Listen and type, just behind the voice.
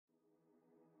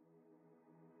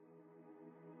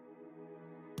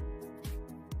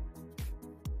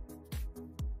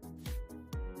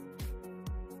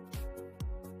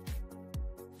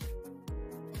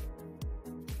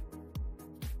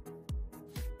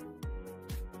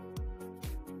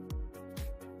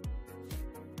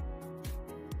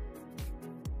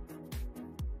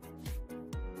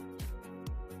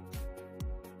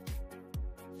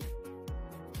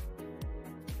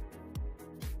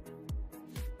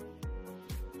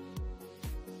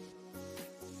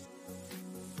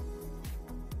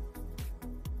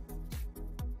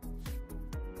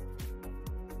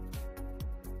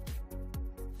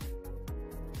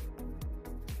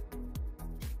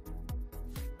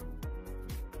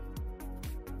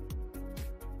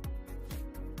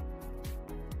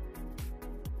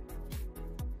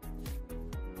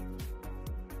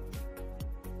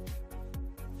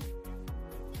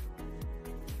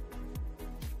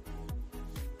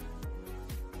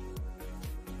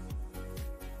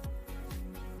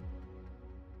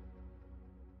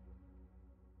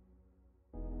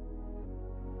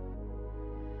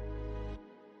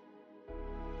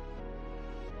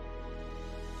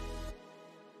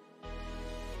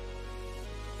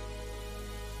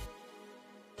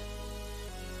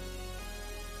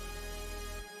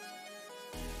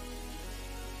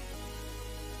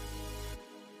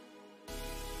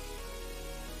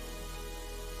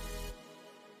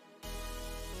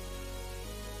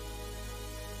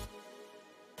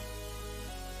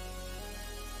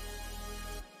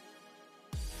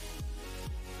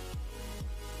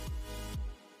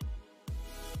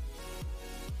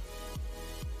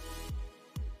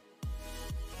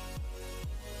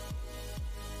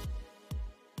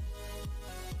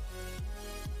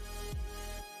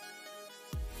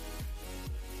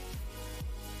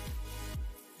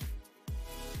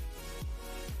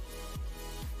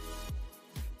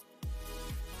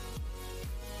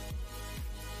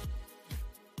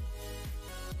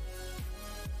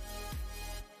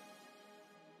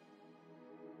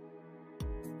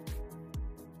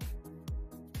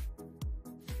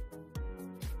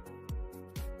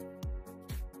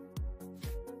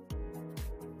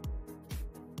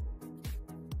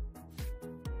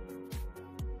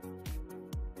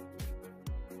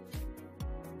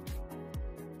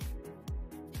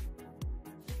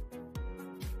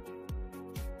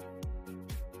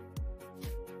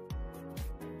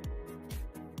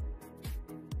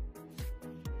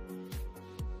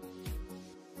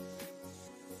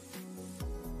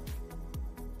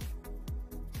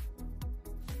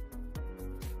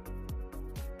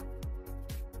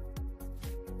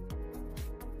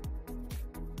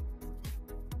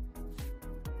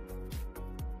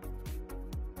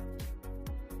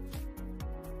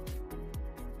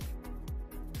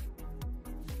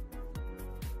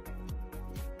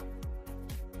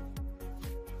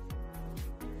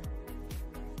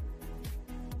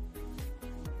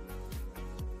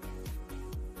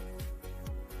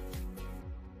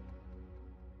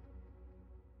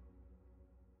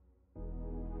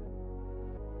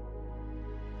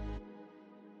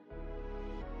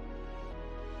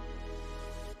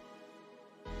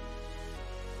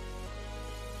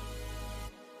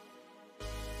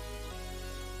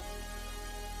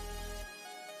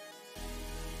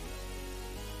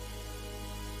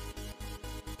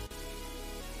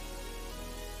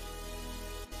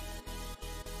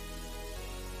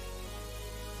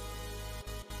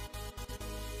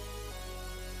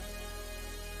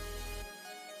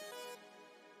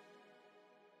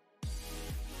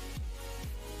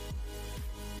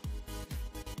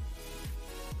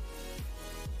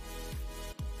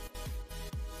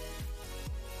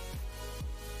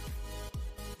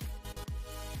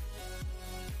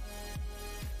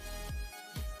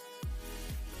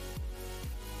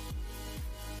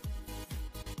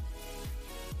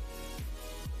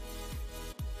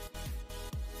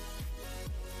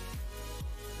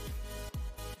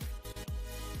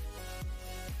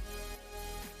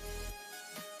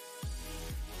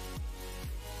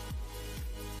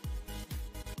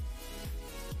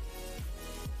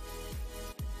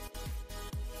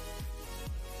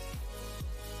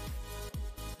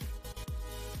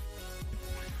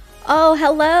Oh,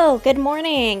 hello. Good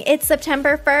morning. It's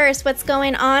September 1st. What's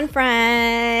going on,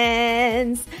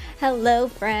 friends? Hello,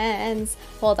 friends.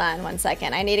 Hold on one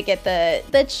second. I need to get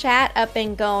the chat up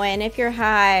and going. If you're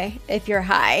here,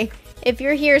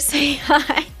 say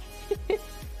hi.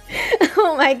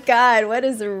 Oh my God, what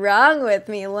is wrong with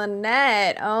me,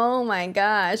 Lynette? Oh my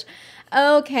gosh.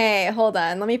 Okay, hold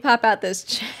on. Let me pop out this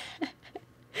chat.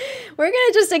 We're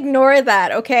gonna just ignore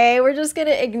that, okay? We're just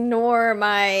gonna ignore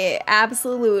my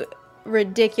absolute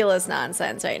ridiculous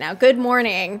nonsense right now. Good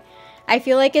morning. I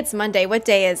feel like it's Monday. What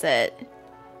day is it?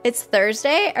 It's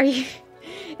Thursday?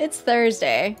 It's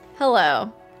Thursday.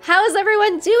 Hello. How's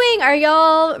everyone doing? Are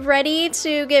y'all ready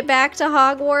to get back to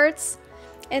Hogwarts?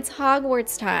 It's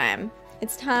Hogwarts time.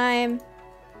 It's time,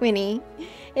 Winnie.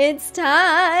 It's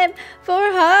time for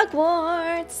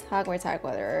Hogwarts. Hogwarts.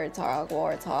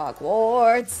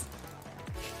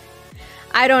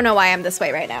 I don't know why I'm this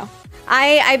way right now.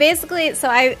 I basically, so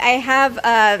I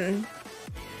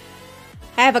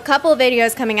have a couple of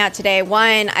videos coming out today.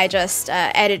 One I just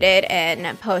edited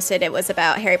and posted. It was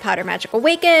about Harry Potter Magic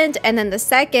Awakened. And then the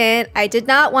second, I did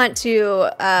not want to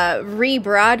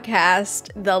rebroadcast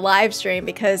the live stream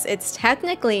because it's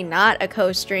technically not a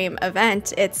co-stream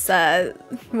event. It's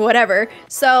whatever.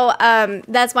 So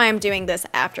that's why I'm doing this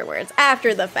afterwards,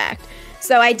 after the fact.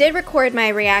 So I did record my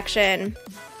reaction.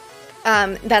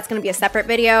 That's going to be a separate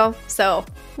video. So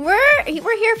we're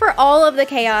here for all of the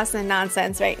chaos and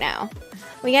nonsense right now.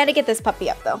 We got to get this puppy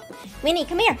up though. Winnie,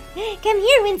 come here. Come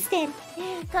here, Winston.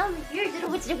 Come here.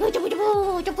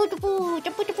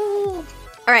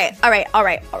 All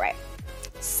right.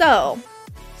 So,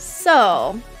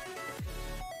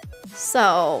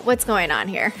 what's going on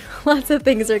here? Lots of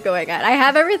things are going on. I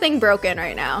have everything broken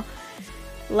right now.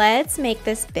 Let's make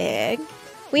this big.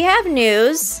 We have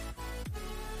news.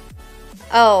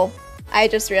 Oh, I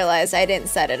just realized I didn't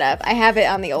set it up. I have it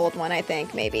on the old one, I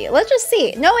think, maybe. Let's just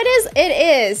see. No, it is.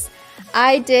 It is.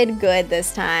 I did good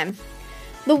this time.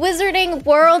 The Wizarding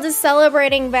World is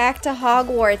celebrating back to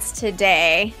Hogwarts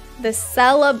today. The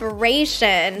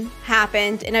celebration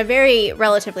happened in a very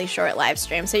relatively short live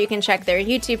stream, so you can check their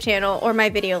YouTube channel or my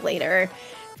video later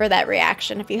for that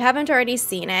reaction if you haven't already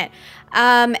seen it.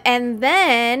 And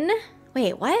then,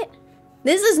 wait, what?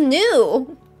 This is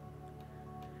new.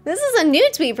 This is a new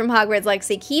tweet from Hogwarts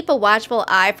Legacy. Keep a watchful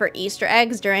eye for Easter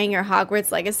eggs during your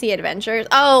Hogwarts Legacy adventures.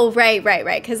 Oh, right.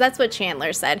 Because that's what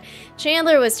Chandler said.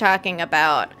 Chandler was talking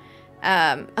about...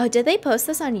 oh, did they post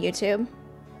this on YouTube?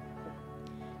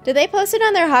 Did they post it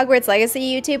on their Hogwarts Legacy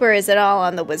YouTube, or is it all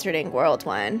on the Wizarding World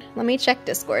one? Let me check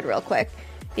Discord real quick.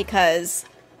 Because,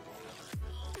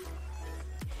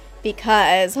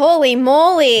 holy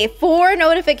moly, 4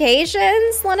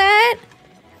 notifications, Lynette?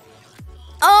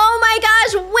 Oh my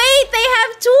gosh, wait, they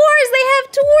have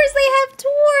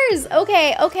tours.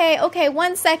 Okay,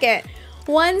 1 second.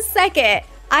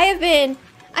 I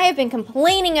have been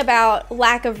complaining about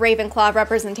lack of Ravenclaw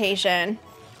representation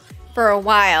for a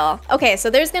while. Okay, so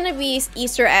there's gonna be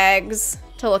Easter eggs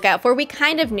to look out for. We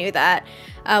kind of knew that.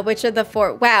 Which of the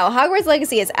 4? Wow, Hogwarts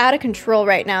Legacy is out of control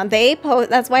right now.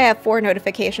 That's why I have 4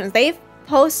 notifications. They've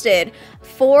posted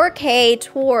 4K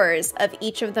tours of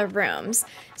each of the rooms.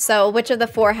 So which of the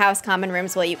 4 house common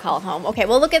rooms will you call home? Okay,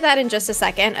 we'll look at that in just a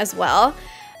second as well.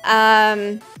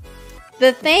 The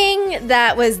thing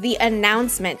that was the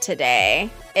announcement today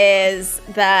is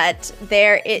that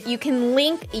you can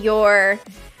link your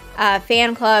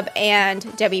fan club and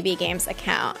WB Games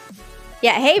account.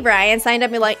 Yeah, hey Brian, signed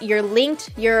up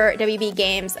linked your WB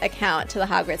Games account to the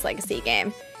Hogwarts Legacy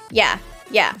game. Yeah,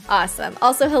 awesome.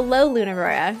 Also, hello,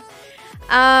 Lunarora.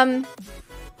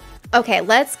 Okay,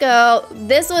 let's go.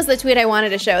 This was the tweet I wanted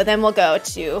to show, then we'll go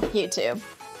to YouTube.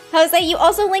 Jose, you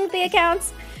also linked the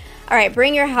accounts? All right,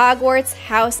 bring your Hogwarts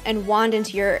house and wand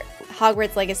into your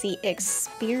Hogwarts Legacy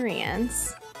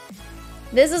experience.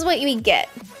 This is what we get.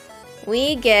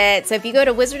 So if you go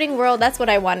to Wizarding World, that's what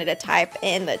I wanted to type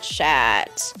in the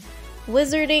chat.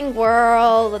 Wizarding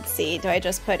World, let's see, do I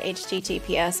just put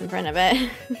HTTPS in front of it?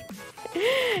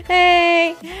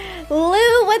 Hey,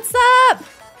 Lou, what's up?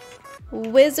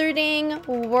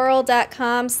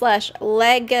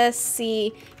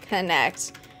 wizardingworld.com/legacy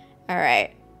connect. All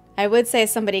right. I would say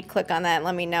somebody click on that and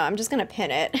let me know. I'm just going to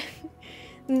pin it.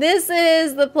 This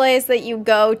is the place that you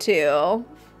go to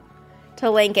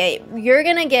link it. You're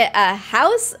going to get a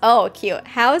house. Oh, cute.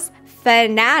 House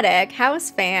fanatic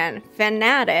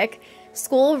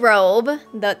school robe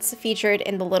that's featured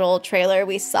in the little trailer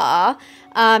we saw.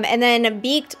 And then a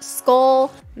beaked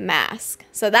skull mask.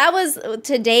 So that was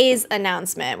today's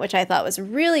announcement, which I thought was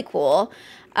really cool.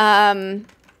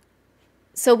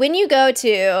 So when you go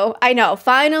to, I know,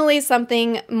 finally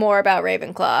something more about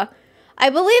Ravenclaw. I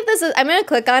believe this is, I'm going to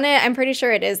click on it. I'm pretty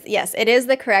sure it is. Yes, it is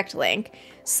the correct link.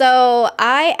 So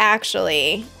I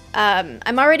actually,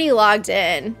 I'm already logged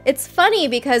in. It's funny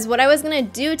because what I was going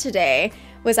to do today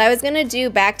was I was going to do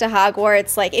Back to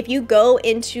Hogwarts. Like if you go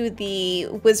into the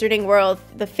Wizarding World,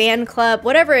 the fan club,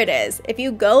 whatever it is, if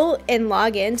you go and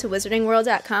log in to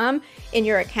wizardingworld.com in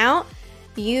your account,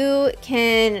 you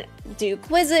can do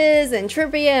quizzes and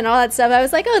trivia and all that stuff. I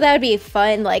was like, oh, that would be a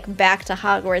fun, like, Back to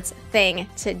Hogwarts thing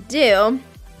to do.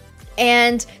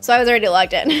 And so I was already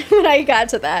logged in when I got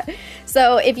to that.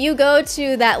 So if you go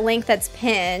to that link that's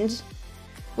pinned,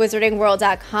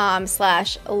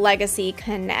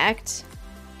 wizardingworld.com/legacyconnect,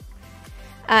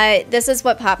 this is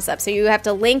what pops up. So you have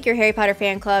to link your Harry Potter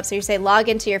fan club. So you say log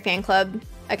into your fan club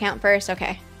account first.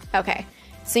 Okay.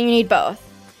 So you need both.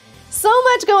 So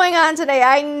much going on today.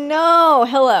 I know.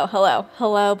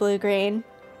 Hello, Blue Green.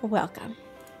 Welcome.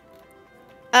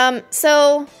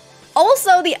 So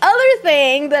also the other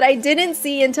thing that I didn't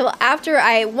see until after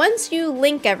once you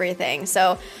link everything.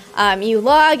 So you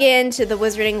log into the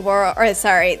Wizarding World,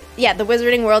 the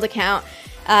Wizarding World account,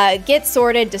 get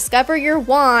sorted, discover your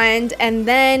wand, and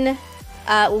then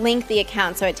link the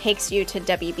account. So it takes you to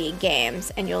WB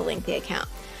Games and you'll link the account.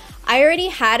 I already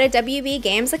had a WB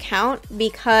Games account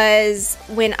because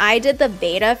when I did the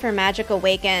beta for Magic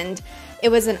Awakened, it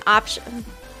was an option.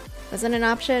 Was it an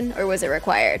option or was it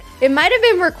required? It might have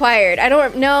been required. I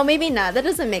don't know, maybe not. That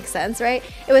doesn't make sense, right?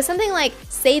 It was something like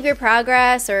save your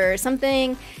progress or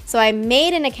something. So I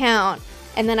made an account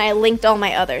and then I linked all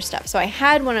my other stuff. So I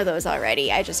had one of those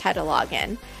already. I just had to log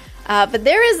in. But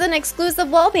there is an exclusive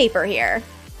wallpaper here.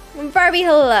 Barbie,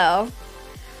 hello.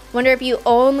 Wonder if you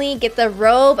only get the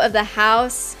robe of the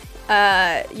house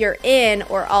you're in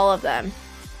or all of them.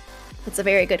 That's a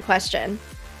very good question.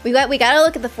 We got to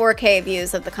look at the 4K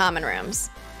views of the common rooms.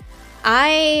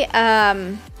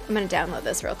 I'm gonna download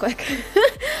this real quick.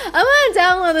 I'm gonna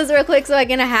download this real quick so I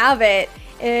can have it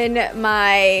in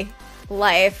my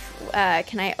life.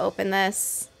 Can I open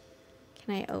this?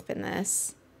 Wait,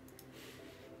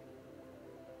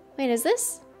 is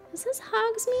this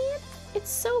Hogsmeade? It's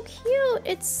so cute.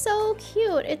 It's so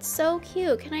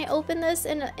cute. Can I open this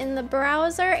in the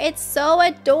browser? It's so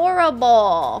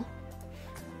adorable.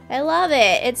 I love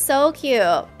it. It's so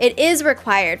cute. It is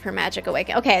required for Magic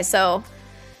Awakening. Okay, so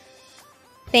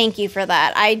thank you for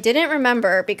that. I didn't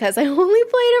remember because I only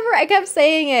played I kept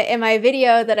saying it in my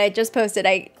video that I just posted.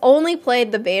 I only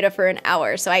played the beta for an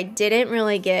hour, so I didn't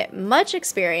really get much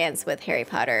experience with Harry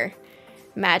Potter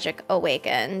Magic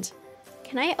Awakened.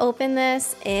 Can I open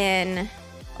this in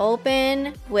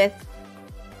open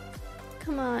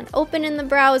in the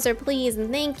browser, please, and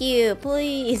thank you,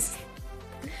 please.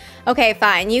 Okay,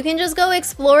 fine. You can just go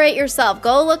explore it yourself.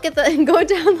 Go look at go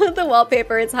download the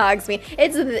wallpaper. It's Hogsmeade.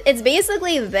 It's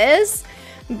basically this,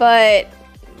 but,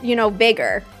 you know,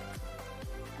 bigger.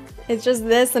 It's just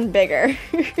this and bigger.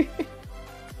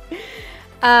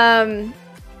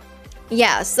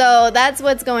 Yeah, so that's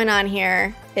what's going on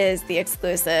here is the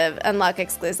exclusive, unlock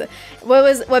exclusive.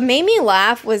 What made me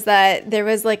laugh was that there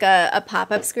was like a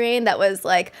pop-up screen that was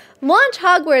like, launch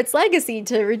Hogwarts Legacy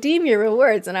to redeem your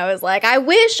rewards. And I was like, I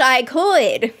wish I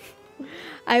could.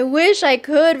 I wish I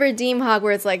could redeem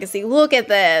Hogwarts Legacy. Look at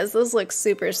this. This looks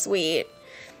super sweet.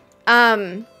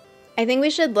 I think we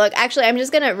should look. Actually, I'm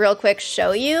just gonna real quick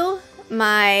show you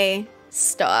my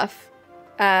stuff.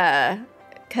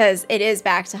 Because it is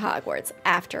Back to Hogwarts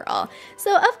after all.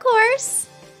 So, of course,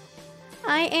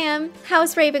 I am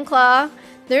House Ravenclaw.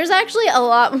 There's actually a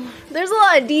lot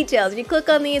of details. If you click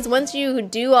on these, once you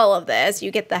do all of this,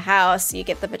 you get the house, you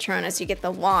get the Patronus, you get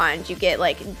the wand, you get,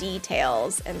 like,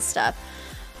 details and stuff.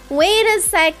 Wait a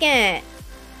second.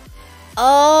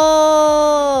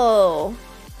 Oh,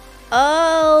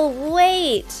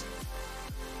 wait.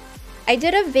 I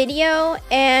did a video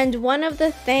and one of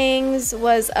the things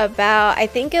was about, I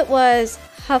think it was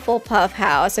Hufflepuff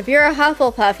House. If you're a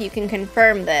Hufflepuff, you can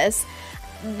confirm this.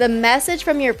 The message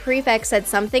from your prefect said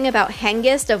something about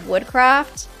Hengist of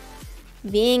Woodcroft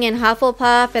being in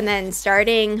Hufflepuff and then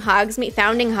founding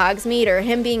Hogsmeade, or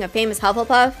him being a famous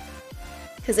Hufflepuff.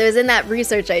 Because it was in that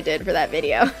research I did for that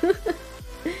video.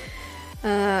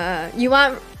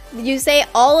 You say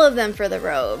all of them for the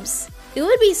robes. It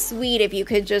would be sweet if you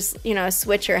could just, you know,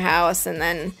 switch your house and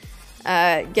then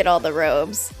get all the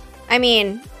robes. I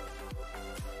mean,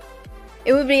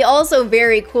 it would be also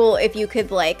very cool if you could,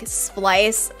 like,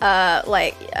 splice, cut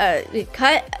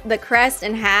the crest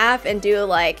in half and do,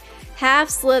 like, half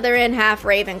Slytherin, half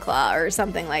Ravenclaw or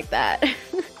something like that.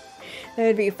 That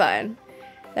would be fun.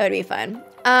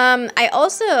 I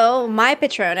also, my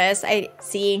Patronus, I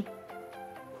think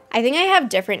I have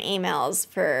different emails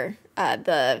for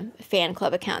the fan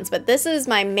club accounts, but this is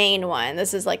my main one.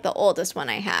 This is like the oldest one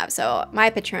I have. So my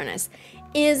Patronus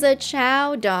is a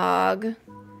Chow dog.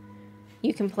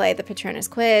 You can play the Patronus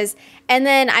quiz. And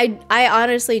then I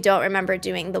honestly don't remember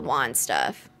doing the wand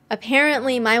stuff.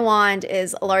 Apparently my wand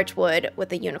is a large wood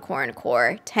with a unicorn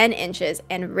core, 10 inches,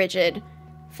 and rigid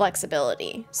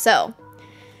flexibility. So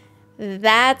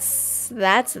that's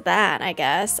that, I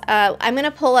guess. I'm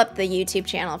gonna pull up the YouTube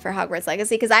channel for Hogwarts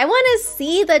Legacy because I want to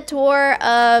see the tour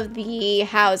of the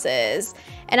houses.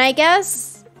 And I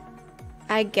guess,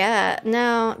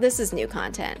 no, this is new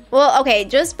content. Well, okay,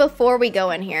 just before we go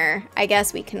in here, I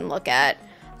guess we can look at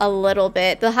a little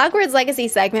bit. The Hogwarts Legacy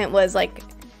segment was like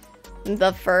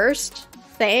the first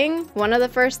thing, one of the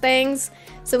first things.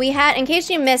 So we had, in case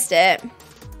you missed it,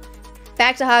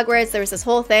 back to Hogwarts, there was this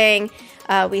whole thing.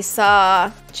 We saw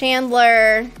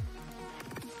Chandler.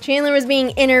 Chandler was being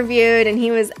interviewed, and he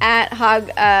was at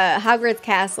Hogwarts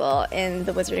Castle in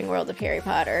the Wizarding World of Harry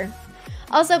Potter.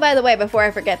 Also, by the way, before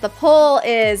I forget, the poll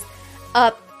is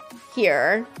up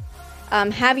here.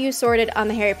 Have you sorted on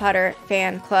the Harry Potter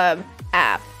Fan Club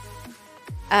app?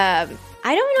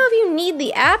 I don't know if you need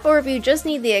the app or if you just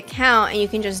need the account and you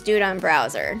can just do it on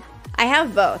browser. I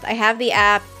have both. I have the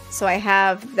app, so I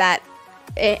have that.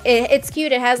 It's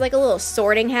cute. It has like a little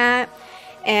sorting hat,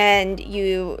 and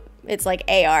it's like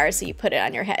AR, so you put it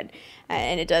on your head,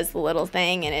 and it does the little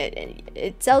thing, and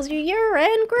it tells you you're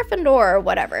in Gryffindor or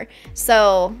whatever.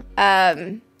 So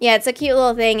yeah, it's a cute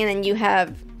little thing, and then you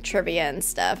have trivia and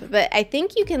stuff. But I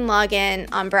think you can log in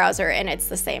on browser, and it's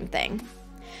the same thing.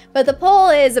 But the poll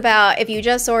is about if you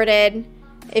just sorted,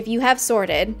 if you have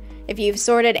sorted, if you've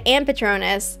sorted and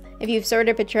Patronus, if you've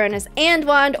sorted Patronus and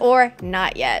Wand, or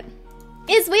not yet.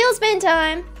 It's wheel spin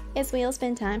time. It's wheel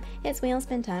spin time. It's wheel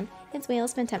spin time. It's wheel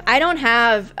spin time. I don't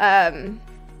have,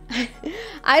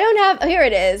 here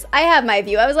it is. I have my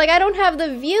view. I was like, I don't have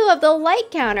the view of the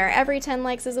like counter. Every 10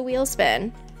 likes is a wheel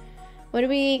spin. What are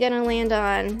we gonna land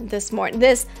on this morning?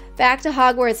 This back to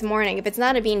Hogwarts morning. If it's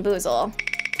not a Bean Boozle.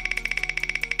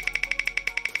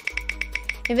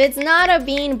 If it's not a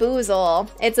Bean Boozle,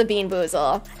 it's a Bean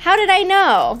Boozle. How did I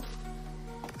know?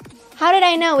 How did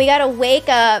I know? We gotta wake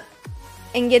up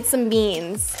and get some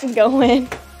beans going.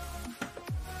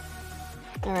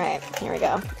 All right, here we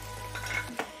go.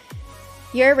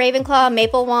 Your Ravenclaw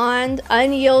Maple Wand,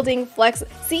 unyielding flex.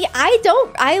 See,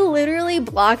 I literally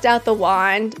blocked out the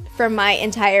wand from my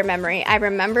entire memory. I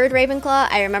remembered Ravenclaw,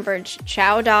 I remembered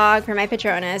Chow Dog for my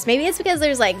Patronus. Maybe it's because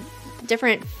there's like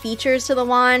different features to the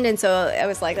wand, and so I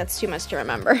was like, that's too much to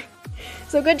remember.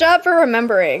 So good job for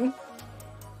remembering.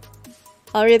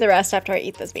 I'll read the rest after I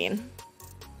eat this bean.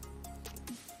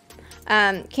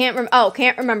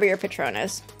 Can't remember your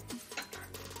Patronus.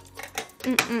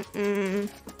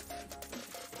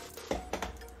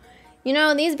 You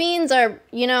know, these beans are,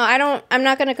 you know, I'm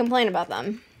not gonna complain about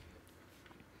them.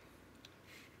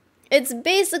 It's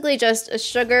basically just a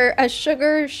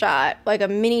sugar shot, like a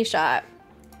mini shot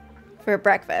for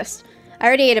breakfast. I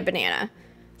already ate a banana,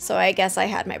 so I guess I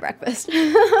had my breakfast.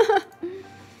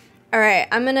 All right,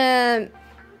 I'm gonna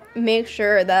make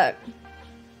sure that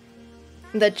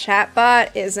the chat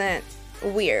bot isn't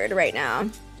weird right now,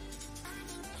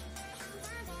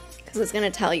 because it's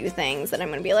gonna tell you things that I'm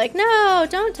gonna be like, no,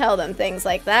 don't tell them things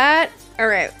like that. All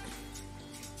right.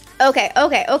 Okay,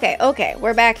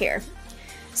 we're back here.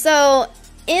 So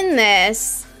in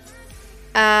this,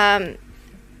 I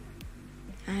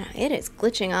don't know, it is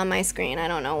glitching on my screen. I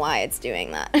don't know why it's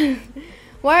doing that.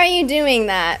 Why are you doing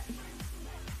that?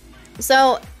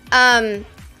 So,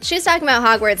 she's talking about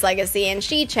Hogwarts Legacy, and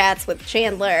she chats with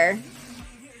Chandler.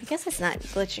 I guess it's not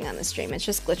glitching on the stream. It's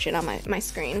just glitching on my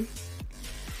screen.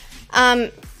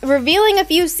 Revealing a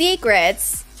few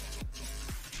secrets.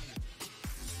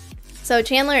 So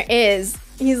Chandler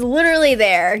he's literally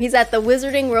there. He's at the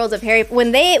Wizarding World of Harry.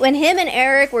 When him and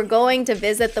Eric were going to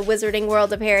visit the Wizarding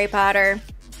World of Harry Potter,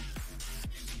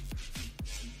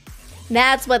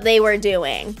 that's what they were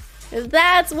doing.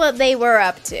 That's what they were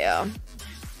up to.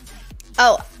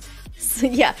 Oh, so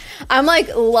yeah, I'm like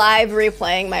live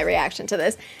replaying my reaction to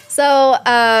this. So,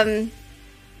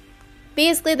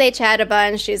 basically they chat a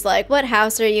bunch. She's like, what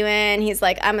house are you in? He's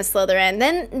like, I'm a Slytherin.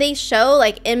 Then they show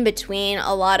like in between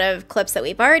a lot of clips that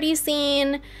we've already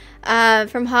seen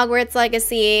from Hogwarts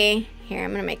Legacy. Here,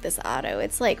 I'm gonna make this auto.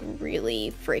 It's like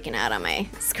really freaking out on my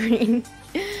screen.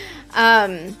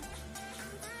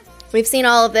 We've seen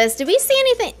all of this. Did we see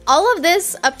anything? All of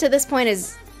this up to this point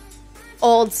is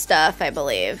old stuff, I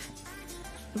believe.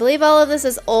 I believe all of this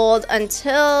is old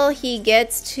until he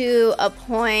gets to a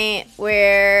point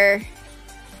where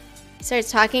he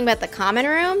starts talking about the common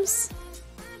rooms.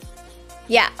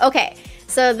 Yeah, okay.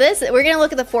 So this, we're gonna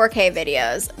look at the 4K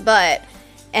videos, but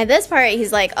at this part,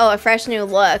 he's like, oh, a fresh new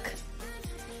look.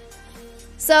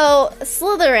 So,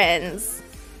 Slytherins.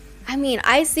 I mean,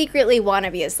 I secretly want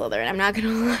to be a Slytherin. I'm not gonna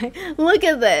lie. Look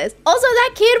at this. Also,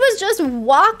 that kid was just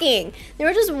walking. They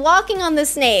were just walking on the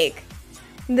snake.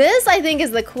 This, I think,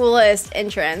 is the coolest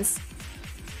entrance.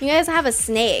 You guys have a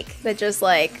snake that just,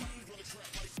 like,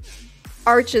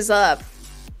 arches up.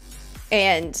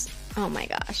 And, oh my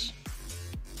gosh.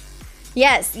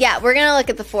 Yes, yeah, we're gonna look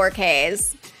at the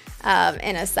 4Ks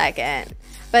in a second.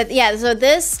 But yeah, so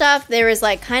this stuff, there was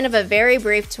like kind of a very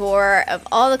brief tour of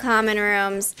all the common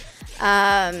rooms.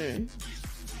 I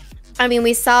mean,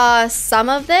 we saw some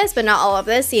of this, but not all of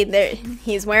this.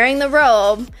 He's wearing the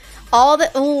robe.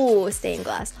 Ooh, stained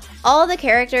glass. All the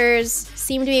characters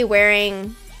seem to be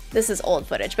wearing, this is old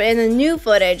footage, but in the new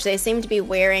footage, they seem to be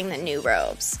wearing the new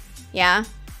robes. Yeah?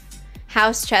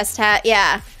 House chest hat,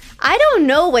 yeah. I don't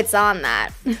know what's on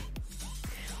that.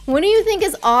 What do you think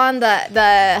is on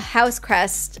the house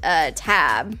crest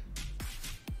tab?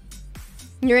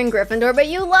 You're in Gryffindor, but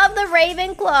you love the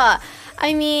Ravenclaw.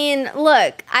 I mean,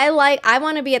 look, I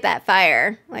want to be at that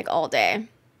fire like all day.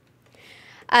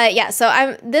 Yeah,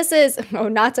 so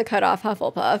not to cut off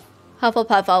Hufflepuff.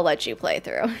 Hufflepuff, I'll let you play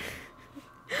through.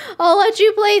 I'll let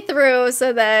you play through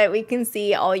so that we can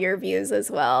see all your views as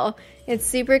well. It's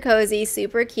super cozy,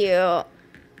 super cute.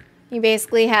 You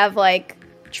basically have like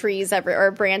trees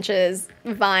or branches,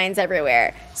 vines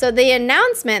everywhere. So the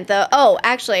announcement though, oh,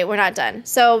 actually, we're not done.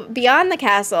 So beyond the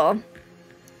castle,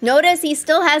 notice he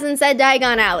still hasn't said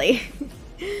Diagon Alley.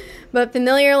 But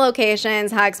familiar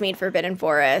locations, Hogsmeade, Forbidden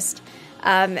Forest.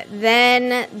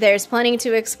 Then there's plenty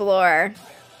to explore.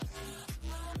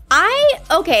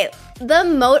 Hagrid's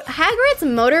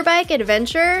motorbike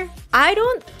adventure, I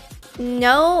don't know.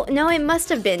 No, it must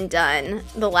have been done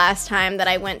the last time that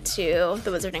I went to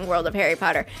the Wizarding World of Harry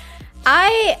Potter.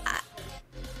 I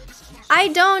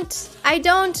don't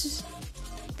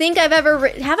think I've ever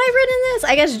have I ridden this?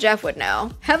 I guess Jeff would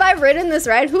know. Have I ridden this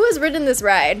ride? Who has ridden this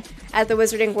ride at the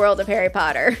Wizarding World of Harry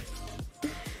Potter?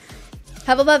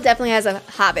 Hufflepuff definitely has a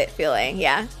Hobbit feeling,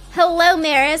 yeah. Hello,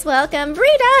 Maris, welcome. Rita,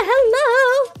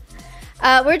 hello.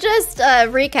 We're just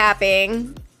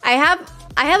recapping. I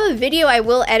have a video I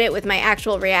will edit with my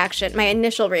actual reaction, my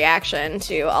initial reaction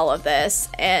to all of this,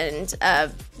 and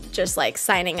just like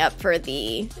signing up for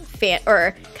the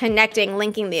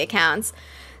linking the accounts.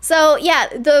 So yeah,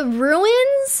 the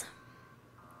ruins.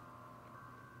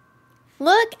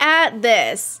 Look at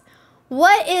this.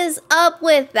 What is up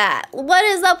with that? What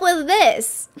is up with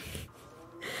this?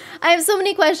 I have so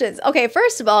many questions. Okay,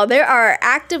 first of all, there are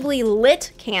actively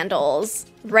lit candles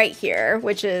right here,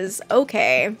 which is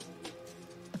okay.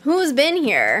 Who's been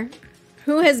here?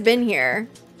 Who has been here?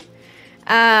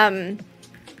 And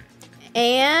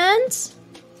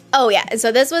oh yeah,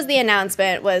 so this was the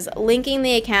announcement, was linking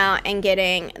the account and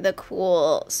getting the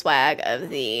cool swag of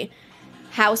the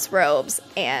house robes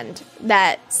and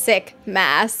that sick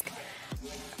mask.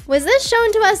 Was this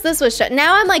shown to us? This was shown.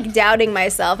 Now I'm like doubting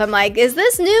myself. I'm like, is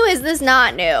this new? Is this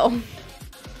not new?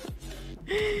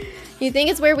 You think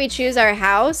it's where we choose our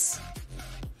house?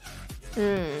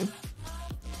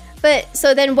 But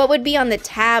so then what would be on the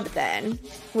tab then?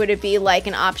 Would it be like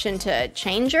an option to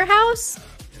change your house?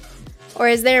 Or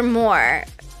is there more?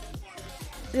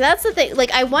 That's the thing.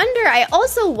 Like, I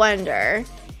also wonder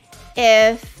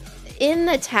if in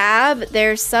the tab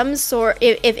there's some sort,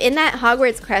 if in that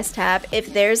Hogwarts Crest tab,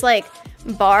 if there's like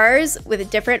bars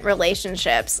with different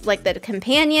relationships, like the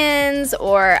companions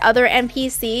or other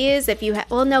NPCs, if you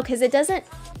well, no, because it doesn't,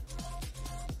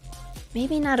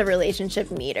 maybe not a relationship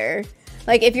meter.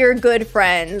 Like if you're good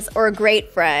friends or great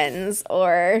friends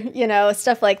or, you know,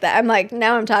 stuff like that. I'm like,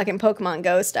 now I'm talking Pokemon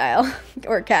Go style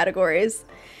or categories.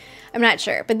 I'm not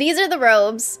sure. But these are the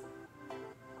robes.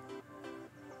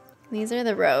 These are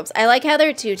the robes. I like how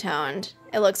they're two-toned.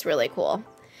 It looks really cool.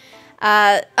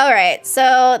 All right,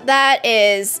 so that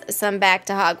is some back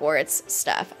to Hogwarts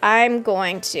stuff. I'm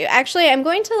going to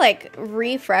like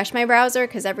refresh my browser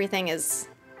because everything is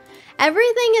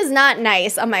not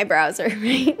nice on my browser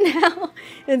right now.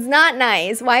 It's not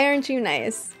nice. Why aren't you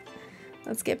nice?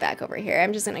 Let's get back over here.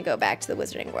 I'm just gonna go back to the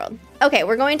Wizarding World. Okay,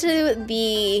 we're going to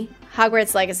the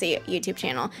Hogwarts Legacy YouTube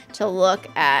channel to look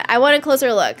at, I want a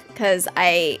closer look because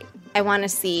I want to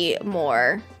see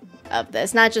more of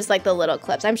this, not just like the little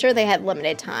clips. I'm sure they had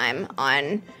limited time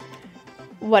on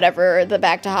whatever the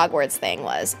Back to Hogwarts thing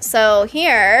was. So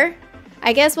here,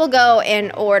 I guess we'll go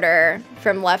in order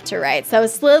from left to right. So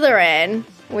Slytherin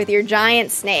with your giant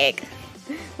snake.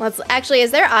 Let's actually,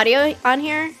 is there audio on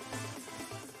here?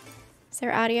 Is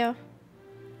there audio?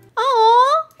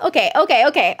 Oh, Okay, okay,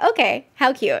 okay, okay.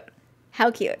 How cute.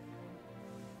 How cute.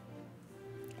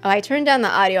 Oh, I turned down the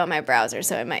audio on my browser,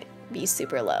 so it might be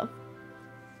super low.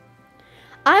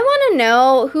 I want to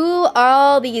know who are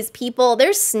all these people.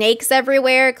 There's snakes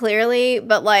everywhere, clearly,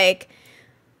 but like,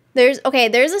 there's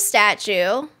a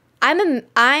statue.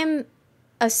 I'm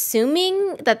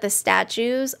assuming that the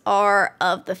statues are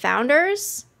of the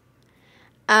founders.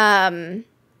 But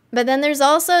then there's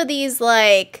also these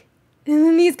like,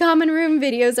 these common room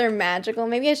videos are magical.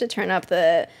 Maybe I should turn up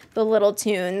the little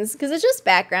tunes because it's just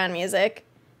background music.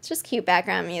 It's just cute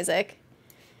background music.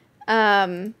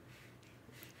 Who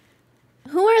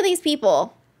are these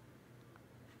people?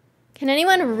 Can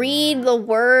anyone read the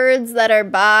words that are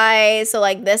by, so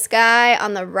like this guy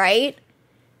on the right?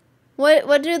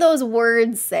 What do those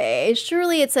words say?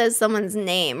 Surely it says someone's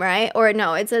name, right? Or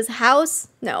no, it says house?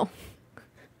 No.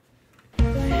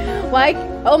 Why?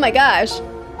 Oh my gosh.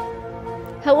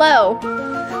 Hello.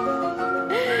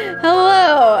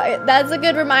 Hello. That's a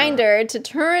good reminder to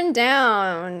turn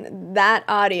down that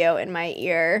audio in my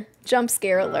ear. Jump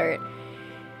scare alert.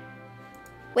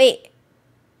 Wait,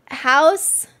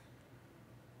 house?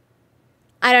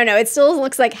 I don't know. It still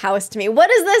looks like house to me. What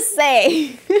does this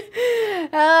say?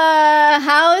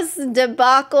 House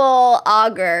debacle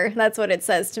augur. That's what it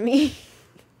says to me.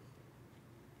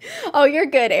 Oh, you're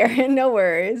good, Aaron. No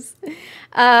worries.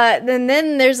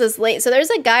 Then there's this so there's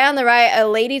a guy on the right, a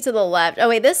lady to the left. Oh,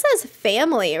 wait, this says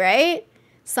family, right?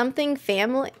 Something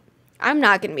family. I'm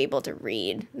not going to be able to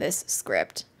read this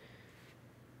script.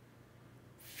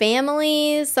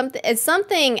 Family, something, it's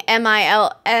something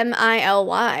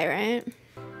M-I-L-Y, right?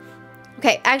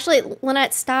 Okay, actually,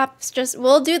 Lynette, stop.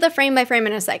 We'll do the frame by frame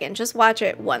in a second. Just watch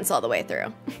it once all the way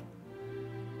through.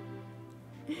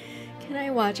 Can I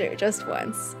watch it just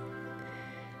once?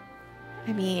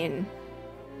 I mean,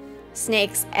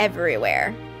 snakes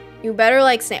everywhere. You better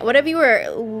like snake. What if you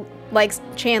were, like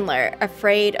Chandler,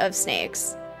 afraid of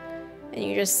snakes? And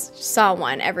you just saw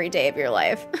one every day of your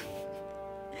life?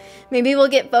 Maybe we'll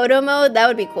get photo mode. That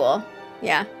would be cool.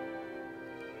 Yeah.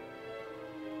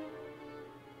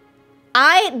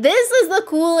 This is the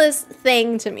coolest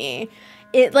thing to me.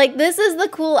 This is the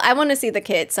cool, I want to see the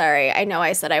kid. Sorry. I know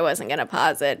I said I wasn't going to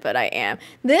pause it, but I am.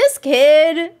 This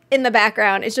kid in the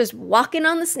background is just walking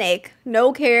on the snake.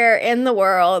 No care in the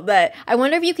world. That I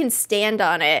wonder if you can stand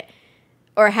on it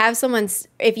or have someone,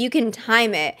 if you can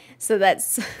time it so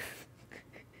that's,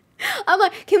 I'm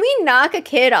like, can we knock a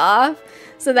kid off?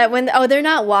 So that when, oh, they're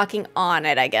not walking on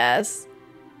it, I guess.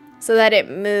 So that it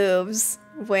moves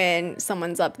when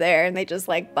someone's up there and they just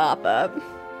like bop up.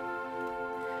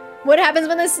 What happens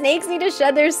when the snakes need to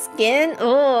shed their skin?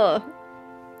 Oh,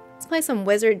 let's play some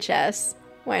wizard chess.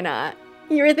 Why not?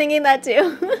 You were thinking that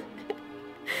too?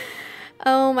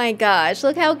 Oh my gosh,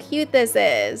 look how cute this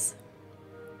is.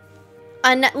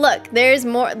 Look, there's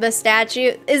more, the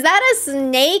statue. Is that a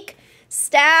snake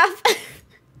staff?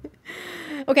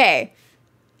 Okay.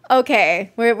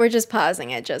 Okay, we're just pausing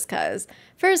it just cause.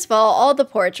 First of all the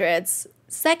portraits.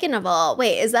 Second of all,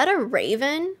 wait, is that a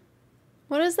raven?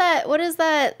 What is that? What is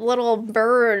that little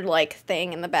bird-like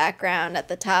thing in the background at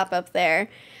the top up there?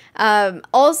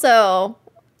 Also,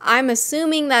 I'm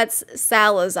assuming that's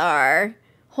Salazar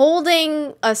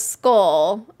holding a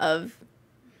skull of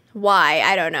why,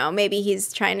 I don't know. Maybe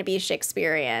he's trying to be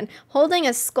Shakespearean. Holding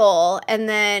a skull, and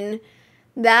then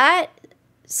that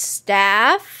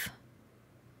staff,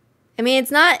 I mean,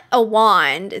 it's not a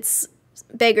wand. It's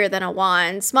bigger than a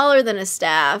wand, smaller than a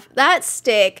staff. That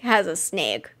stick has a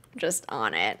snake just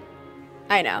on it.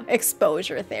 I know.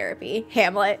 Exposure therapy.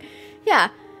 Hamlet. Yeah.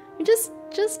 Just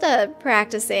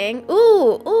practicing.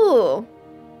 Ooh.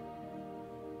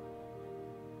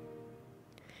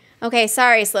 Okay,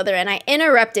 sorry, Slytherin. I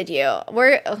interrupted you.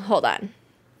 Hold on.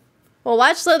 We'll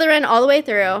watch Slytherin all the way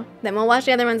through. Then we'll watch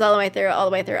the other ones all the way through, all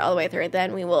the way through, all the way through.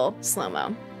 Then we will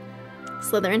slow-mo.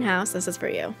 Slytherin house, this is for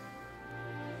you.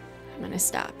 I'm gonna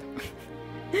stop.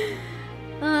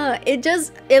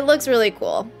 It looks really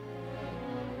cool.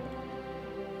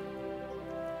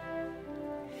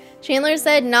 Chandler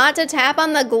said not to tap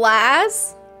on the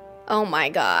glass. Oh my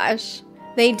gosh.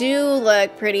 They do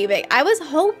look pretty big. I was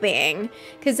hoping,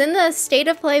 because in the state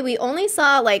of play, we only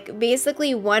saw like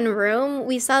basically one room.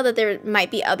 We saw that there might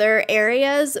be other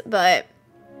areas, but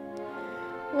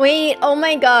wait, oh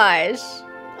my gosh.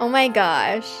 Oh my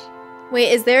gosh.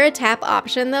 Wait, is there a tap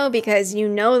option though? Because you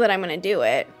know that I'm gonna do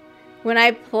it. When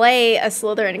I play a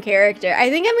Slytherin character, I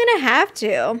think I'm gonna have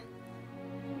to.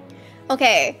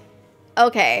 Okay.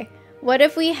 Okay. What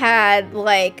if we had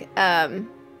like,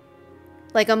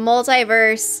 like a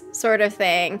multiverse sort of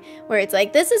thing, where it's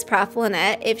like, this is Prof.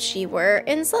 Lynette if she were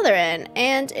in Slytherin,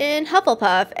 and in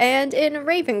Hufflepuff, and in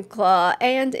Ravenclaw,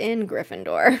 and in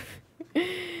Gryffindor.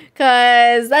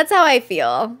 Because that's how I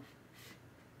feel.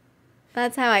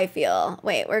 That's how I feel.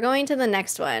 Wait, we're going to the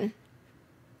next one.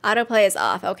 Autoplay is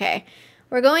off. Okay.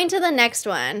 We're going to the next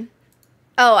one.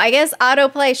 Oh, I guess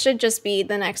autoplay should just be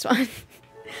the next one.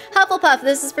 Hufflepuff,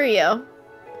 this is for you.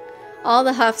 All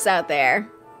the Huffs out there.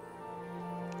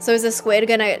 So is a squid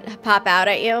gonna pop out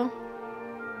at you?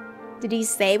 Did he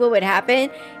say what would happen?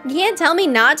 You can't tell me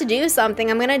not to do something.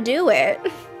 I'm gonna do it.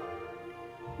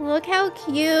 Look how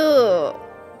cute.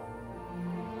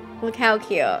 Look how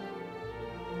cute.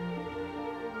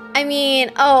 I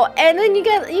mean, oh, and then you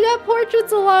got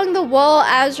portraits along the wall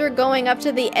as you're going up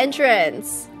to the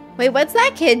entrance. Wait, what's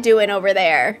that kid doing over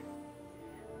there?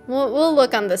 We'll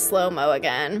look on the slow-mo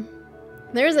again.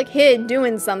 There's a kid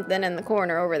doing something in the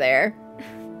corner over there.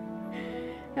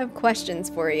 I have questions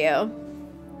for you.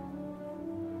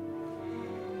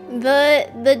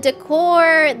 The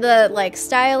decor, the like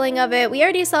styling of it, we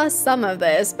already saw some of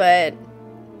this, but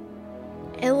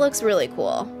it looks really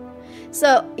cool.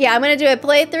 So yeah, I'm gonna do a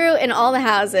playthrough in all the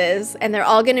houses, and they're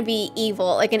all gonna be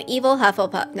evil, like an evil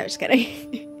Hufflepuff. No, just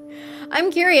kidding.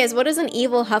 I'm curious, what does an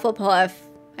evil Hufflepuff,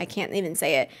 I can't even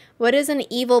say it. What does an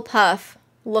evil puff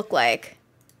look like?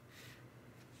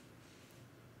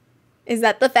 Is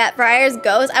that the Fat Friar's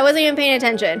ghost? I wasn't even paying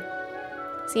attention.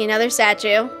 See another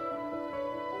statue.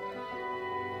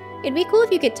 It'd be cool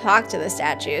if you could talk to the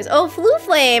statues. Oh, Floo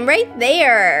Flame, right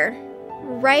there.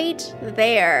 Right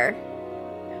there.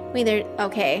 Wait, there,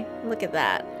 okay, look at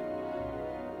that.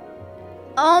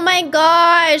 Oh my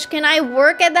gosh, can I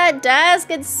work at that desk?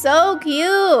 It's so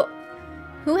cute.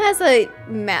 Who has a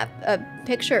map, a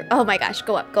picture? Oh my gosh,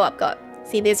 go up, go up, go up.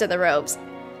 See, these are the robes.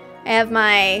 I have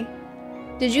my...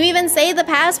 Did you even say the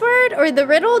password or the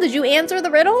riddle? Did you answer the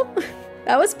riddle?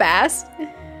 That was fast.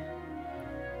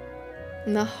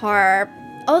 And the harp.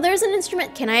 Oh, there's an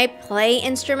instrument. Can I play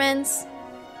instruments?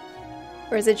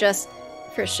 Or is it just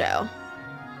for show?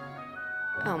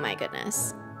 Oh my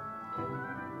goodness.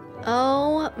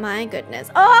 Oh my goodness.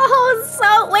 Oh,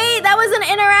 so, wait, that was an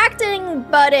interacting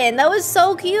button. That was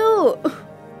so cute.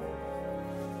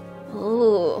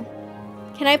 Ooh.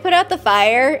 Can I put out the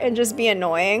fire and just be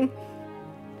annoying?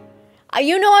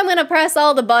 You know I'm gonna press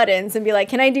all the buttons and be like,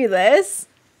 can I do this?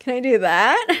 Can I do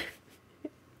that?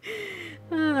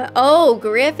 Oh,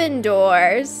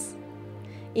 Gryffindors.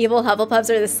 Evil Hufflepuffs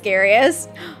are the scariest.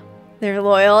 They're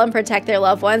loyal and protect their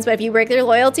loved ones, but if you break their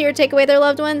loyalty or take away their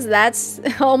loved ones, that's...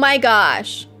 Oh my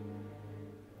gosh.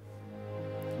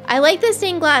 I like the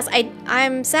stained glass.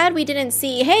 I'm sad we didn't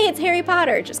see... Hey, it's Harry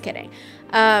Potter. Just kidding.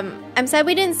 I'm sad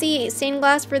we didn't see stained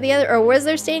glass for the other... Or was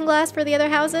there stained glass for the other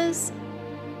houses?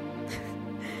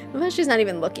 Well, she's not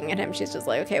even looking at him. She's just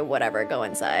like, okay, whatever, go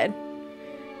inside.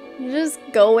 Just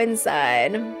go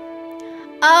inside.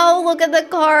 Oh, look at the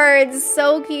cards.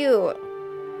 So cute.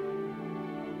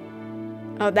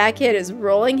 Oh, that kid is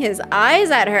rolling his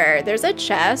eyes at her. There's a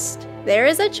chest. There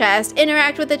is a chest.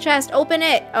 Interact with the chest. Open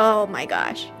it. Oh my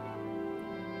gosh.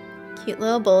 Cute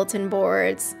little bulletin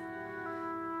boards.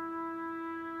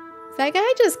 Is that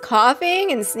guy just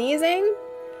coughing and sneezing?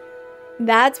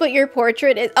 That's what your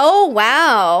portrait is. Oh,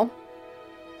 wow.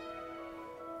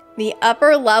 The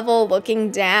upper level looking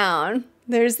down.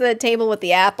 There's the table with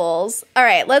the apples. All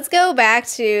right, let's go back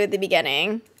to the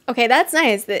beginning. Okay, that's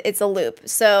nice that it's a loop.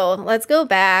 So let's go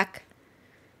back.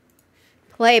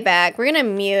 Play back. We're going to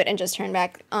mute and just turn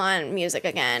back on music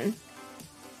again.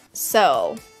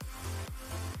 So.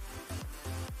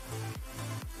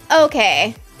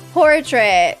 Okay.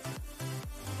 Portrait.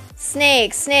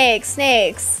 Snakes, snakes,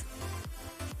 snakes.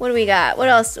 What do we got? What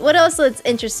else? What else looks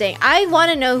interesting? I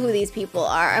want to know who these people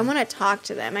are. I want to talk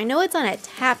to them. I know it's on a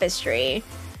tapestry.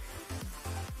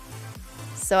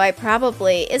 So I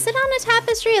probably... Is it on a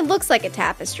tapestry? It looks like a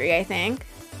tapestry, I think.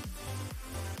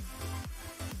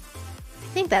 I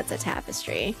think that's a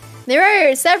tapestry. There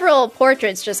are several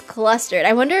portraits just clustered.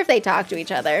 I wonder if they talk to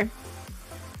each other.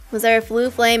 Was there a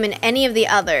Floo Flame in any of the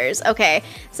others? Okay,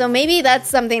 so maybe that's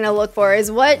something to look for,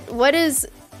 is what looks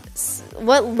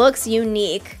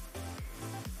unique.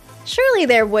 Surely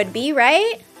there would be,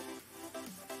 right?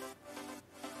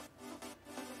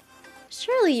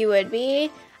 Surely you would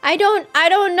be. I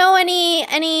don't know any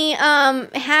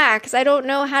hacks. I don't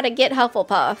know how to get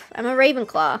Hufflepuff. I'm a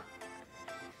Ravenclaw.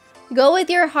 Go with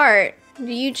your heart.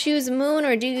 Do you choose moon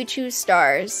or do you choose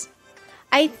stars?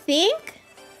 I think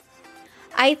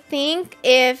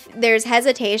if there's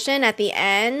hesitation at the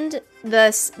end,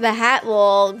 the hat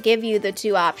will give you the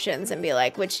two options and be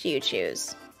like, which do you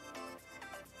choose?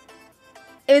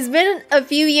 it's been a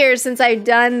few years since I've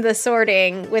done the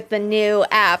sorting with the new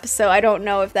app, so I don't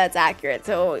know if that's accurate.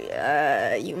 So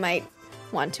you might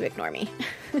want to ignore me.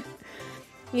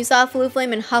 You saw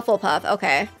Floo-Flame and Hufflepuff.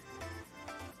 Okay.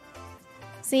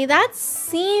 See, that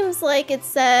seems like it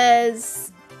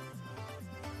says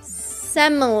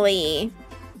Semily.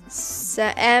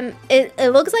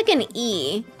 It looks like an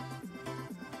E.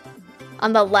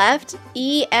 On the left,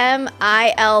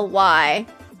 E-M-I-L-Y.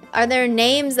 Are there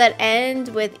names that end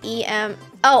with E-M?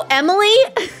 Oh, Emily?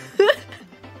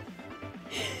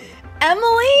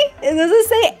 Emily? Does it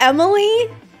say Emily?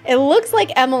 It looks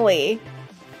like Emily.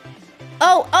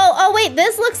 Oh, wait,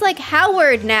 this looks like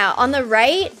Howard now. On the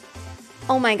right?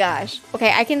 Oh my gosh.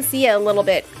 Okay, I can see it a little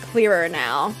bit clearer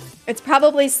now. It's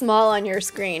probably small on your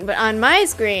screen, but on my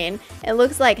screen, it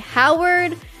looks like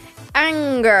Howard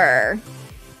Anger.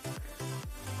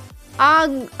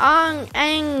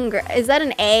 Anger. Is that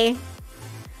an A?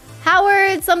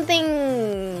 Howard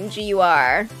something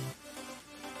G-U-R.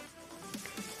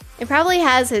 It probably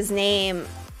has his name.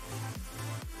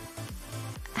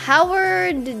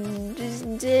 Howard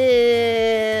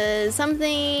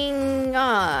something,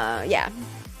 yeah.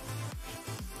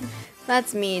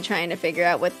 That's me trying to figure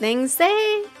out what things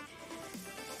say.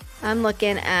 I'm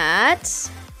looking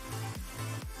at,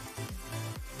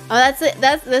 oh, that's it.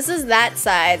 This is that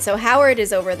side. So Howard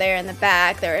is over there in the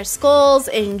back. There are skulls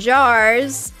in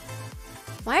jars.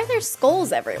 Why are there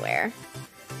skulls everywhere?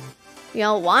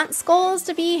 Y'all want skulls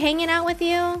to be hanging out with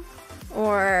you?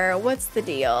 Or what's the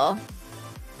deal?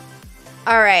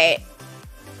 All right.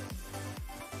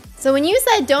 So when you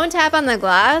said don't tap on the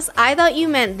glass, I thought you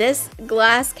meant this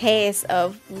glass case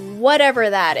of whatever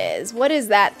that is. What is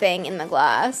that thing in the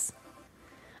glass?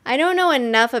 I don't know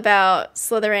enough about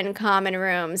Slytherin common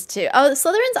rooms to... Oh,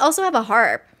 Slytherins also have a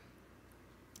harp.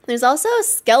 There's also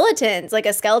skeletons, like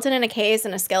a skeleton in a case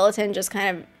and a skeleton just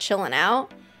kind of chilling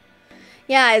out.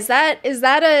 Yeah, is that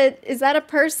a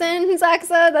person,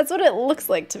 Zaxa? That's what it looks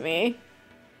like to me.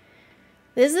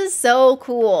 This is so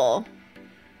cool.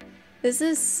 This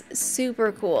is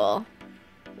super cool.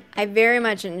 I very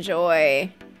much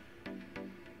enjoy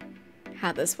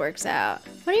how this works out.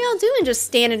 What are y'all doing just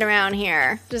standing around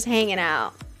here? Just hanging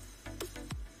out.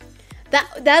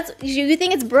 That's, you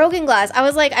think it's broken glass. I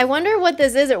was like, I wonder what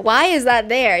this is, or why is that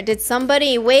there? Did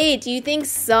somebody, wait, do you think,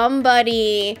 let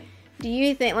me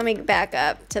back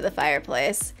up to the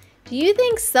fireplace. Do you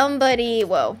think somebody,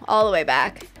 whoa, all the way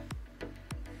back.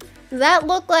 Does that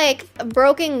look like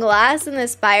broken glass in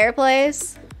this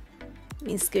fireplace?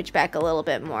 Let me scooch back a little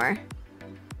bit more.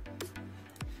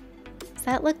 Does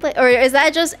that look like, or is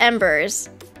that just embers?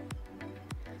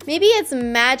 Maybe it's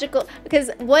magical,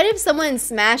 because what if someone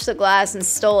smashed the glass and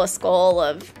stole a skull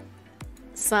of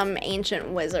some ancient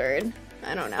wizard?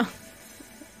 I don't know.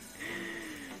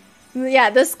 Yeah,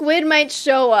 the squid might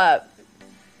show up.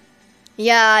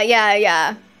 Yeah.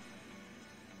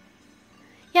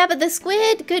 Yeah, but the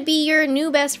squid could be your new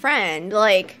best friend.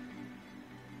 Like,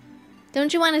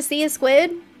 don't you want to see a squid?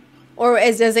 Or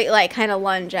does it like kind of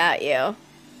lunge at you?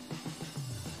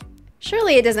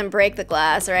 Surely it doesn't break the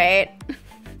glass, right?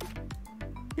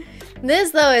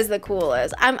 This though is the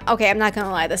coolest. I'm not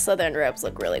gonna lie, the Slytherin robes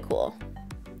look really cool.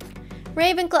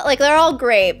 Ravenclaw, like they're all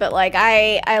great, but like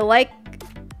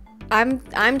I'm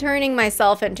turning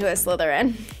myself into a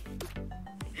Slytherin.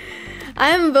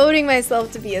 I'm voting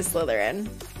myself to be a Slytherin.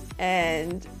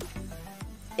 And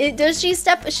she's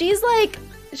on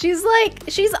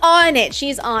it.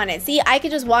 She's on it. See, I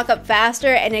could just walk up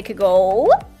faster and it could go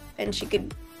whoop, and she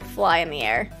could fly in the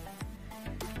air.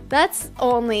 That's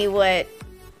only what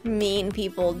mean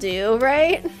people do,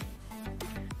 right?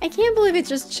 I can't believe it's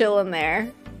just chilling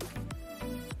there.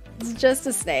 It's just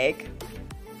a snake.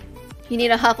 You need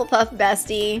a Hufflepuff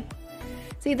bestie.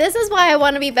 See, this is why I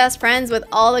want to be best friends with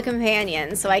all the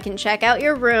companions, so I can check out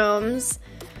your rooms.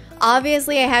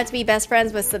 Obviously, I have to be best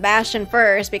friends with Sebastian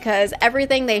first, because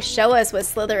everything they show us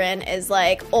with Slytherin is,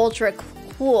 like, ultra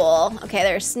cool. Okay,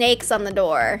 there are snakes on the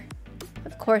door.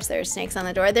 Of course there's snakes on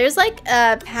the door. There's, like,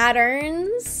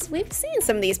 patterns. We've seen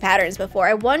some of these patterns before.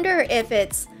 I wonder if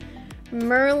it's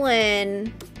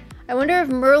Merlin. I wonder if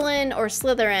Merlin or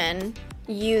Slytherin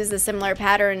use the similar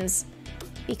patterns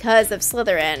because of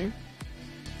Slytherin.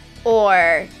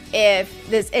 Or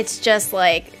if it's just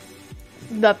like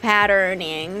the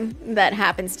patterning that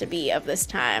happens to be of this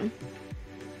time.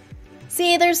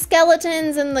 See, there's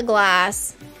skeletons in the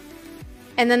glass.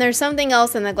 And then there's something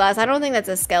else in the glass. I don't think that's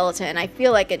a skeleton. I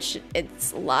feel like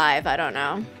it's live. I don't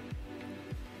know.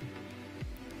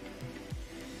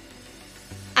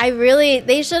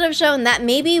 They should have shown that.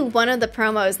 Maybe one of the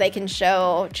promos they can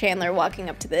show Chandler walking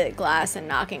up to the glass and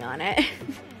knocking on it.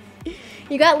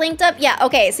 You got linked up? Yeah,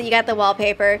 okay, so you got the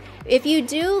wallpaper. If you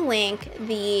do link,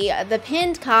 the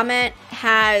pinned comment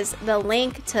has the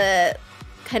link to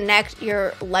connect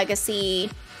your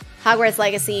Legacy, Hogwarts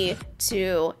Legacy,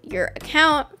 to your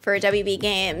account for WB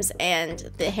Games and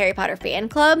the Harry Potter fan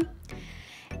club.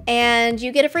 And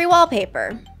you get a free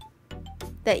wallpaper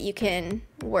that you can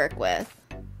work with.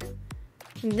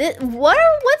 What's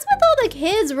with all the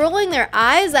kids rolling their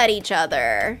eyes at each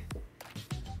other?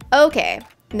 Okay,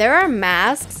 there are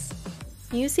masks.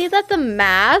 You see that the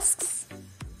masks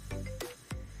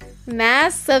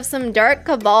of some dark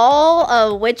cabal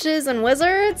of witches and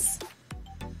wizards?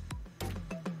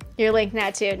 You're linked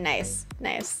now too. Nice,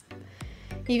 nice.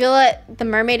 You feel that the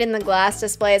mermaid in the glass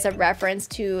display is a reference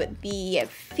to the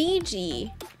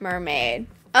Fiji mermaid.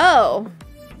 Oh.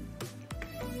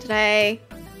 Did I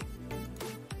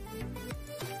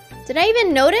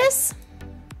even notice?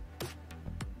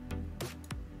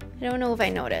 I don't know if I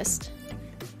noticed.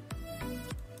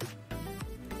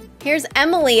 Here's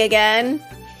Emily again.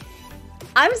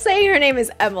 I'm saying her name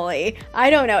is Emily. I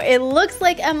don't know. It looks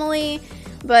like Emily,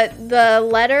 but the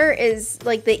letter is,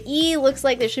 like, the E looks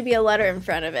like there should be a letter in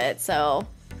front of it. So,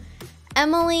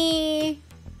 Emily.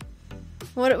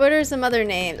 What are some other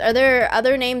names? Are there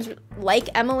other names like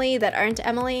Emily that aren't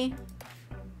Emily?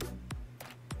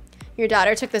 Your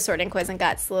daughter took the sorting quiz and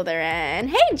got Slytherin.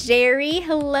 Hey, Jerry.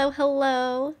 Hello,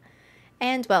 hello.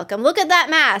 And welcome. Look at that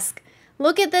mask.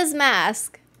 Look at this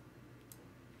mask.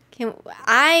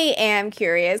 I am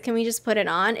curious. Can we just put it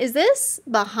on? Is this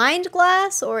behind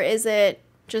glass or is it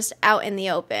just out in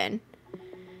the open?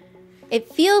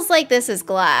 It feels like this is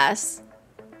glass.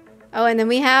 Oh, and then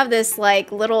we have this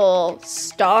like little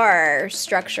star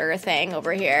structure thing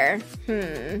over here.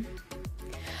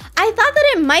 I thought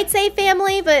that it might say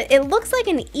family, but it looks like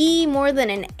an E more than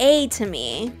an A to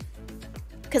me.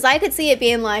 Because I could see it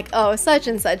being like, oh, such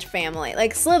and such family.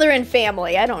 Like Slytherin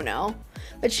family, I don't know.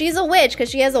 But she's a witch because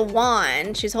she has a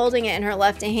wand. She's holding it in her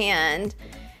left hand.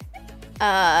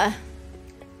 I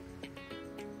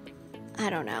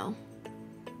don't know.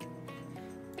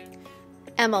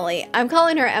 Emily. I'm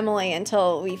calling her Emily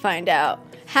until we find out.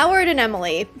 Howard and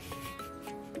Emily.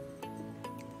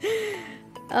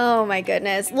 Oh my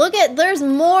goodness. Look at, there's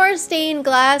more stained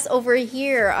glass over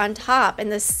here on top and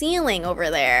the ceiling over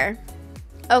there.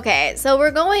 Okay, so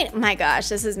we're going, my gosh,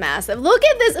 this is massive. Look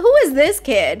at this, who is this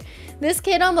kid? This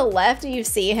kid on the left, you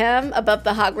see him above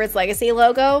the Hogwarts Legacy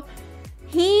logo.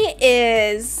 He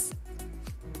is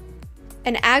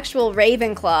an actual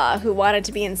Ravenclaw who wanted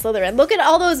to be in Slytherin. Look at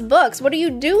all those books, what are you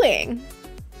doing?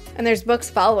 And there's books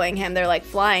following him, they're like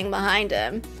flying behind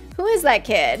him. Who is that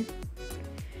kid?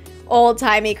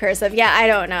 Old-timey cursive, yeah, I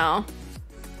don't know.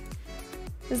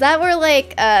 Is that where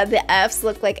like the F's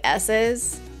look like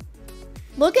S's?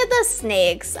 Look at the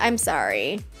snakes, I'm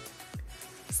sorry.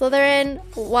 Slytherin,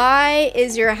 why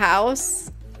is your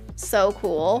house so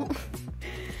cool?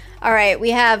 All right,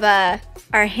 we have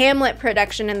our Hamlet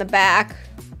production in the back.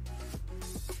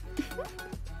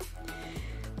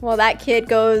 Well, that kid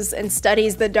goes and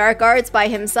studies the dark arts by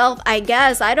himself, I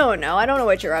guess. I don't know. I don't know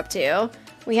what you're up to.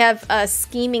 We have a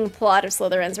scheming plot of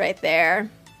Slytherins right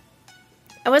there.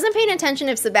 I wasn't paying attention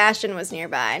if Sebastian was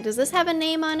nearby. Does this have a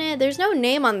name on it? There's no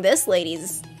name on this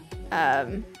lady's...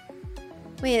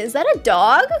 Wait, is that a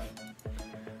dog?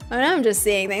 Oh, no, I'm just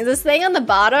seeing things. This thing on the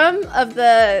bottom of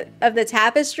the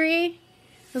tapestry,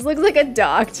 this looks like a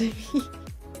dog to me.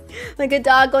 Like a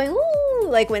dog going, ooh,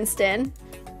 like Winston.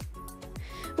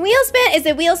 Wheel spin, is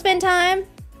it wheel spin time?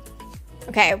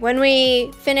 Okay, when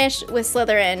we finish with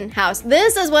Slytherin house,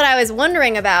 this is what I was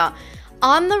wondering about.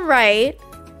 On the right,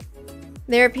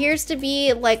 there appears to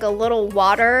be like a little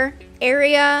water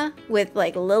area with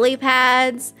like lily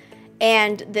pads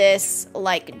and this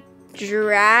like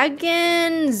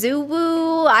dragon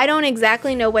Zuwu. I don't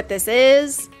exactly know what this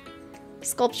is.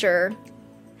 Sculpture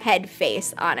head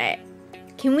face on it.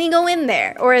 Can we go in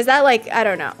there? Or is that like, I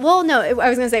don't know. Well, no, I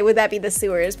was gonna say, would that be the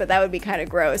sewers? But that would be kind of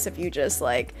gross if you just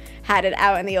like had it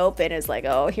out in the open. It's like,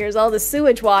 oh, here's all the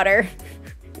sewage water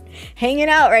hanging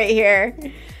out right here.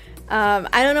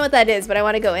 I don't know what that is, but I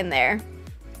want to go in there.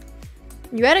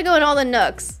 You gotta go in all the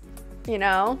nooks, you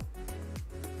know?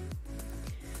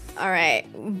 All right,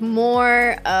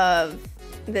 more of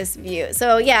this view.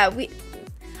 So yeah,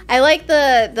 I like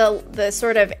the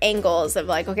sort of angles of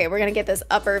like, okay, we're gonna get this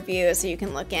upper view so you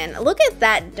can look in. Look at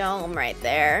that dome right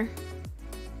there.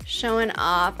 Showing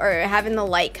off or having the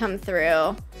light come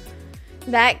through.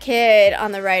 That kid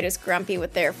on the right is grumpy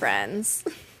with their friends.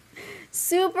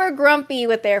 Super grumpy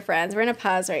with their friends. We're gonna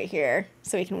pause right here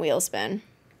so we can wheel spin.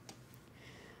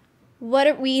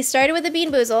 We started with a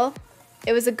bean boozle.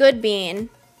 It was a good bean.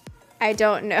 I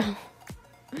don't know.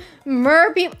 A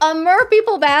mer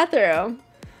people bathroom.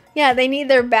 Yeah, they need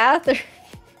their bathroom.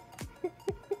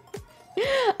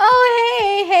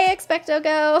 Oh, hey, Expecto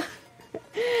Go.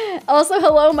 Also,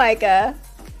 hello, Micah.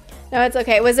 No, it's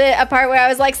okay. Was it a part where I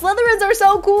was like, Slytherins are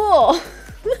so cool?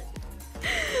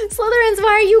 Slytherins,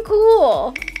 why are you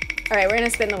cool? All right, we're gonna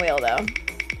spin the wheel, though.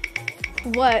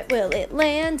 What will it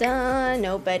land on?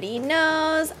 Nobody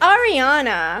knows.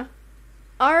 Ariana,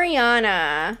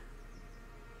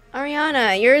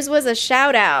 yours was a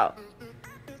shout out.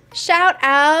 Shout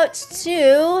out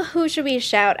to, who should we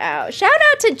shout out? Shout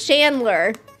out to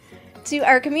Chandler, to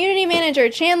our community manager,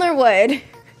 Chandler Wood,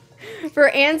 for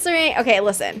answering. Okay,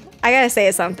 listen, I gotta say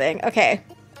something. Okay,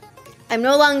 I'm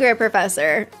no longer a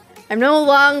professor. I'm no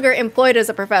longer employed as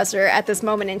a professor at this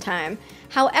moment in time.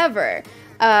 However,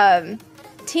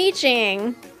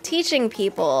 teaching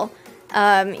people,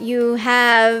 you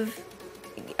have,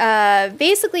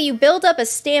 basically you build up a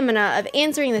stamina of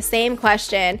answering the same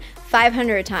question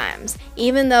 500 times,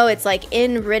 even though it's like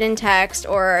in written text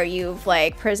or you've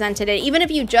like presented it. Even if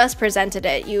you just presented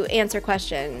it, you answer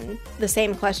the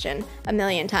same question a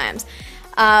million times.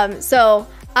 So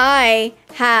I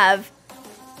have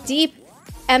deep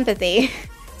empathy,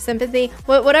 sympathy,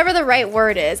 whatever the right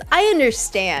word is. I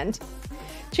understand.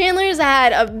 Chandler's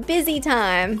had a busy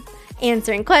time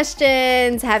answering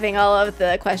questions, having all of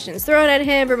the questions thrown at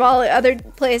him from all the other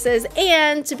places,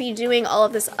 and to be doing all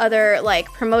of this other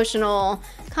like promotional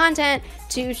content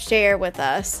to share with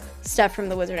us stuff from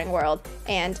the Wizarding world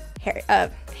and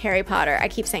Harry Potter. I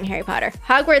keep saying Harry Potter.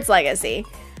 Hogwarts Legacy.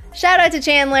 Shout out to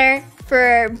Chandler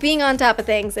for being on top of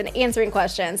things and answering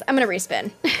questions. I'm gonna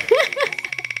respin.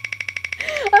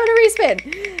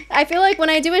 I feel like when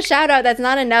I do a shout out, that's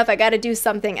not enough. I gotta do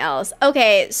something else.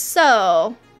 Okay,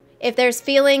 so if there's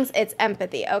feelings, it's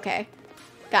empathy. Okay,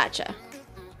 gotcha.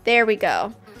 There we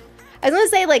go. I was gonna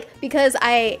say, like, because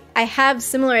I have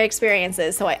similar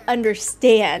experiences, so I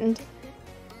understand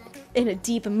in a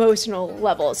deep emotional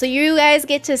level. So you guys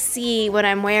get to see what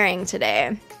I'm wearing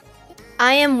today.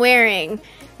 I am wearing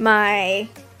my,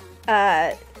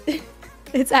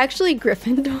 it's actually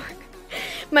Gryffindor.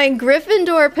 My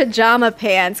Gryffindor pajama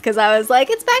pants, because I was like,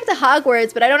 it's back to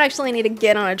Hogwarts, but I don't actually need to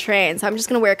get on a train, so I'm just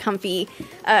gonna wear comfy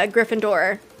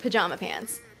Gryffindor pajama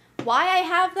pants. Why I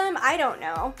have them, I don't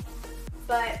know.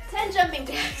 But 10 jumping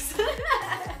jacks.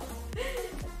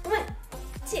 1,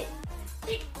 2,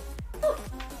 3, 4,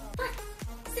 5,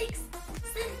 6,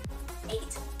 7,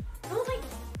 8. Oh my,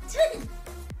 10.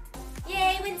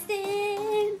 Yay,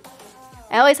 Winston.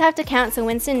 I always have to count so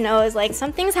Winston knows like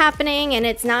something's happening and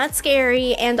it's not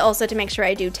scary, and also to make sure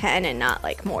I do 10 and not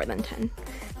like more than 10.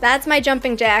 That's my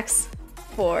jumping jacks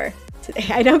for today.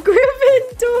 I know,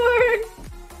 Gryffindor.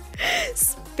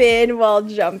 Spin while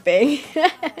jumping.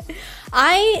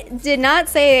 I did not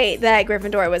say that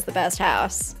Gryffindor was the best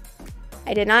house.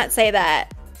 I did not say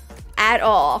that at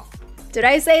all. Did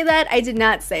I say that? I did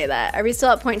not say that. Are we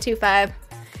still at 0.25?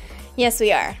 Yes,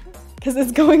 we are. Because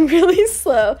it's going really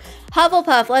slow.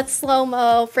 Hufflepuff, let's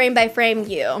slow-mo, frame by frame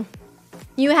you.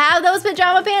 You have those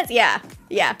pajama pants? Yeah,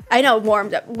 I know,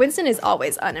 warmed up. Winston is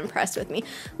always unimpressed with me.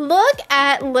 Look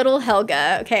at little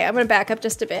Helga. Okay, I'm gonna back up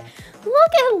just a bit.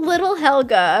 Look at little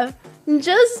Helga,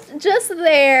 just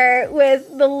there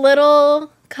with the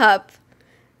little cup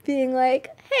being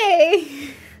like, hey.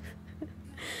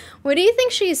 What do you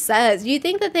think she says? Do you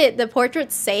think that the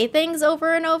portraits say things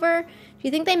over and over? Do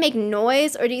you think they make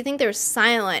noise, or do you think they're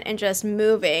silent and just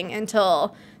moving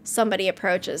until somebody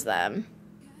approaches them?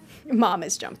 Mom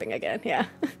is jumping again, yeah.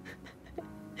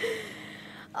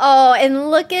 Oh,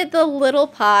 and look at the little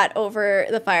pot over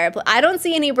the fireplace. I don't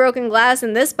see any broken glass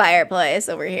in this fireplace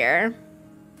over here.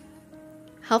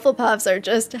 Hufflepuffs are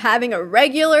just having a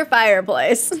regular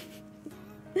fireplace.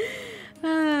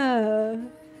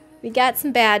 We got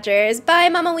some badgers. Bye,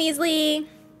 Mama Weasley.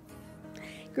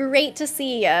 Great to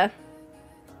see ya.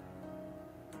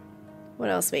 What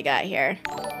else we got here?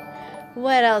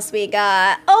 What else we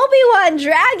got? Obi-Wan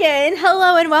Dragon!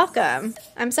 Hello and welcome.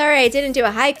 I'm sorry I didn't do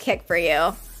a high kick for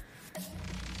you.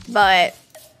 But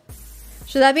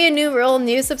should that be a new rule?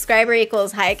 New subscriber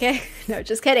equals high kick? No,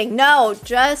 just kidding. No,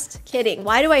 just kidding.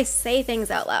 Why do I say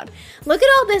things out loud? Look at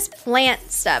all this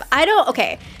plant stuff.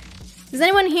 Okay. Does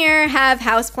anyone here have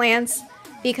houseplants?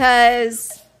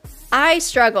 Because I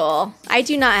struggle. I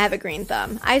do not have a green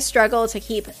thumb. I struggle to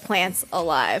keep plants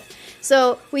alive.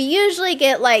 So we usually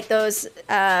get like those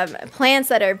plants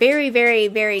that are very, very,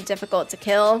 very difficult to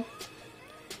kill.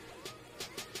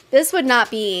 This would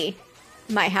not be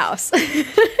my house. I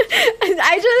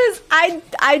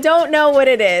don't know what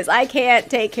it is. I can't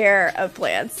take care of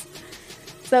plants.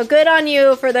 So good on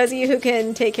you for those of you who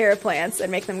can take care of plants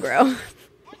and make them grow.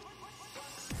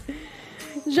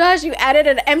 Josh, you added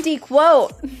an empty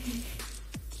quote.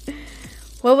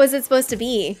 What was it supposed to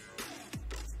be?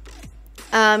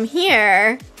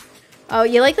 Here. Oh,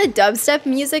 you like the dubstep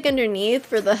music underneath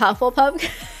for the Hufflepuff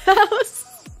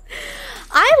house?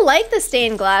 I like the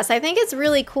stained glass. I think it's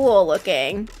really cool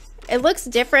looking. It looks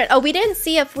different. Oh, we didn't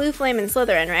see a Floo Flame in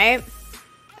Slytherin, right?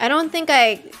 I don't think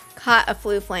I caught a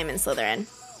Floo Flame in Slytherin.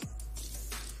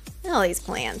 Look at all these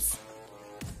plants.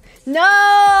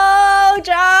 No,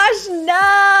 Josh,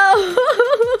 no.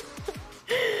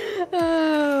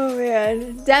 Oh,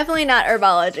 man. Definitely not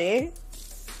herbology.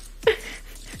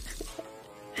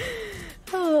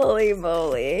 Holy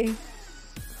moly.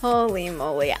 Holy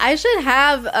moly. I should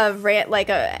have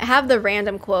have the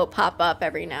random quote pop up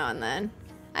every now and then.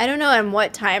 I don't know on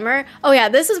what timer. Oh yeah,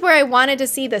 this is where I wanted to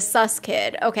see the sus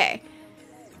kid. Okay.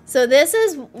 So this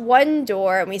is one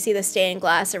door and we see the stained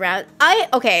glass around.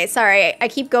 Okay, sorry. I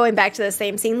keep going back to the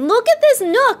same scene. Look at this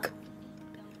nook.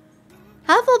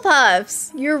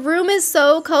 Hufflepuffs, your room is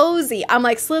so cozy. I'm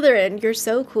like, Slytherin, you're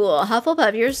so cool.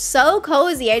 Hufflepuff, you're so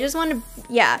cozy. I just want to,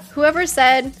 yeah, whoever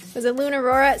said, was it Luna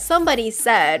Aurora? Somebody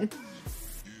said,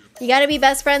 you got to be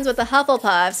best friends with the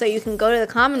Hufflepuff so you can go to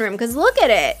the common room, because look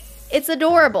at it. It's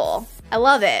adorable. I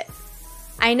love it.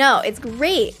 I know, it's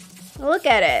great. Look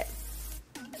at it.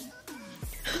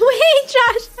 Wait,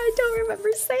 Josh, I don't remember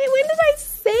saying, when did I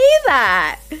say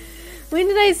that? When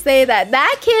did I say that?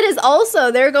 That kid is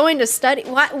also, they're going to study.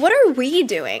 What are we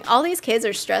doing? All these kids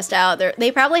are stressed out.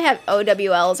 They probably have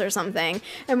OWLs or something.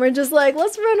 And we're just like,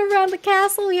 let's run around the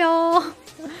castle, y'all.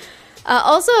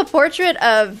 Also a portrait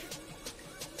of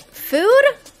food?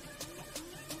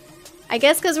 I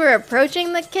guess because we're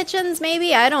approaching the kitchens,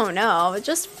 maybe? I don't know.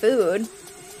 Just food.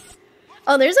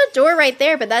 Oh, there's a door right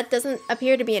there, but that doesn't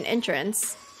appear to be an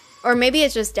entrance. Or maybe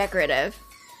it's just decorative.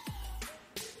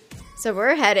 So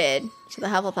we're headed to the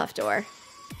Hufflepuff door.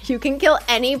 You can kill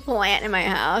any plant in my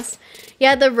house.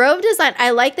 Yeah, the robe design.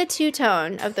 I like the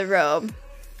two-tone of the robe.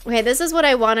 Okay, this is what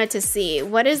I wanted to see.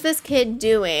 What is this kid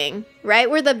doing? Right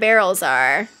where the barrels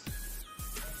are.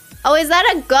 Oh, is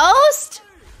that a ghost?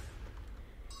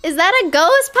 Is that a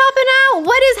ghost popping out?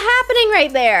 What is happening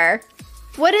right there?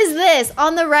 What is this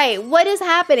on the right? What is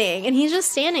happening? And he's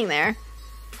just standing there.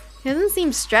 He doesn't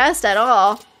seem stressed at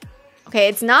all. Okay,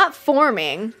 it's not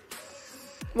forming.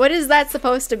 What is that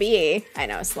supposed to be? I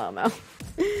know, slow-mo.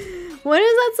 What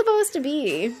is that supposed to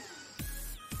be?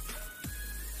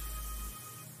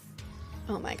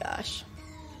 Oh my gosh.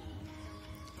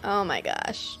 Oh my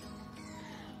gosh.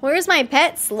 Where's my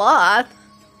pet sloth?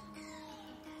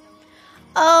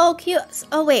 Oh, cute.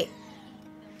 Oh, wait.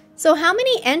 So how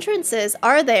many entrances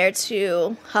are there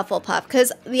to Hufflepuff?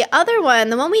 Because the other one,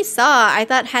 the one we saw, I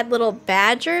thought had little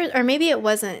badgers, or maybe it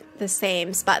wasn't the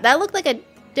same spot. That looked like a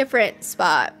different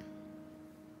spot.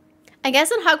 I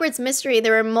guess in Hogwarts Mystery,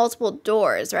 there were multiple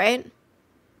doors, right?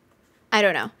 I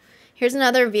don't know. Here's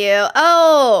another view.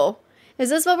 Oh, is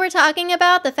this what we're talking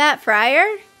about? The Fat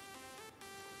Friar?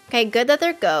 Okay, good that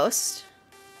they're ghosts.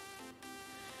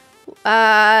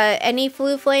 Any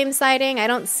Floo Flame sighting? I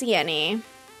don't see any.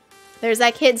 There's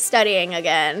that kid studying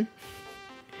again.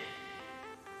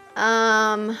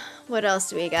 What else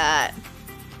do we got?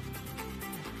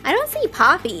 I don't see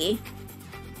Poppy.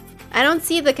 I don't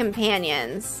see the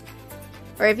companions.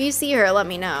 Or if you see her, let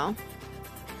me know.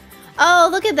 Oh,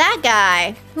 look at that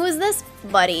guy. Who is this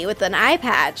buddy with an eye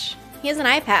patch? He has an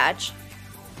eye patch.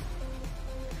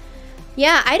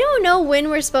 Yeah, I don't know when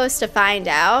we're supposed to find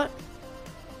out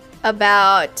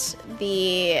about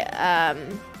the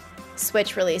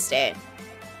Switch release date.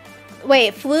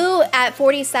 Wait, Floo at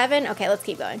 47? Okay, let's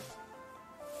keep going.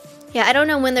 Yeah, I don't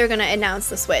know when they're gonna announce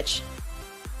the Switch.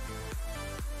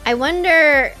 I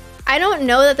wonder, I don't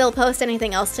know that they'll post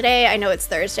anything else today. I know it's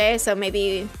Thursday, so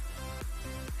maybe,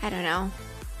 I don't know,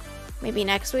 maybe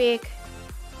next week.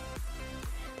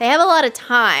 They have a lot of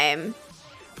time.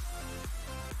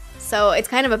 So it's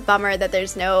kind of a bummer that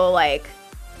there's no, like,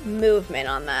 movement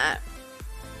on that.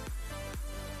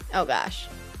 Oh gosh.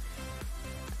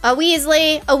 A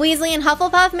Weasley and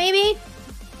Hufflepuff, maybe?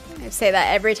 I say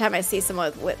that every time I see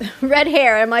someone with red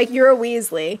hair. I'm like, you're a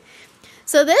Weasley.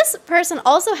 So this person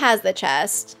also has the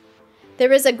chest.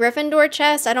 There is a Gryffindor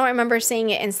chest. I don't remember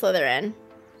seeing it in Slytherin.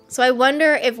 So I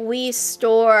wonder if we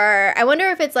store... I wonder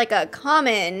if it's like a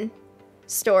common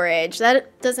storage.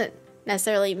 That doesn't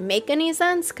necessarily make any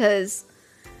sense because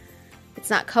it's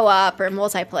not co-op or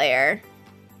multiplayer.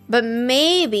 But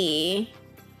maybe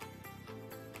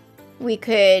we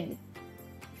could...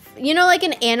 You know, like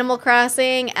in Animal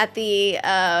Crossing at the,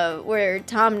 where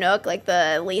Tom Nook, like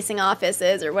the leasing office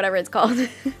is, or whatever it's called.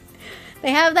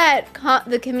 They have that,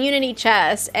 the community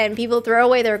chest, and people throw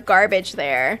away their garbage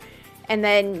there. and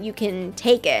then you can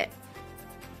take it.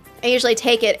 I usually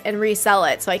take it and resell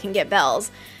it so I can get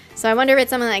bells. So I wonder if it's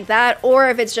something like that, or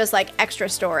if it's just like extra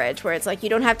storage where it's like you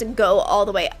don't have to go all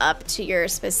the way up to your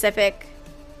specific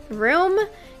room.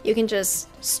 You can just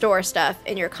store stuff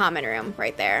in your common room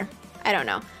right there. I don't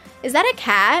know. Is that a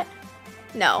cat?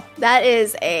 No, that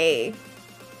is a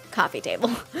coffee table.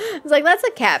 It's like, that's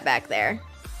a cat back there.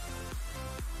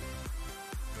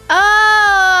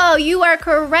 Oh, you are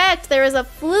correct. There is a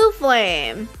flue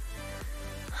flame.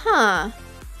 Huh.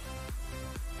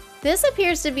 This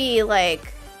appears to be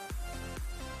like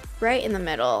right in the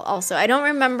middle also. I don't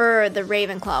remember the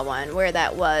Ravenclaw one where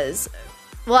that was.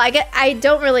 Well, I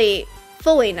don't really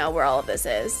fully know where all of this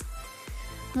is.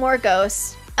 More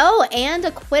ghosts. Oh, and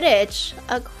a Quidditch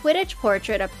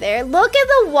portrait up there. Look at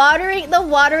the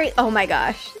watering, oh my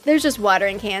gosh. There's just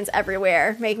watering cans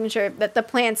everywhere, making sure that the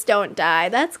plants don't die.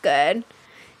 That's good.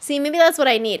 See, maybe that's what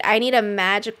I need. I need a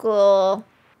magical,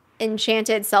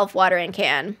 enchanted self-watering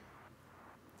can,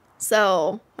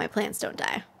 so my plants don't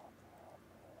die.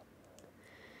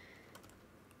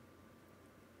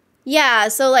 Yeah,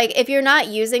 so like if you're not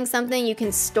using something, you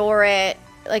can store it.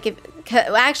 Like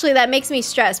actually that makes me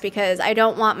stressed because I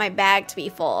don't want my bag to be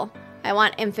full. I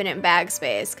want infinite bag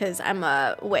space because I'm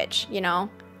a witch, you know?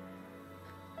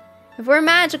 If we're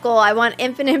magical, I want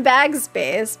infinite bag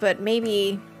space, but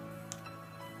maybe,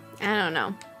 I don't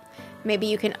know. Maybe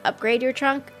you can upgrade your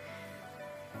trunk?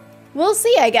 We'll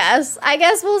see, I guess. I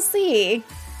guess we'll see.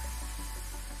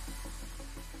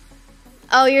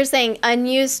 Oh, you're saying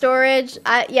unused storage?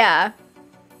 Yeah.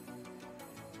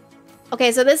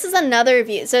 Okay, so this is another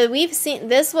view. So we've seen,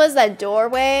 this was a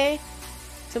doorway.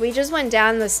 So we just went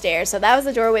down the stairs. So that was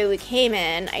the doorway we came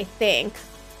in, I think.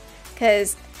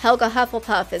 Because Helga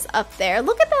Hufflepuff is up there.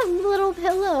 Look at that little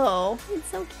pillow. It's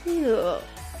so cute.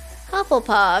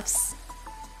 Hufflepuffs.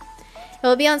 It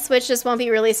will be on Switch, just won't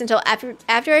be released until after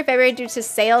February due to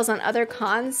sales on other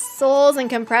consoles and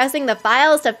compressing the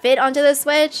files to fit onto the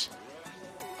Switch.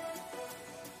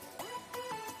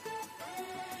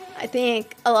 I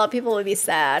think a lot of people would be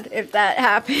sad if that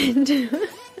happened.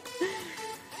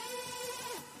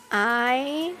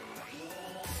 I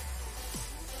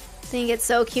think it's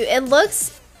so cute. It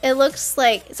looks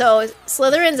like, so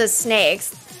Slytherin's is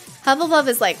snakes. Hufflepuff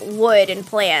is like wood and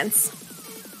plants.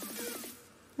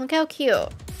 Look how cute.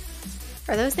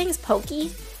 Are those things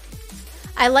pokey?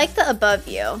 I like the above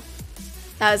view.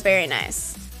 That was very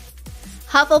nice.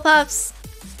 Hufflepuffs.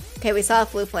 Okay, we saw a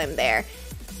flue flame there.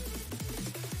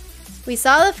 We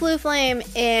saw the flue flame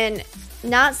in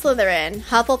not Slytherin,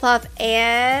 Hufflepuff,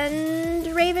 and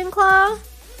Ravenclaw.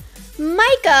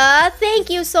 Micah,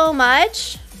 thank you so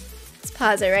much. Let's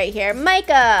pause it right here.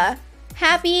 Micah,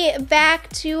 happy back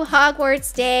to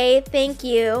Hogwarts Day. Thank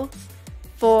you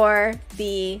for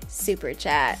the super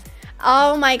chat.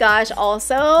 Oh my gosh,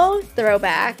 also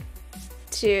throwback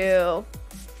to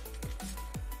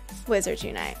Wizards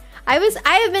Unite. I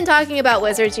have been talking about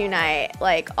Wizards Unite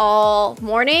like all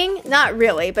morning. Not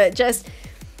really, but just,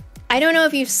 I don't know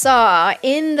if you saw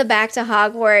in the Back to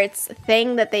Hogwarts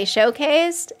thing that they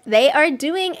showcased, they are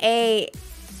doing a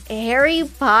Harry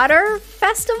Potter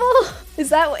festival. Is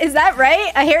that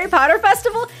right? A Harry Potter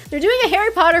festival? They're doing a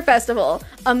Harry Potter festival,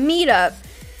 a meetup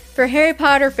for Harry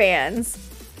Potter fans.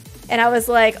 And I was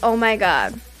like, oh my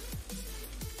god.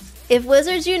 If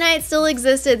Wizards Unite still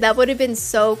existed, that would have been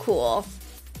so cool.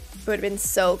 It would have been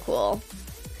so cool.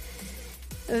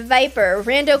 Viper,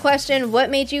 rando question, what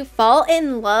made you fall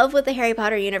in love with the Harry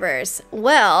Potter universe?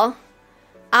 Well,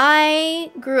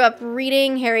 I grew up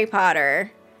reading Harry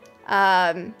Potter.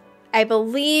 I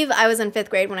believe I was in 5th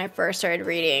grade when I first started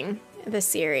reading the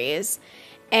series.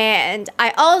 And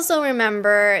I also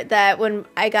remember that when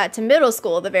I got to middle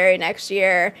school the very next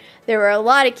year, there were a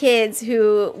lot of kids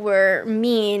who were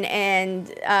mean and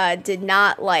did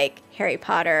not like Harry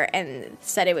Potter and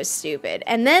said it was stupid.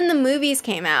 And then the movies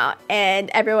came out and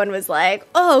everyone was like,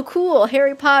 oh, cool,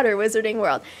 Harry Potter, Wizarding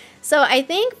World. So I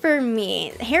think for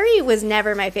me, Harry was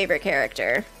never my favorite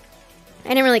character. I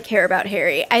didn't really care about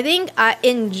Harry. I think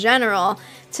in general,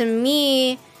 to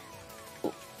me,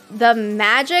 the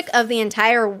magic of the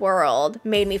entire world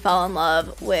made me fall in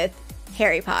love with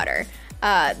Harry Potter,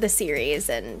 the series,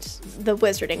 and the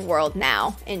Wizarding World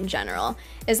now in general.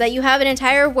 Is that you have an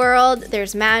entire world,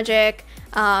 there's magic,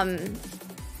 and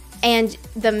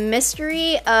the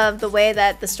mystery of the way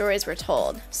that the stories were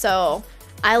told. So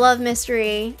I love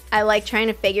mystery, I like trying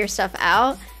to figure stuff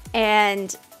out,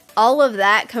 and all of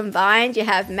that combined, you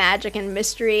have magic and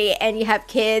mystery, and you have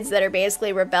kids that are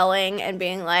basically rebelling and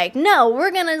being like, no, we're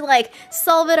gonna like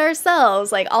solve it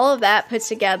ourselves. Like all of that put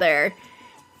together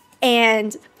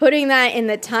and putting that in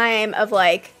the time of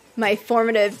like my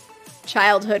formative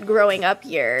childhood growing up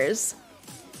years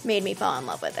made me fall in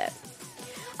love with it.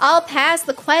 I'll pass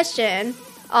the question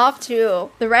off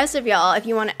to the rest of y'all if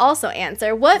you want to also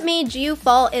answer. What made you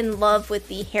fall in love with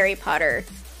the Harry Potter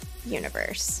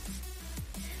universe?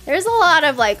 There's a lot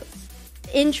of like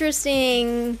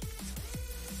interesting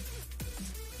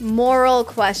moral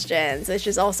questions, which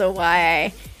is also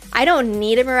why I don't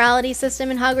need a morality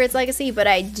system in Hogwarts Legacy, but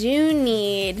I do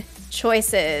need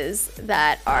choices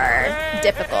that are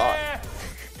difficult.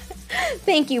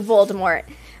 Thank you, Voldemort.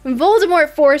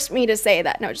 Voldemort forced me to say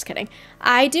that. No, just kidding.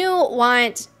 I do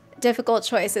want difficult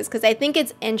choices because I think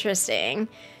it's interesting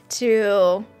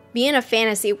to be in a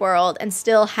fantasy world and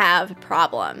still have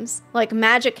problems. Like,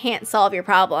 magic can't solve your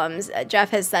problems. Jeff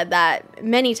has said that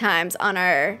many times on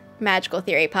our Magical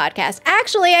Theory podcast.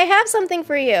 Actually, I have something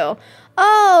for you.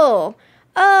 Oh,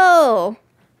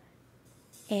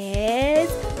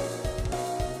 it's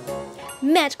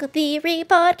Magical Theory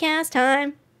podcast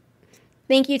time.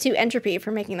 Thank you to Entropy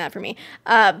for making that for me.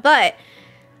 But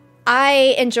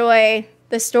I enjoy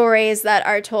the stories that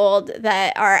are told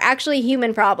that are actually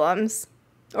human problems,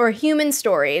 or human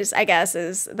stories, I guess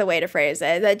is the way to phrase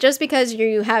it. That just because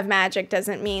you have magic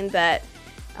doesn't mean that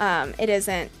it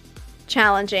isn't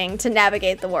challenging to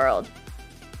navigate the world.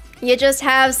 You just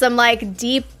have some like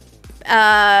deep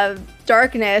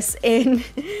darkness in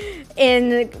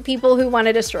people who want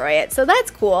to destroy it. So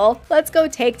that's cool. Let's go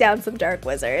take down some dark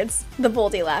wizards. The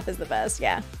Voldy laugh is the best,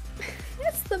 yeah.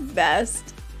 It's the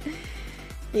best.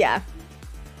 Yeah.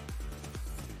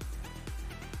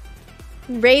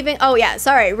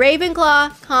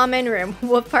 Ravenclaw common room.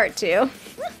 What part 2?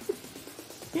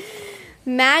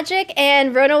 Magic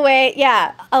and Runaway.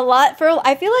 Yeah,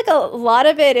 I feel like a lot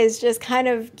of it is just kind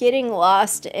of getting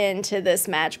lost into this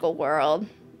magical world.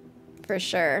 For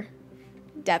sure.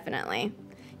 Definitely.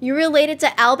 You related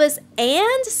to Albus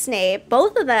and Snape,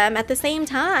 both of them at the same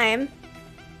time.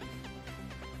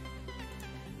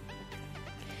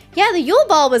 Yeah, the Yule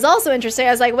Ball was also interesting.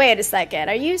 I was like, wait a second,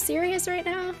 are you serious right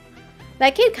now?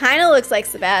 That kid kind of looks like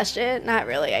Sebastian. Not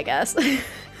really, I guess.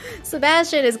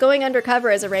 Sebastian is going undercover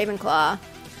as a Ravenclaw.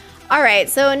 All right,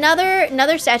 so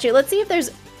another statue. Let's see if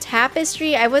there's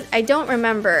tapestry. I don't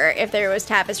remember if there was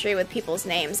tapestry with people's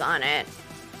names on it.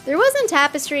 There wasn't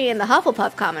tapestry in the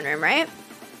Hufflepuff common room, right?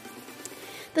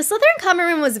 The Slytherin common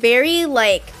room was very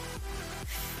like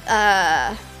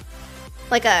a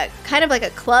kind of like a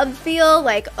club feel.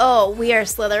 Like, oh, we are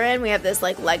Slytherin. We have this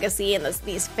like legacy and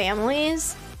these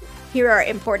families. Here are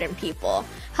important people.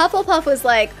 Hufflepuff was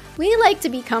like, we like to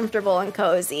be comfortable and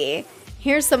cozy.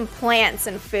 Here's some plants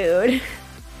and food.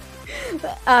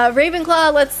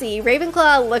 Ravenclaw, let's see.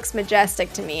 Ravenclaw looks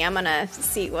majestic to me. I'm gonna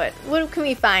see what can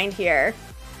we find here.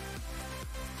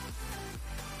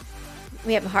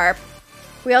 We have a harp.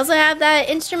 We also have that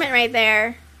instrument right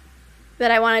there that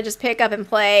I want to just pick up and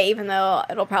play, even though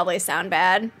it'll probably sound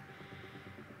bad.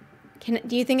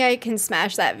 Do you think I can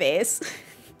smash that vase?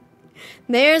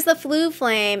 There's the Floo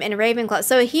Flame in Ravenclaw.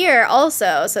 So here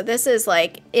also, so this is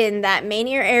like in that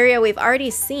Manier area we've already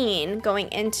seen going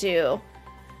into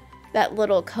that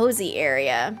little cozy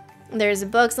area. There's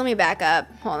books. Let me back up.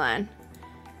 Hold on.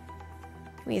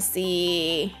 We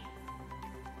see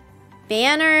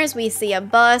banners. We see a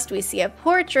bust. We see a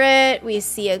portrait. We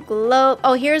see a globe.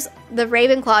 Oh, here's the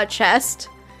Ravenclaw chest.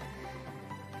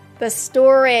 The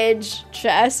storage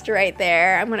chest right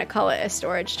there. I'm gonna call it a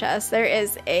storage chest. There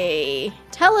is a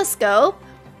telescope.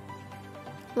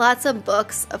 Lots of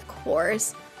books, of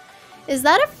course. Is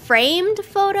that a framed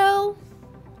photo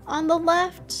on the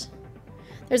left?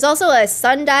 There's also a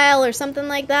sundial or something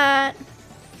like that.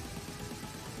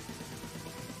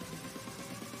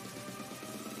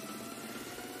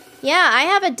 Yeah, I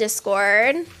have a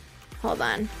Discord. Hold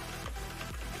on.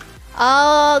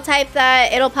 I'll type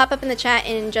that. It'll pop up in the chat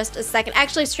in just a second.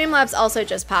 Actually, Streamlabs also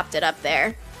just popped it up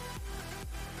there.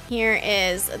 Here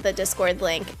is the Discord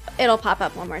link. It'll pop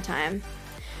up one more time.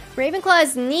 Ravenclaw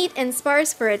is neat and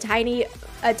sparse for a tidy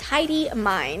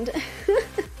mind.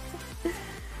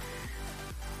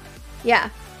 Yeah.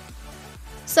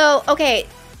 So, okay.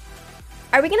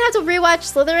 Are we gonna have to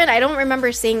rewatch Slytherin? I don't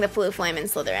remember seeing the Floo Flame in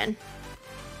Slytherin.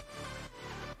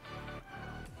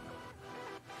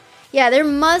 Yeah, there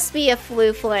must be a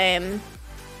Floo Flame.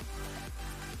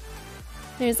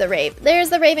 There's the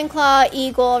Ravenclaw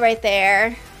eagle right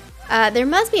there. There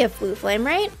must be a Floo Flame,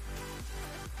 right?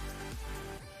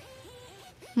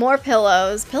 More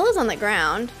pillows. Pillows on the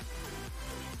ground.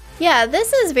 Yeah,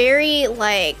 this is very,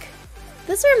 like...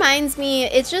 This reminds me,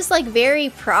 it's just, like, very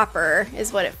proper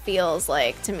is what it feels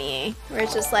like to me. Where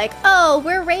it's just like, oh,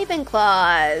 we're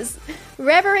Ravenclaws.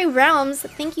 Reverie Realms,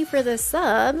 thank you for the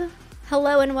sub.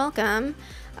 Hello and welcome.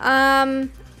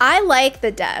 I like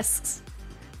the desks.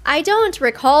 I don't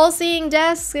recall seeing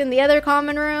desks in the other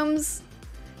common rooms.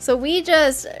 So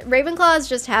Ravenclaws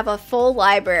just have a full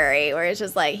library where it's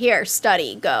just like, here,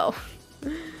 study, go.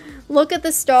 Look at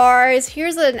the stars.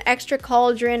 Here's an extra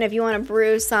cauldron if you want to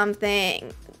brew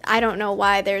something. I don't know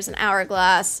why there's an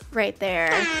hourglass right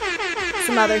there.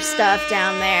 Some other stuff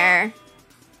down there.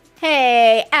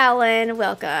 Hey, Alan,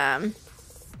 welcome.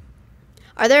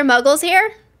 Are there muggles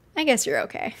here? I guess you're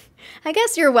okay. I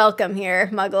guess you're welcome here,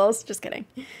 muggles. Just kidding.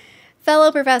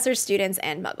 Fellow professors, students,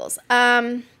 and muggles.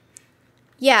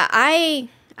 Yeah, I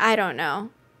don't know.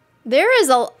 There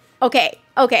is okay.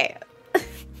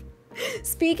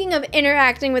 Speaking of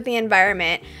interacting with the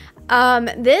environment,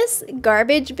 this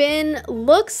garbage bin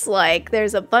looks like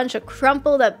there's a bunch of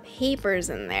crumpled up papers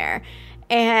in there.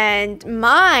 And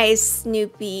my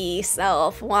Snoopy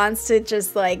self wants to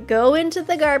just like go into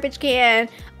the garbage can,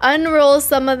 unroll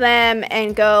some of them,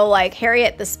 and go like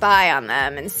Harriet the Spy on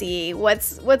them and see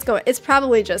what's going. It's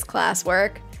probably just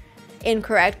classwork,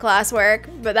 incorrect classwork.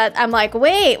 But I'm like,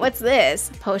 wait, what's this?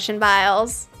 Potion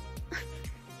vials.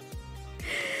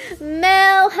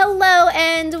 Mel, hello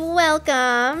and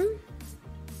welcome.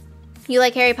 You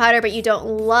like Harry Potter, but you don't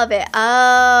love it.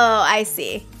 Oh, I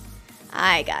see.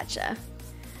 I gotcha.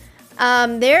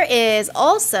 There is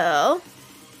also,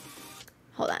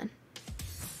 hold on,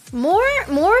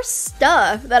 more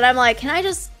stuff that I'm like, can I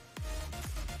just,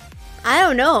 I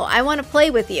don't know, I want to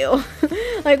play with you.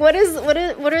 Like, what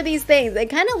are these things? It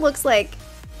kind of looks like,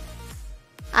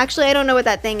 actually, I don't know what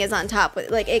that thing is on top.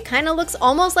 Like, it kind of looks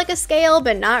almost like a scale,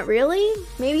 but not really.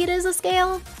 Maybe it is a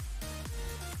scale.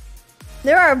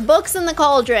 There are books in the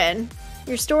cauldron.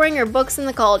 You're storing your books in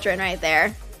the cauldron right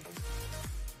there.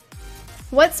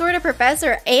 What sort of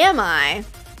professor am I?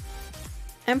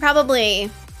 I'm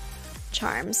probably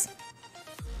charms.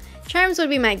 Charms would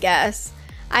be my guess.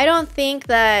 I don't think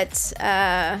that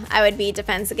I would be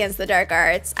defense against the dark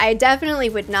arts. I definitely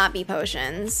would not be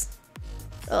potions.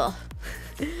 Ugh.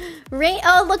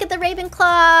 Oh, look at the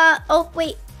Ravenclaw. Oh,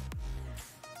 wait.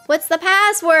 What's the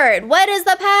password? What is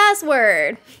the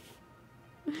password?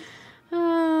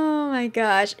 Oh my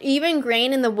gosh. Even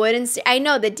grain in the wood and I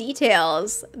know the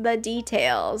details. The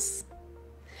details.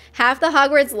 Half the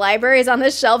Hogwarts library is on the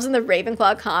shelves in the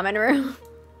Ravenclaw common room.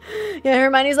 Yeah,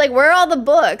 Hermione's like, where are all the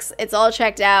books? It's all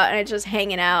checked out and it's just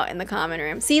hanging out in the common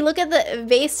room. See, look at the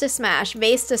vase to smash.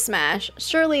 Vase to smash.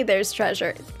 Surely there's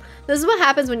treasure. This is what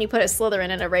happens when you put a Slytherin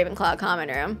in a Ravenclaw common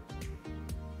room.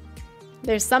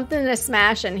 There's something to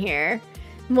smash in here.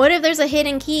 What if there's a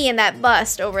hidden key in that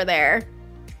bust over there?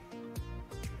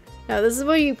 No, this is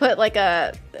where you put like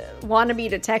a wannabe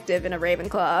detective in a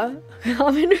Ravenclaw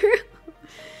common room.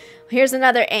 Here's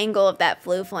another angle of that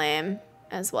flue flame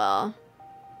as well.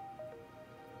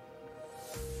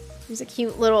 There's a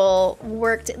cute little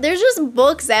there's just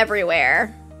books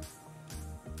everywhere.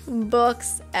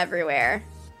 Books everywhere.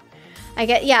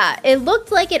 Yeah, it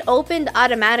looked like it opened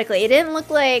automatically. It didn't look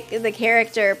like the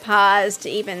character paused to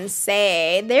even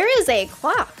say. There is a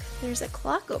clock. There's a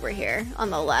clock over here on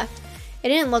the left. It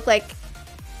didn't look like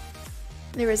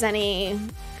there was any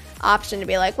option to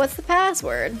be like, what's the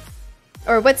password?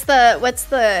 Or what's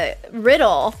the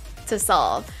riddle to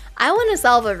solve? I want to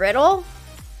solve a riddle.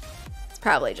 It's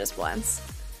probably just once.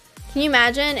 Can you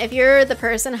imagine if you're the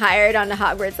person hired onto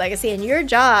Hogwarts Legacy and your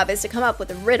job is to come up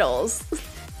with riddles?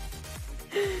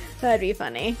 That'd be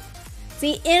funny.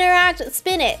 See, interact,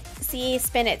 spin it. See,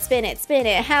 spin it, spin it, spin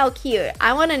it. How cute.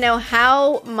 I want to know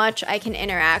how much I can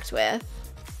interact with.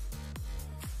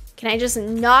 Can I just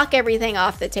knock everything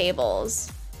off the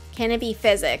tables? Can it be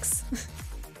physics?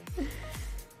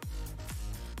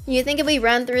 You think if we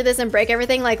run through this and break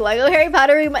everything like Lego Harry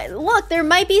Potter, we might... Look, there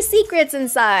might be secrets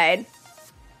inside.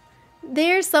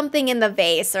 There's something in the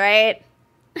vase, right?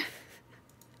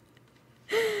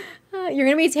 You're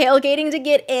gonna be tailgating to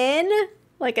get in?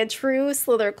 Like a true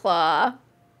Slitherclaw.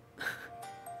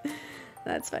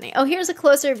 That's funny. Oh, here's a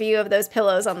closer view of those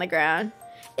pillows on the ground.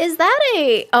 Is that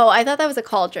a... Oh, I thought that was a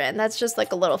cauldron. That's just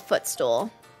like a little footstool.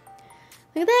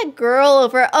 Look at that girl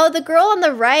over... Oh, the girl on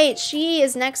the right. She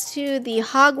is next to the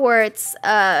Hogwarts,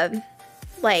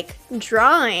 like,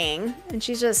 drawing. And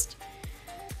she's just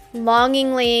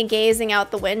longingly gazing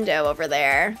out the window over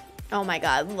there. Oh my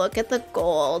god, look at the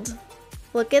gold.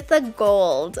 Look at the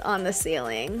gold on the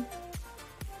ceiling.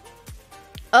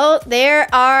 Oh,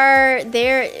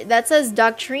 that says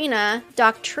Doctrina.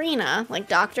 Doctrina, like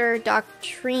doctor,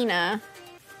 Doctrina.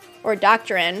 Or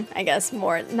doctrine, I guess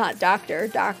more, not doctor,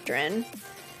 doctrine.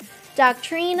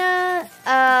 Doctrina,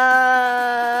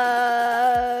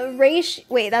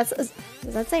 wait, does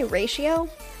that say ratio?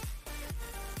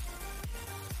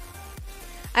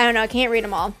 I don't know. I can't read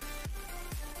them all.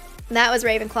 That was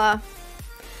Ravenclaw.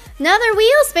 Another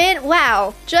wheel spin.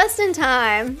 Wow. Just in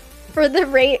time for the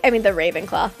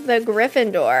Ravenclaw. The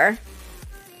Gryffindor.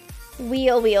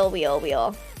 Wheel, wheel, wheel,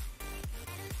 wheel.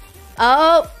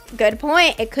 Oh, good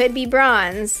point. It could be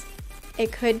bronze.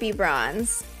 It could be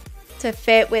bronze to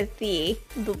fit with the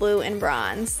blue and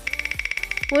bronze.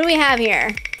 What do we have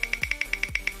here?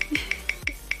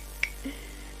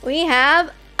 We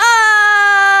have...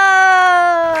 Oh!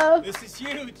 This is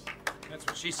huge. That's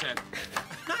what she said.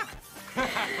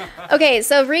 Okay,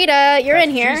 so Rita, you're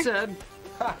in here. She said.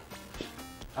 I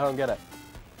don't get it.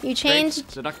 You changed...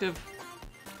 Great. Seductive.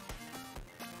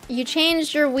 You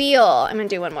changed your wheel. I'm gonna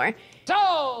do one more.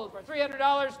 Sold for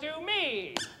 $300 to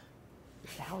me.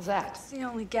 What the hell's that? It's the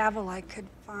only gavel I could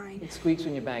find. It squeaks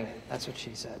when you bang it. That's what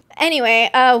she said. Anyway,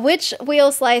 which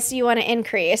wheel slice do you want to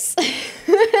increase?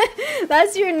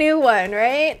 That's your new one,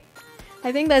 right?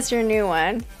 I think that's your new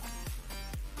one.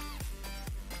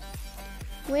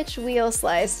 Which wheel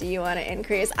slice do you want to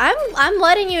increase? I'm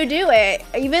letting you do it.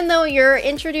 Even though you're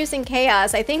introducing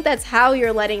chaos, I think that's how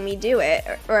you're letting me do it.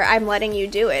 Or I'm letting you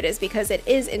do it is because it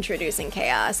is introducing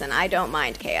chaos and I don't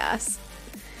mind chaos.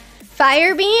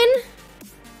 Firebean?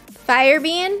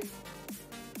 Firebean?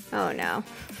 Oh no.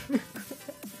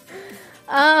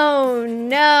 Oh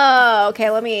no. Okay,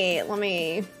 let me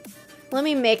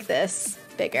make this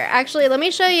bigger. Actually, let me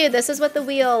show you. This is what the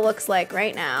wheel looks like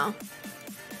right now.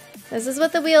 This is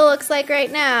what the wheel looks like right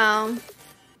now.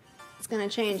 It's gonna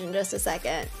change in just a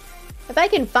second. If I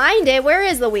can find it, where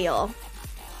is the wheel?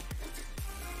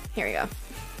 Here we go.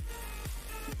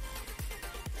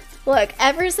 Look,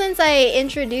 ever since I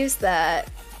introduced that,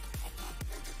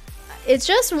 it's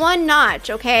just one notch,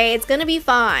 okay? It's gonna be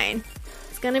fine.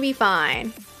 It's gonna be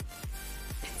fine.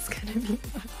 It's gonna be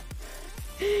fine.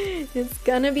 It's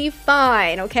gonna be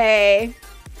fine, okay?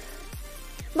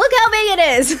 Look how big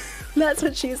it is! That's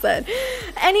what she said.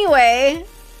 Anyway,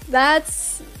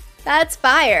 that's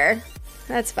fire.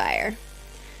 That's fire.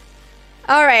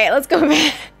 All right, let's go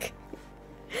back.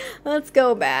 Let's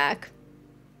go back.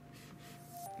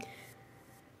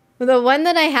 The one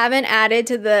that I haven't added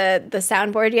to the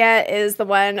soundboard yet is the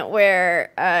one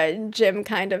where Jim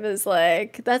kind of is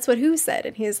like, that's what who said?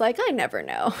 And he's like, I never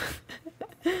know.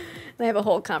 They have a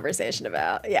whole conversation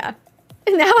about, yeah.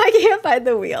 Now I can't find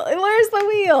the wheel. Where's the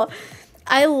wheel?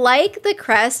 I like the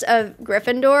crest of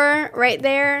Gryffindor right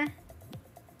there.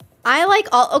 I like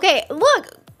all... Okay,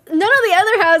 look. None of the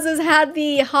other houses had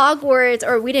the Hogwarts...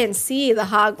 Or we didn't see the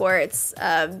Hogwarts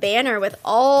banner with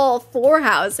all 4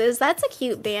 houses. That's a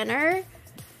cute banner.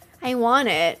 I want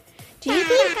it. Do you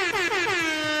think...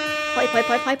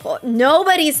 Play.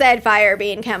 Nobody said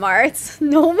Firebean Chem Arts.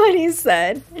 Nobody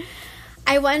said.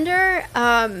 I wonder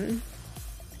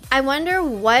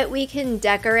what we can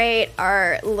decorate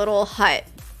our little hut.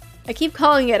 I keep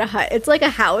calling it a hut. It's like a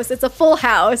house. It's a full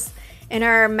house in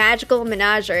our magical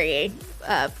menagerie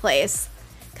place.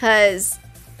 Because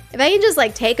if I can just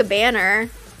like take a banner,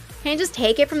 can I just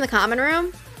take it from the common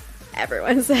room?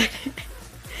 Everyone said it.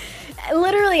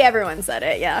 Literally everyone said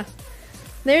it, yeah.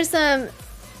 There's some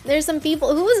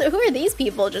people. Who are these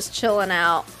people just chilling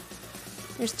out?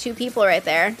 There's 2 people right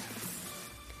there.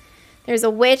 There's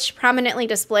a witch prominently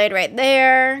displayed right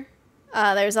there.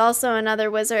 There's also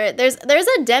another wizard. There's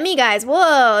a demiguise.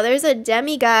 Whoa, there's a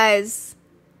demiguise.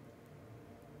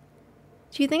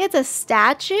 Do you think it's a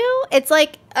statue? It's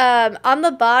like on the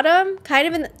bottom,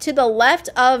 kind of to the left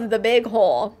of the big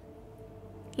hole.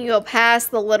 You go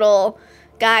past the little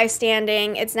guy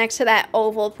standing. It's next to that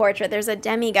oval portrait. There's a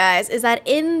demiguise. Is that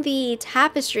in the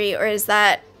tapestry or is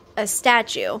that a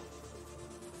statue?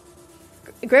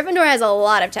 Gryffindor has a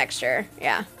lot of texture,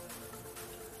 yeah.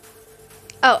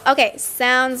 Oh, okay,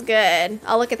 sounds good.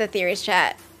 I'll look at the theories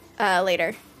chat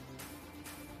later.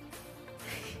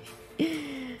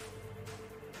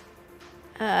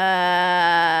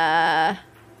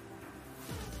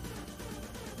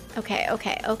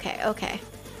 Okay.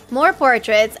 More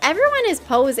portraits. Everyone is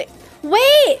posing.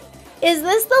 Wait! Is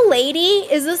this the lady?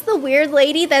 Is this the weird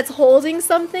lady that's holding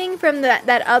something from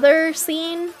that other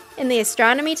scene? In the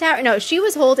astronomy tower? No, she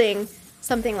was holding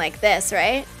something like this,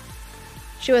 right?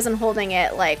 She wasn't holding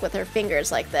it like with her fingers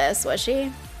like this, was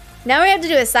she? Now we have to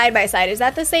do a side-by-side. Is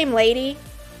that the same lady?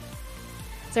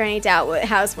 Is there any doubt what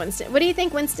house Winston... What do you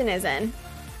think Winston is in?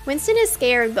 Winston is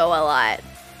scared, though, a lot.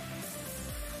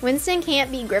 Winston can't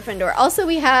be Gryffindor. Also,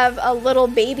 we have a little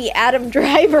baby Adam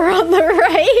Driver on the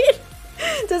right.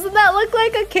 Doesn't that look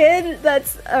like a kid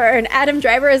or an Adam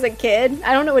Driver as a kid?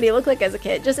 I don't know what he looked like as a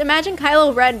kid. Just imagine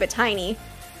Kylo Ren, but tiny.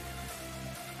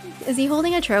 Is he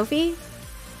holding a trophy?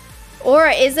 Or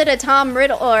is it a Tom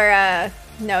Riddle or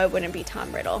No, it wouldn't be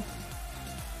Tom Riddle.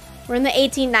 We're in the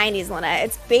 1890s, Lynette.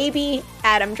 It's baby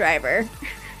Adam Driver.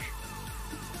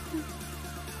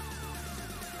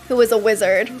 Who was a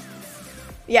wizard.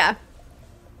 Yeah.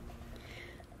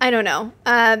 I don't know.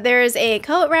 There's a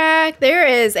coat rack. There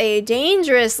is a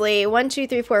dangerously 1, 2,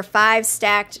 3, 4, 5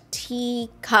 stacked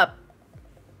teacup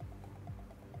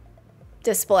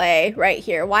display right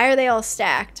here. Why are they all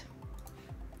stacked?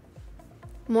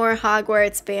 More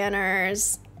Hogwarts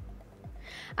banners.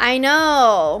 I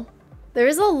know. There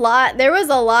was a lot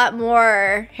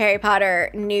more Harry Potter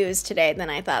news today than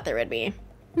I thought there would be.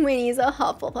 Winnie's a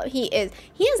Hufflepuff. He is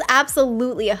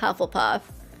absolutely a Hufflepuff.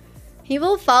 He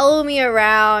will follow me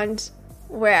around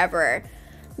wherever.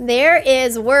 There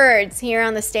is words here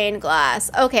on the stained glass.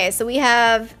 Okay, so we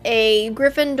have a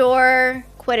Gryffindor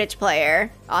Quidditch player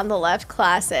on the left,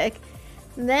 classic.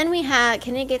 Then we have,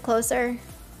 can it get closer?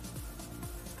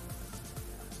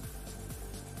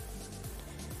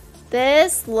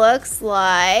 This looks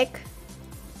like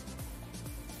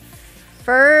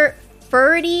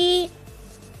Ferdy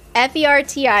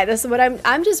F-E-R-T-I. This is what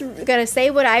I'm just gonna say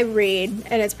what I read,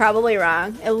 and it's probably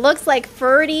wrong. It looks like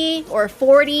 40 or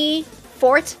 40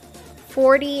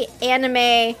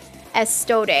 anime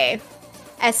estode.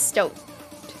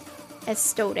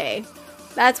 Estode.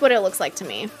 That's what it looks like to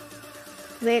me.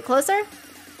 Does it get closer?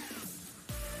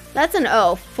 That's an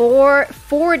O.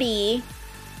 40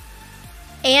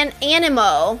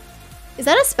 animo. Is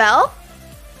that a spell?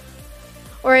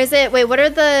 Or is it, wait, what are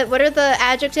the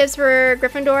adjectives for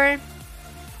Gryffindor?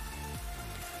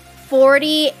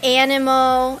 40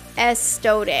 animo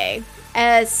estode.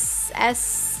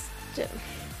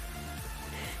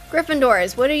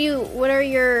 Gryffindors, what are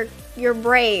your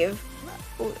brave?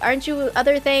 Aren't you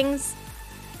other things?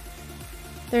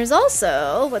 There's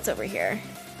also, what's over here?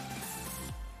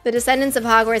 The descendants of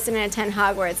Hogwarts didn't attend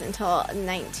Hogwarts until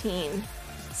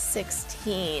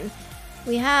 1916.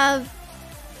 We have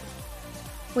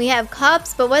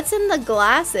cups, but what's in the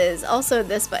glasses? Also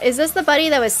this, but is this the buddy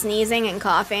that was sneezing and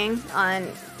coughing on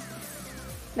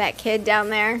that kid down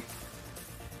there?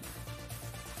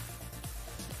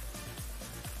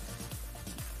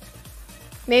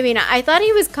 Maybe not. I thought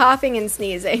he was coughing and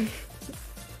sneezing.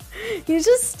 He's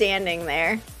just standing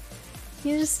there.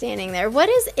 He's just standing there. What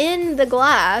is in the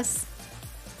glass?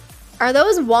 Are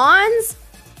those wands?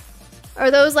 Or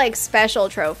are those like special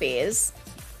trophies?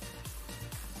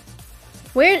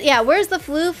 Where's the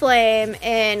Floo Flame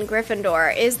in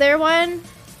Gryffindor? Is there one?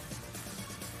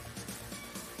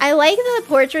 I like the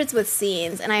portraits with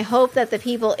scenes, and I hope that the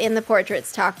people in the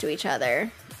portraits talk to each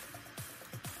other.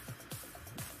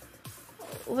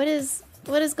 What is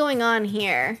going on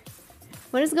here?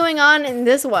 What is going on in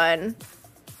this one?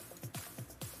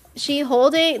 She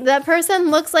holding, that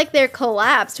person looks like they're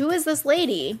collapsed. Who is this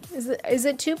lady? Is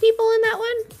it two people in that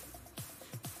one?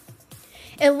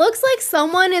 It looks like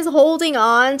someone is holding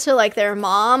on to like their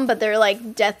mom, but they're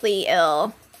like deathly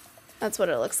ill. That's what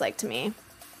it looks like to me.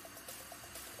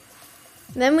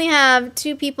 Then we have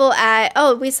two people at,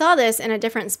 oh, we saw this in a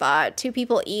different spot. Two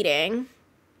people eating.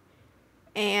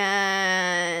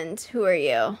 And who are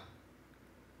you?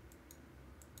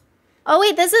 Oh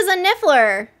wait, this is a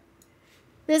Niffler.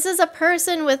 This is a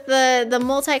person with the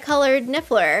multicolored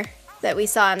Niffler that we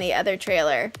saw in the other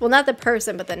trailer. Well, not the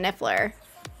person, but the Niffler.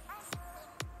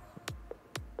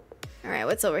 All right,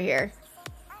 what's over here?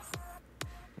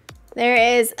 There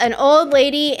is an old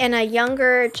lady and a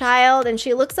younger child, and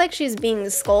she looks like she's being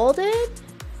scolded.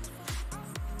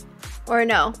 Or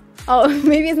no. Oh,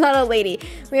 maybe it's not a lady.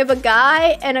 We have a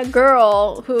guy and a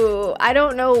girl who, I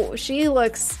don't know, she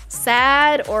looks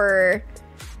sad or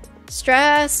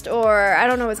stressed, or I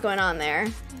don't know what's going on there.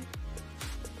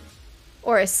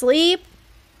 Or asleep.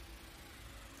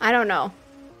 I don't know.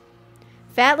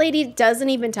 Fat lady doesn't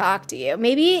even talk to you.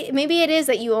 Maybe it is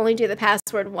that you only do the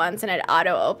password once and it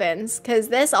auto opens. Because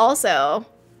this also,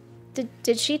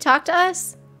 did she talk to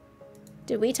us?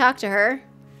 Did we talk to her?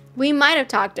 We might have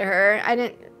talked to her. I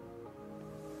didn't.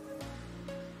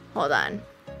 Hold on.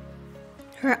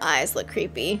 Her eyes look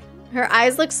creepy. Her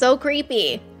eyes look so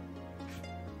creepy.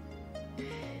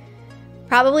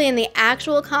 Probably in the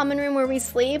actual common room where we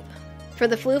sleep for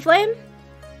the Floo Flame.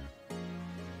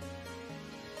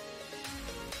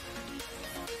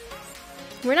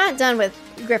 We're not done with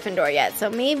Gryffindor yet, so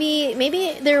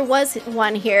maybe there was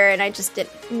one here and I just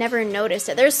never noticed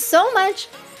it. There's so much.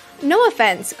 No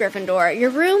offense, Gryffindor. Your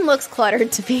room looks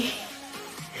cluttered to me.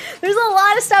 There's a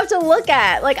lot of stuff to look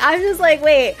at. Like, I'm just like,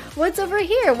 wait, what's over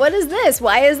here? What is this?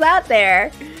 Why is that there?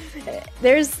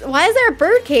 Why is there a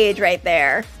bird cage right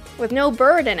there with no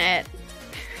bird in it?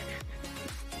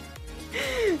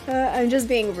 I'm just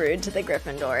being rude to the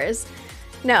Gryffindors.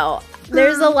 No,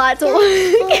 there's a lot to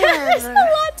look at. There's a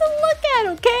lot to look at,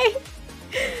 okay?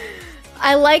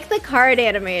 I like the card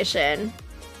animation.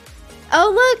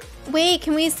 Oh, look. Wait,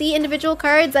 can we see individual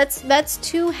cards? That's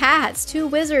 2 hats, 2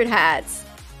 wizard hats.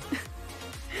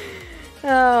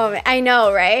 Oh, I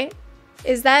know, right?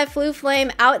 Is that Floo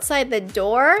Flame outside the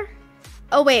door?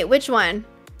 Oh, wait, which one?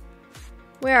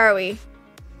 Where are we?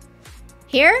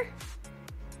 Here?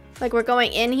 Like we're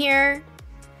going in here?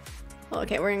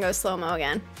 Okay, we're gonna go slow-mo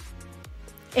again.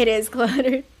 It is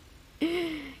cluttered.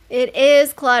 It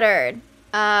is cluttered.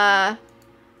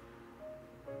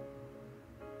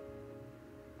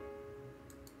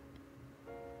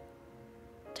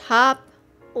 Top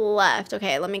left.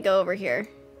 Okay, let me go over here.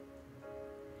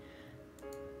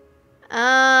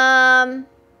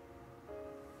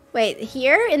 Wait,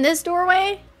 here in this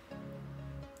doorway?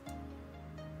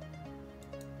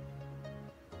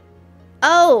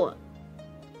 Oh.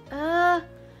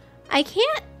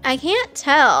 I can't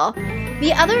tell. Weren't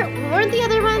the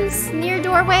other ones near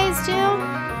doorways too?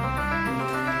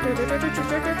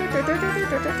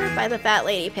 By the fat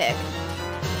lady pick.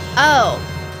 Oh.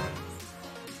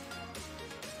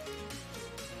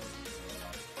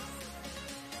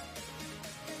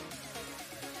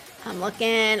 I'm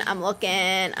looking.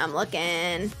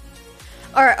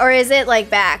 Or is it like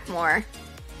back more?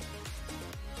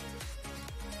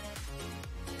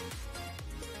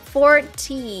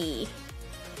 40.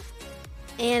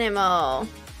 Animo.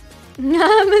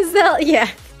 Mazel, yeah.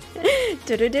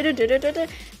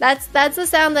 That's the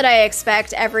sound that I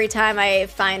expect every time I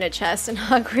find a chest in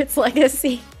Hogwarts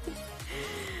Legacy.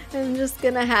 I'm just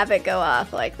gonna have it go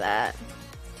off like that.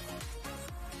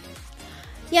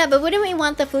 Yeah, but wouldn't we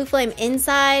want the Floo Flame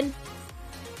inside?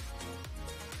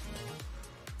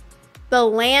 The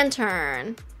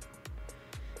lantern.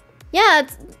 Yeah,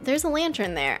 there's a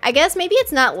lantern there. I guess maybe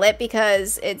it's not lit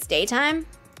because it's daytime.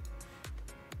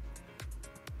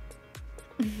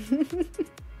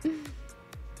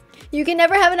 You can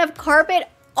never have enough carpet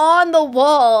on the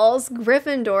walls.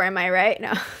 Gryffindor, am I right?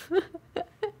 No.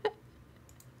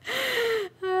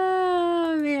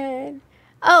 Oh, man.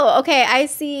 Oh, okay, I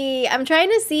see. I'm trying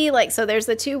to see, like, so there's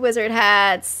the 2 wizard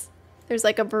hats. There's,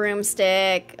 like, a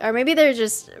broomstick. Or maybe they're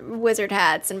just wizard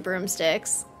hats and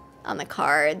broomsticks on the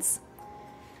cards.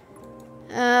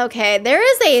 Okay, there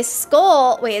is a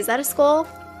skull. Wait, is that a skull?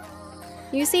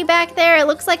 You see back there? It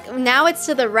looks like now it's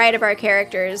to the right of our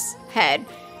character's head.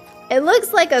 It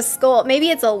looks like a skull. Maybe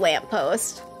it's a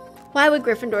lamppost. Why would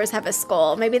Gryffindors have a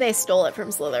skull? Maybe they stole it from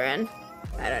Slytherin.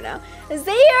 I don't know.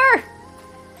 Zir!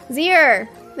 Zir!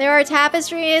 There are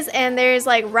tapestries and there's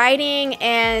like writing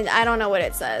and I don't know what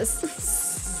it says.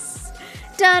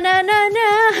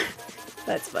 Da-na-na-na!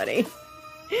 That's funny.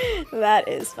 That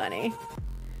is funny.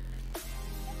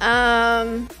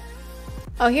 Oh,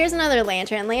 here's another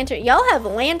lantern. Y'all have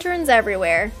lanterns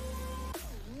everywhere.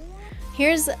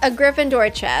 Here's a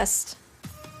Gryffindor chest.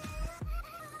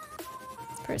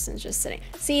 This person's just sitting.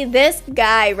 See, this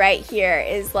guy right here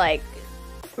is like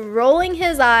rolling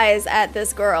his eyes at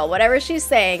this girl. Whatever she's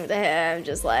saying to him,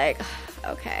 just like,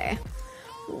 okay,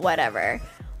 whatever.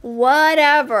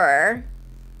 Whatever.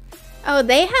 Oh,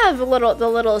 they have the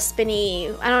little spinny,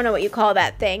 I don't know what you call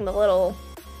that thing, the little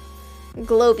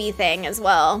globy thing as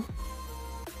well.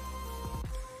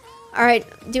 All right,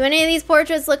 do any of these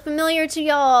portraits look familiar to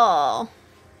y'all?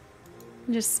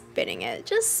 I'm just spinning it,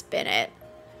 just spin it.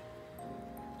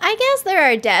 I guess there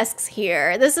are desks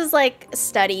here. This is like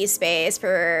study space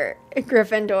for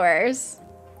Gryffindors.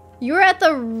 You were at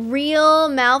the real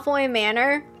Malfoy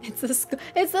Manor? It's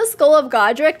the skull of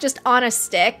Godric just on a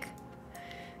stick.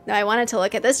 No, I wanted to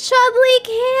look at this. Chudley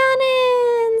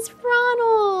cannons,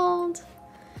 Ronald.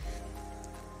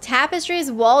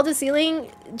 Tapestries, wall to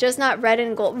ceiling, just not red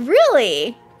and gold.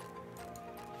 Really?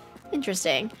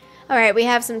 Interesting. All right, we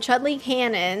have some Chudley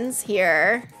cannons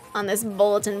here on this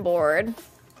bulletin board.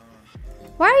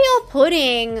 Why are y'all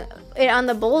putting it on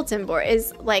the bulletin board?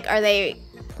 Is like, are they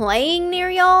playing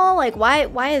near y'all? Like,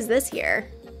 why is this here?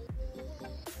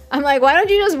 I'm like, why don't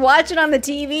you just watch it on the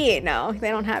TV? No, they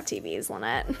don't have TVs,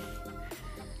 Lynette.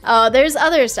 Oh, there's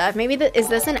other stuff. Maybe is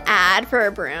this an ad for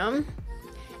a broom?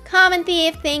 Common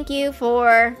Thief, thank you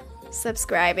for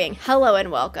subscribing. Hello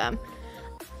and welcome.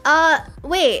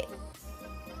 Wait.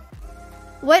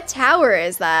 What tower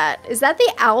is that? Is that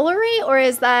the Owlery or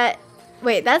is that...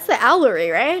 Wait, that's the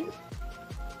Owlery, right?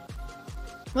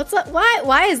 What's up?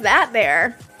 Why is that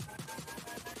there?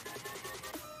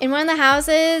 In one of the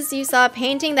houses, you saw a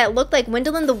painting that looked like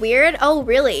Gwendolyn the Weird? Oh,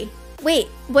 really? Wait,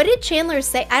 what did Chandler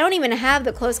say? I don't even have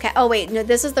the closed cat. Oh, wait, no,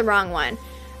 this is the wrong one.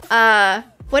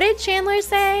 What did Chandler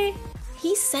say?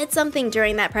 He said something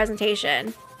during that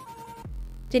presentation.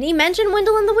 Did he mention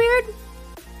Wendell and the Weird?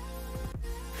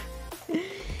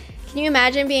 Can you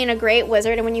imagine being a great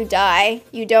wizard and when you die,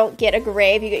 you don't get a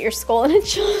grave, you get your skull in a, in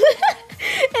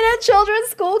a children's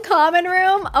school common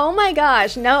room? Oh my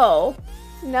gosh, no.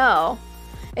 No.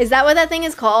 Is that what that thing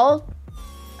is called?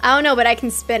 I don't know, but I can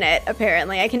spin it,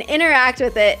 apparently. I can interact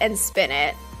with it and spin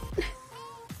it.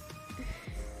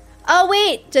 Oh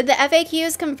wait, did the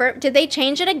FAQs confirm? Did they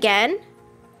change it again?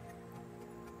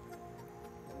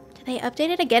 Did they update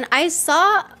it again? I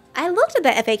looked at the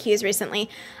FAQs recently.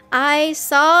 I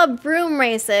saw broom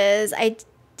races. I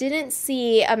didn't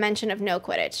see a mention of no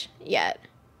Quidditch yet.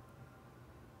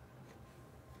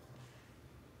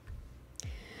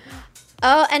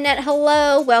 Oh, Annette,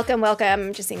 hello. Welcome,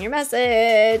 welcome. Just seeing your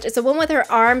message. It's a woman with her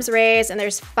arms raised and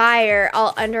there's fire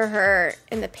all under her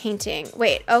in the painting.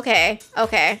 Wait, okay,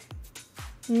 okay.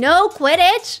 No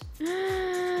Quidditch?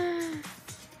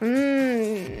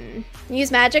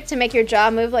 Use magic to make your jaw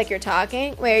move like you're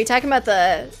talking? Wait, are you talking about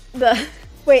the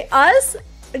wait, us?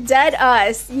 Dead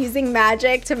us using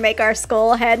magic to make our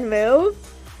skull head move?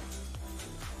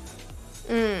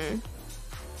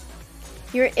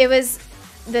 It was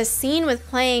the scene with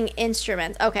playing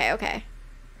instruments. Okay, okay.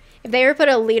 If they ever put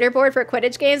a leaderboard for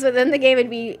Quidditch games within the game, it'd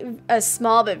be a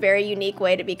small but very unique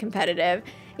way to be competitive.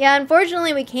 Yeah,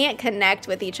 unfortunately we can't connect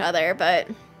with each other, but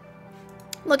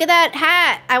look at that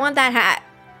hat. I want that hat.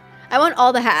 I want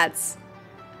all the hats.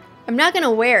 I'm not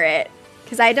gonna wear it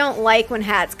because I don't like when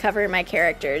hats cover my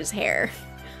character's hair.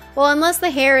 Well, unless the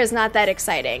hair is not that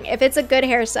exciting. If it's a good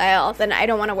hairstyle, then I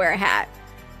don't want to wear a hat.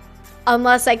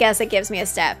 Unless I guess it gives me a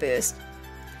stat boost.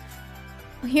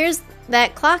 Here's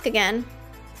that clock again.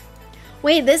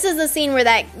 Wait, this is the scene where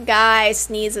that guy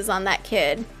sneezes on that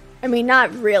kid. I mean,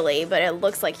 not really, but it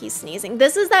looks like he's sneezing.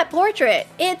 This is that portrait.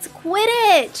 It's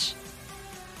Quidditch.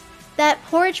 That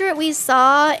portrait we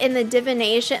saw in the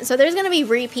divination. So there's going to be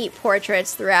repeat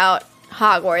portraits throughout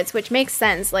Hogwarts, which makes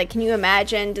sense. Like, can you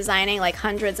imagine designing like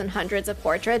hundreds and hundreds of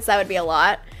portraits? That would be a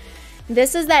lot.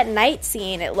 This is that night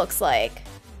scene, it looks like,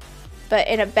 but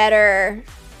in a better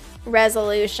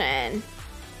resolution.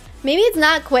 Maybe it's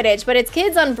not Quidditch, but it's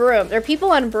kids on brooms, or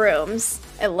people on brooms,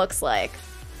 it looks like.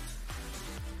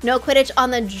 No Quidditch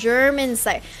on the German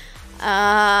side.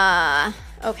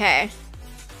 Okay.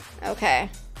 Okay.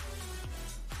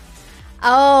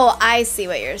 Oh, I see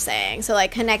what you're saying. So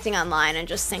like connecting online and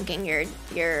just syncing your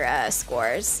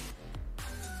scores.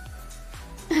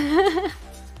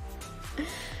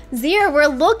 Zir, we're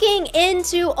looking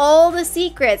into all the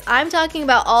secrets. I'm talking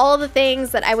about all the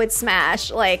things that I would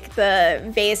smash, like the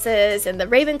vases in the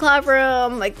Ravenclaw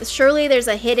room. Like surely there's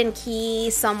a hidden key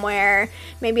somewhere.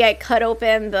 Maybe I cut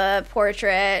open the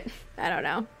portrait. I don't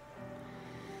know.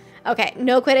 Okay,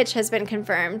 no Quidditch has been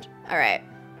confirmed. All right.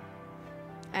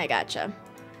 I gotcha.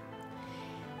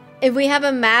 If we have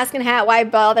a mask and hat, why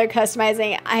bother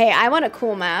customizing? I want a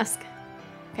cool mask.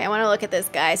 Okay, I want to look at this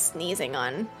guy sneezing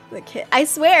on the kid. I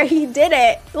swear he did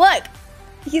it. Look,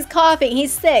 he's coughing.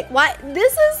 He's sick. Why?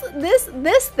 This is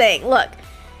this thing. Look,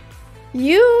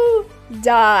 you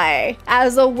die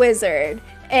as a wizard,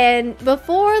 and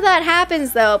before that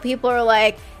happens, though, people are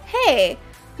like, "Hey,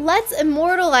 let's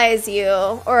immortalize you,"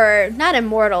 or not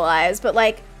immortalize, but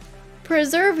like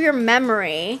preserve your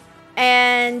memory,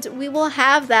 and we will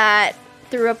have that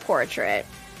through a portrait.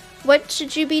 What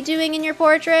should you be doing in your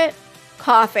portrait?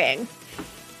 Coughing.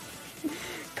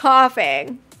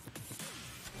 Coughing.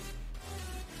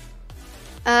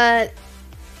 The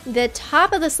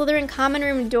top of the Slytherin common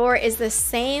room door is the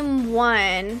same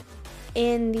one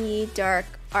in the dark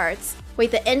arts. Wait,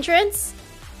 the entrance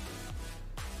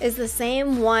is the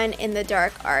same one in the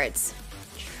dark arts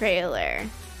trailer.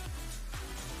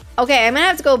 Okay, I'm gonna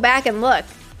have to go back and look.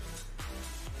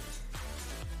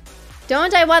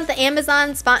 Don't I want the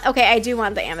Amazon Okay, I do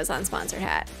want the Amazon sponsored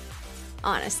hat.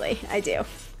 Honestly, I do.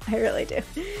 I really do.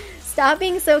 Stop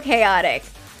being so chaotic.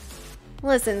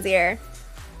 Listen, Zir.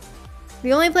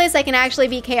 The only place I can actually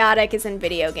be chaotic is in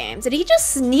video games. Did he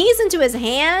just sneeze into his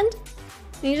hand?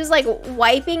 And he's just like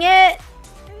wiping it?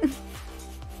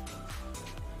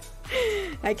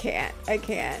 I can't. I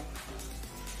can't.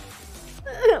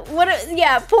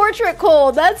 Yeah, portrait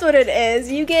cold. That's what it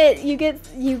is. You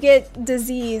get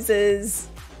diseases.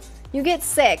 You get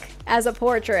sick as a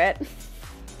portrait.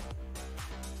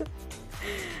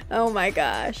 Oh my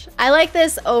gosh. I like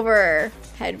this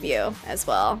overhead view as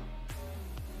well.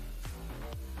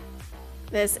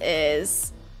 This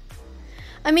is,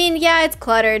 I mean, yeah, it's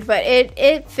cluttered, but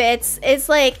it fits. It's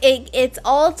like, it's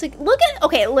all to, look at,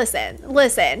 okay, listen.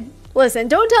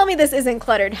 Don't tell me this isn't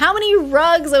cluttered. How many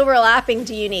rugs overlapping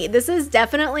do you need? This is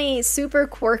definitely super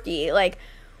quirky. Like,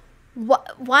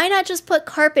 why not just put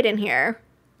carpet in here?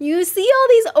 You see all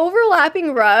these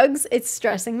overlapping rugs? It's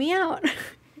stressing me out.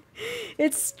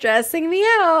 It's stressing me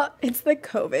out. It's the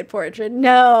COVID portrait.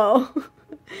 No.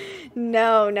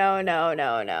 No, no, no,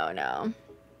 no, no, no.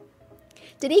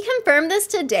 Did he confirm this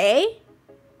today?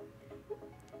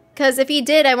 Because if he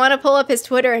did, I want to pull up his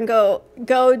Twitter and go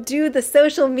do the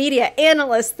social media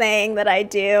analyst thing that I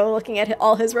do, looking at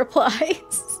all his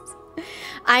replies.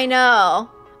 I know.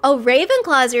 Oh,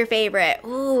 Ravenclaw's your favorite.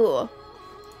 Ooh.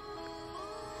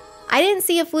 I didn't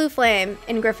see a Floo Flame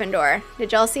in Gryffindor.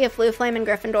 Did y'all see a Floo Flame in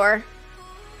Gryffindor?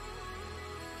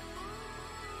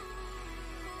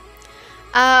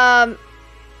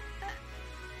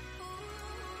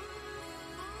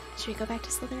 Should we go back to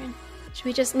Slytherin? Should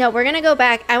we just... No, we're gonna go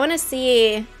back. I want to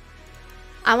see...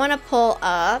 I want to pull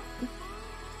up...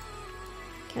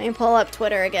 Can I pull up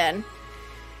Twitter again?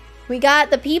 We got...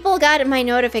 The people got... My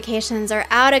notifications are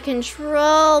out of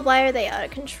control. Why are they out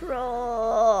of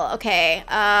control? Okay.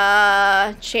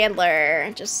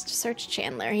 Chandler. Just search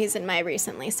Chandler. He's in my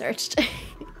recently searched.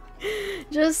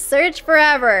 Just search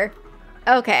forever.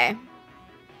 Okay.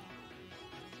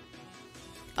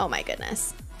 Oh my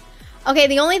goodness. Okay,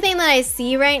 the only thing that I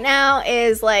see right now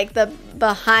is like the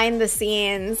behind the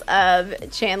scenes of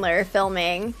Chandler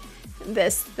filming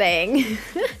this thing.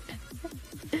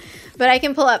 But I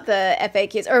can pull up the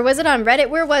FAQs. Or was it on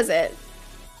Reddit? Where was it?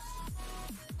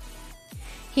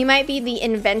 He might be the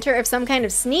inventor of some kind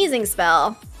of sneezing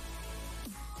spell.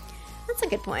 That's a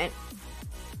good point.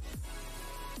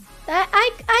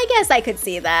 I guess I could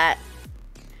see that.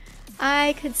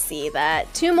 I could see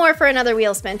that. 2 more for another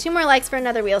wheel spin. 2 more likes for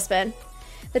another wheel spin.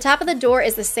 The top of the door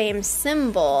is the same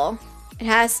symbol. It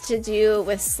has to do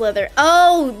with Slither.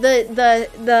 Oh,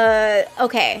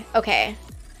 okay, okay.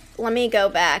 Let me go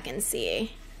back and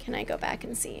see. Can I go back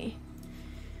and see?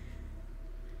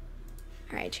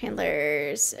 All right,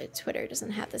 Chandler's Twitter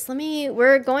doesn't have this.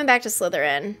 We're going back to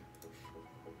Slytherin.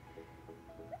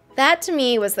 That to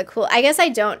me was the cool. I guess I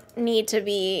don't need to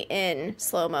be in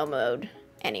slow-mo mode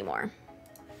anymore.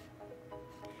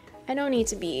 I don't need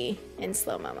to be in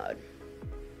slow-mo mode.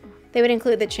 They would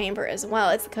include the chamber as well.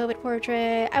 It's the COVID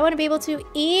portrait. I want to be able to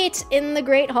eat in the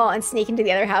Great Hall and sneak into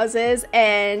the other houses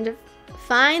and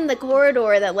find the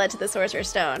corridor that led to the Sorcerer's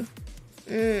Stone.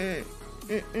 It's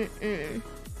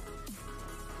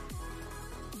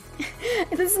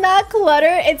not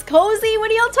clutter. It's cozy. What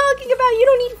are y'all talking about? You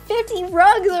don't need 50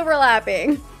 rugs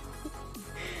overlapping.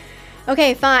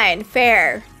 Okay, fine.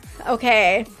 Fair.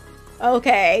 Okay.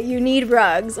 Okay, you need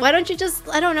rugs. Why don't you just,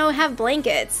 I don't know, have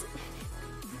blankets?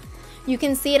 You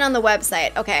can see it on the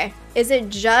website. Okay. Is it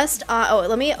just on, oh,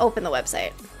 let me open the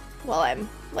website while I'm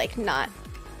like not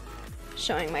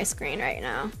showing my screen right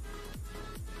now.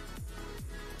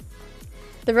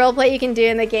 The roleplay you can do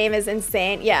in the game is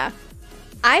insane. Yeah.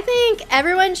 I think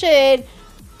everyone should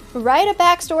write a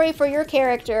backstory for your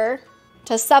character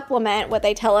to supplement what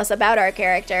they tell us about our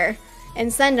character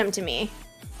and send them to me.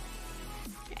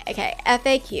 Okay,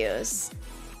 FAQs.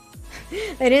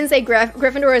 They didn't say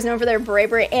Gryffindor is known for their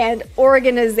bravery and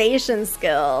organization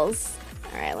skills.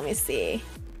 All right, let me see.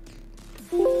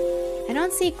 I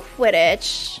don't see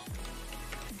Quidditch.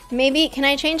 Maybe, can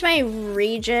I change my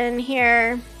region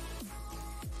here?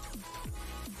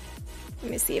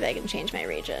 Let me see if I can change my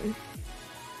region.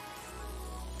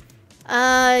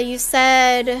 You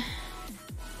said...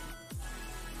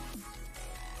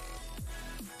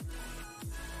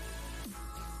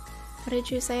 What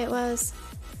did you say it was?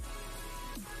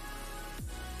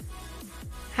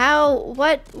 How,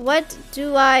 what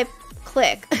do I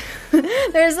click?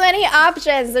 There's many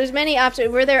options. There's many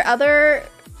options. Were there other,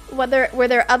 were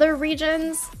there other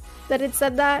regions that had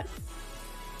said that?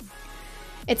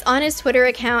 It's on his Twitter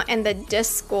account and the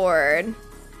Discord.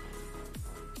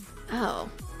 Oh.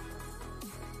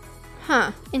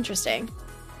 Huh, interesting.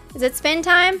 Is it spin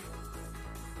time?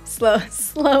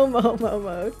 Slow-mo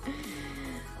mode.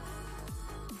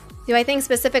 Do I think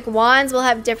specific wands will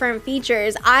have different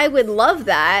features? I would love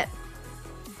that.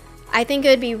 I think it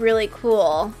would be really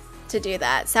cool to do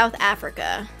that. South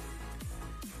Africa.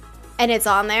 And it's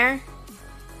on there?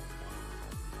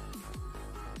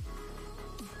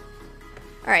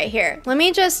 Alright, here. Let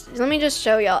me just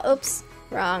show y'all. Oops,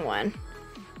 wrong one.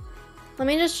 Let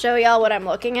me just show y'all what I'm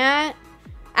looking at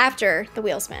after the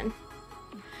wheel spin.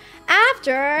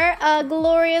 After a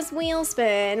glorious wheel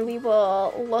spin, we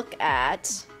will look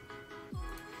at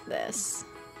this.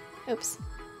 Oops.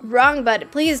 Wrong button.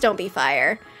 Please don't be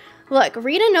fire. Look,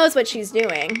 Rita knows what she's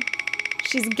doing.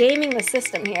 She's gaming the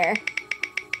system here.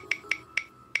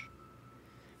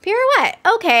 Pirouette.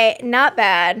 Okay, not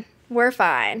bad. We're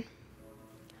fine.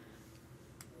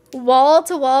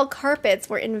 Wall-to-wall carpets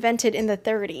were invented in the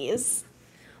 30s.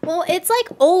 Well, it's like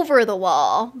over the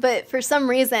wall, but for some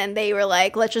reason they were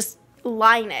like, let's just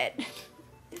line it.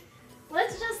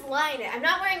 Let's just line it. I'm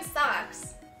not wearing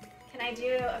socks. Can I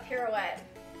do a pirouette?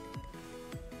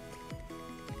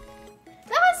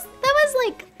 That was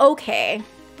like okay.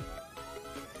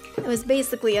 It was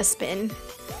basically a spin.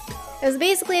 It was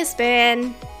basically a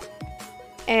spin,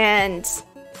 and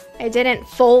I didn't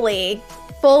fully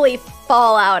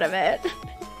fall out of it.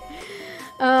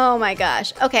 Oh my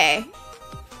gosh. Okay,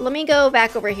 let me go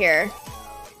back over here.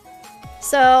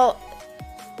 So,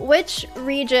 which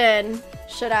region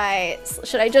should I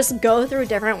just go through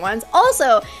different ones?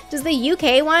 Also, does the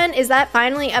UK one, is that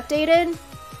finally updated?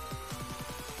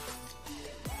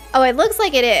 Oh, it looks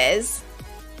like it is.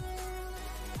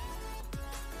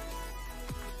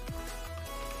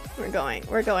 We're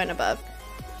going above.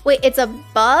 Wait, it's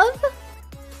above?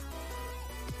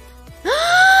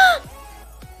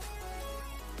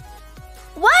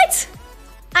 What?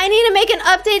 I need to make an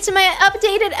update to my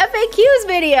updated FAQs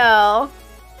video.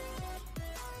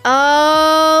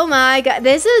 Oh my god,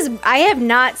 I have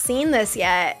not seen this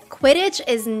yet. Quidditch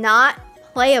is not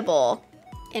playable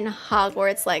in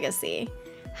Hogwarts Legacy.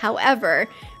 However,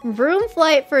 broom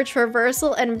flight for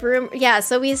traversal and broom, yeah,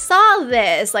 so we saw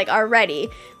this like already.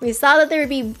 We saw that there would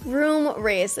be broom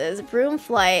races, broom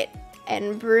flight,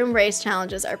 and broom race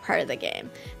challenges are part of the game.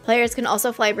 Players can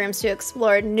also fly brooms to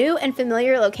explore new and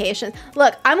familiar locations.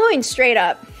 Look, I'm going straight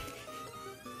up.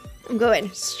 I'm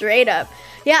going straight up.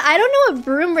 Yeah, I don't know what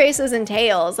broom races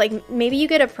entails. Like, maybe you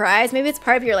get a prize. Maybe it's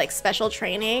part of your, like, special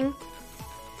training.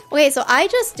 Okay, so I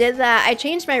just did that. I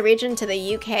changed my region to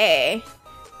the UK.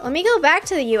 Let me go back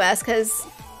to the US, because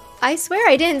I swear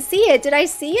I didn't see it. Did I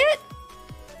see it?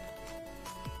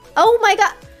 Oh my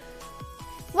god.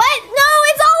 What? No,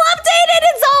 it's all updated!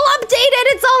 It's all updated!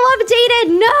 It's all updated!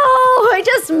 No! I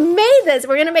just made this.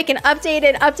 We're gonna make an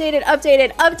updated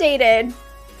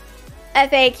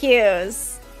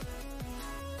FAQs.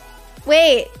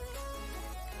 Wait.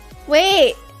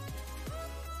 Wait.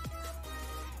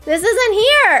 This isn't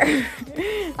here.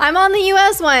 I'm on the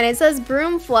US one. It says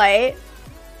broom flight.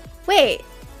 Wait.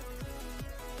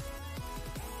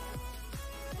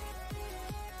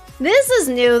 This is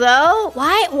new though.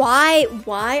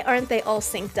 Why aren't they all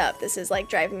synced up? This is like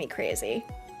driving me crazy.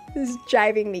 This is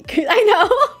driving me crazy. I know.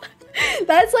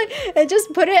 That's like, I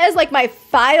just put it as like my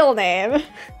file name.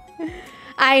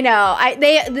 I know.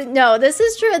 No, this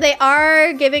is true. They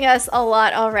are giving us a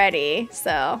lot already.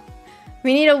 So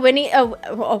we need a Winnie.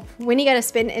 Oh, Winnie got to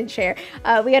spin and share.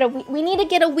 We need to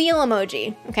get a wheel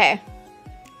emoji. Okay.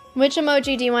 Which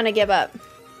emoji do you want to give up?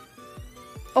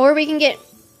 Or we can get,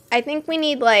 I think we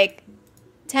need like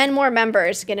 10 more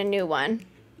members to get a new one.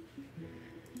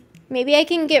 Maybe I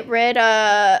can get rid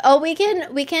of, oh, we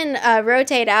can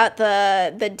rotate out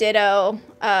the Ditto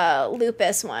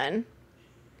Lupus one.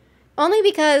 Only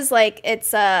because like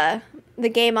it's, the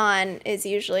game on is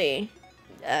usually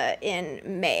in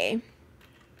May.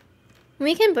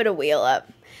 We can put a wheel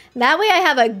up. That way I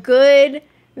have a good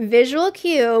visual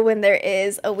cue when there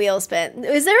is a wheel spin.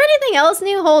 Is there anything else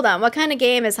new? Hold on. What kind of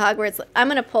game is Hogwarts? I'm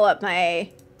going to pull up my...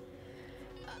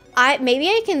 Maybe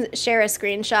I can share a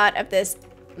screenshot of this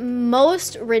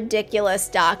most ridiculous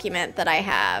document that I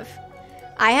have.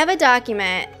 I have a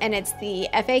document and it's the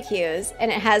FAQs and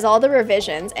it has all the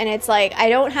revisions and it's like I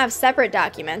don't have separate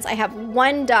documents. I have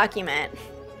one document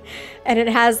and it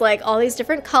has like all these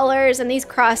different colors and these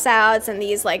crossouts and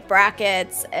these like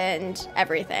brackets and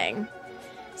everything.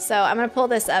 So I'm gonna pull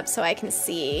this up so I can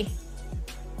see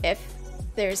if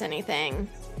there's anything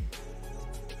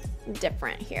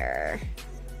different here.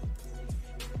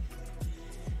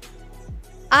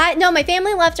 No, my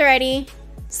family left already.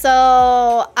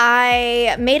 So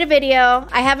I made a video.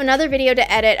 I have another video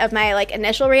to edit of my like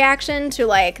initial reaction to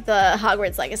like the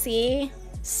Hogwarts Legacy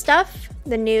stuff,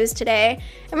 the news today.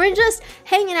 And we're just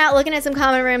hanging out, looking at some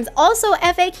common rooms. Also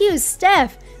FAQs,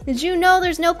 Steph. Did you know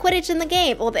there's no Quidditch in the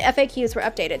game? Well, the FAQs were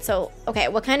updated. So, okay,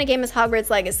 what kind of game is Hogwarts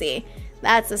Legacy?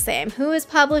 That's the same. Who is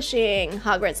publishing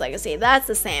Hogwarts Legacy? That's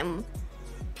the same.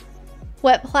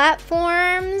 What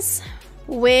platforms?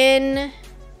 When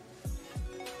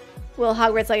will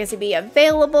Hogwarts Legacy be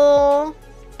available?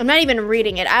 I'm not even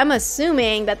reading it. I'm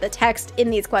assuming that the text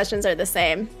in these questions are the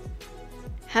same.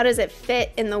 How does it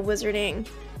fit in the wizarding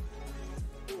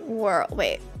world?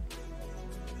 Wait.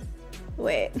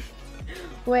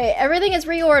 Wait, everything is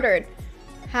reordered.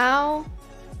 How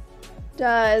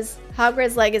does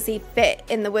Hogwarts Legacy fit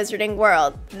in the wizarding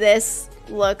world? This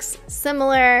looks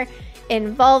similar.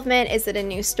 Involvement, is it a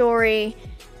new story?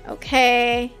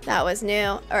 Okay, that was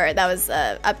new, or that was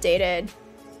updated.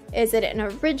 Is it an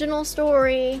original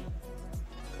story?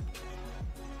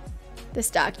 This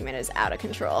document is out of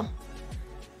control.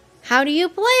 How do you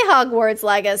play Hogwarts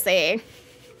Legacy?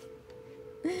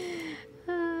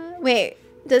 Wait,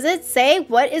 does it say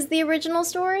what is the original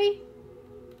story?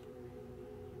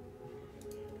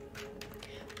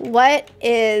 What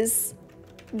is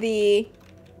the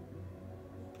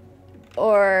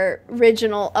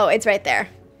original? Oh, it's right there.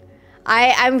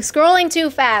 I'm scrolling too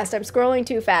fast. I'm scrolling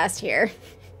too fast here.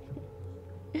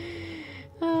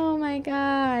 Oh my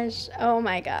gosh. Oh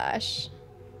my gosh.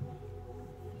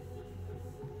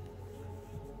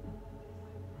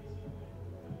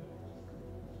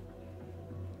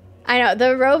 I know,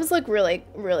 the robes look really,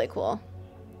 really cool.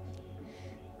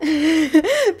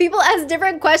 People ask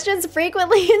different questions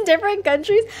frequently in different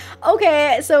countries.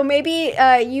 Okay, so maybe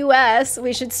US,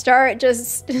 we should start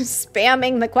just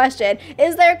spamming the question.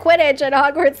 Is there Quidditch in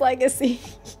Hogwarts Legacy?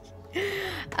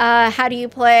 How do you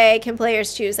play? Can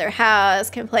players choose their house?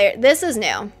 This is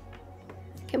new.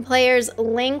 Can players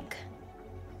link?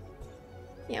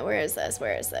 Yeah, where is this?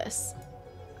 Where is this?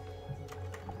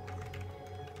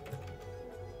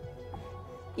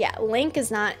 Yeah, link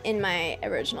is not in my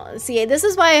original. See, this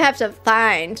is why I have to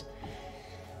find.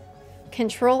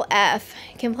 Control F.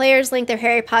 Can players link their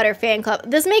Harry Potter fan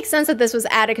club? This makes sense that this was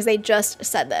added because they just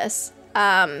said this.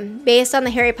 Based on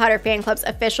the Harry Potter fan club's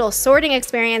official sorting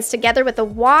experience, together with the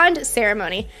wand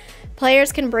ceremony,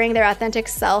 players can bring their authentic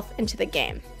self into the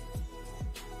game.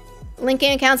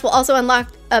 Linking accounts will also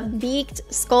unlock a beaked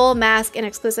skull mask and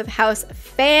exclusive house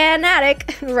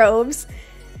fanatic robes.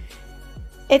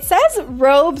 It says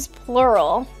robes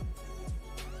plural.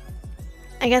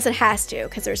 I guess it has to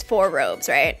because there's 4 robes,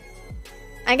 right?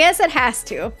 I guess it has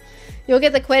to. You'll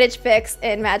get the Quidditch fix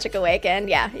in Magic Awakened.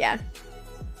 Yeah, yeah.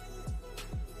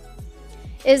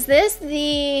 Is this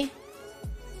the...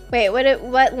 Wait,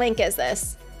 what link is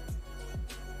this?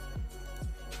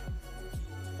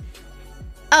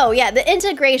 Oh, yeah, the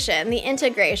integration. The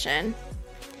integration.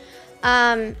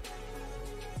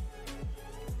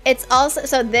 It's also...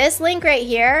 So this link right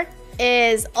here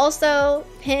is also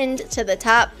pinned to the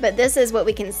top, but this is what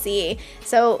we can see.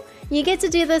 So you get to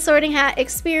do the sorting hat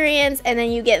experience, and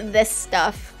then you get this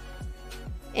stuff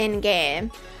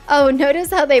in-game. Oh, notice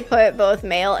how they put both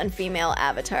male and female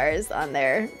avatars on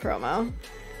their promo.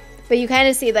 But you kind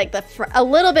of see like a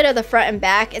little bit of the front and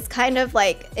back. It's kind of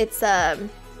like, it's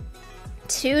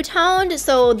two-toned.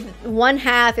 So one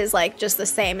half is like just the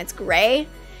same. It's gray,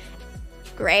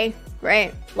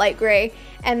 light gray.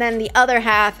 And then the other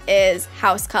half is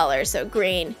house color. So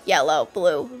green, yellow,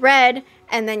 blue, red.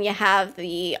 And then you have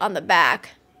on the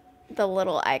back, the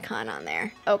little icon on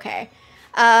there. Okay.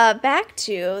 Back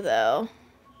to, though.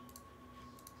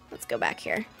 Let's go back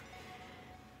here.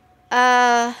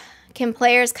 Can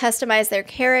players customize their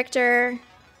character?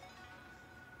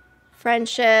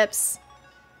 Friendships.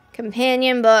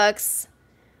 Companion books.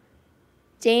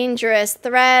 Dangerous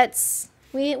threats.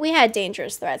 We had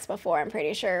dangerous threats before, I'm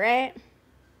pretty sure, right?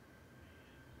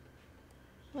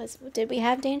 Did we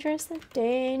have dangerous?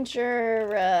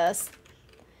 Dangerous.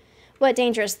 What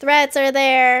dangerous threats are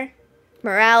there?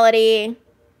 Morality.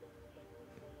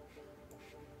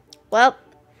 Well,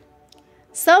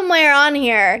 somewhere on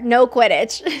here, no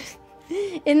Quidditch.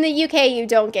 In the UK, you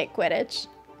don't get Quidditch.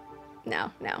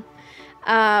 No.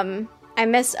 I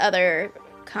missed other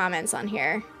comments on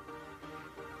here.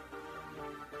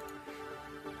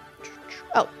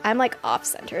 Oh, I'm like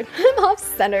off-centered. I'm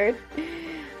off-centered.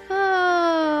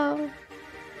 Oh.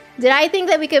 Did I think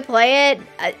that we could play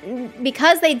it?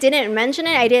 Because they didn't mention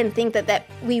it, I didn't think that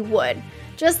we would.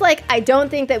 Just like I don't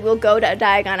think that we'll go to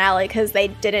Diagon Alley because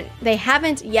they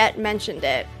haven't yet mentioned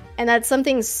it. And that's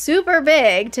something super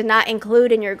big to not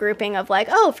include in your grouping of like,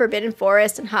 oh, Forbidden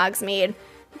Forest and Hogsmeade,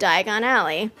 Diagon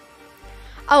Alley.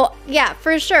 Oh, yeah,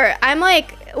 for sure. I'm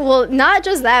like, well, not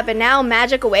just that, but now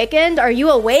Magic Awakened. Are you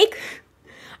awake?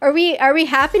 Are we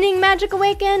happening Magic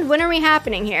Awakened? When are we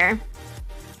happening here?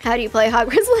 How do you play Hogwarts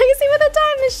Legacy with a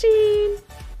time machine?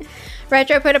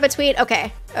 Retro put up a tweet.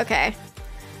 Okay.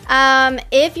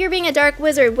 If you're being a dark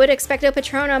wizard, would Expecto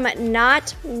Patronum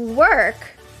not work?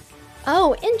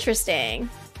 Oh, interesting.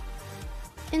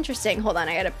 Hold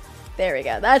on, there we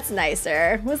go. That's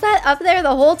nicer. Was that up there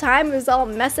the whole time? It was all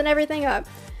messing everything up.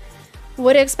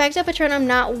 Would Expecto Patronum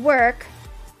not work?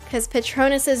 Because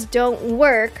Patronuses don't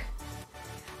work.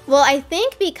 Well, I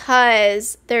think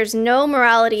because there's no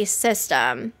morality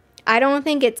system, I don't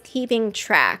think it's keeping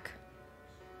track.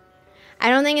 I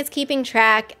don't think it's keeping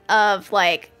track of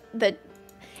like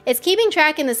it's keeping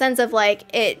track in the sense of like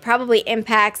it probably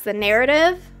impacts the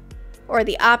narrative or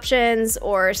the options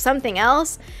or something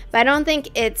else, but I don't think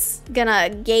it's gonna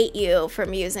gate you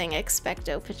from using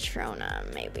Expecto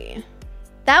Patronum, maybe.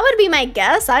 That would be my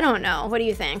guess. I don't know. What do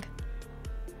you think?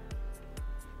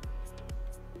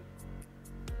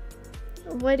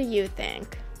 What do you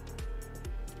think?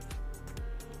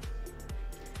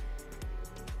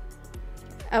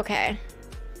 Okay.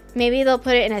 Maybe they'll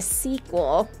put it in a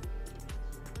sequel.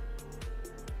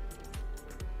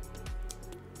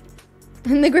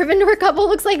 And the Gryffindor couple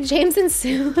looks like James and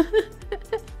Sue.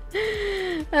 We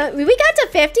got to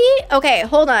 50? Okay,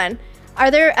 hold on.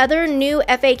 Are there other new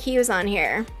FAQs on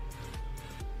here?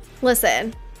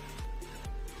 Listen.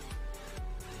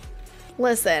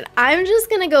 Listen, I'm just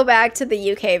gonna go back to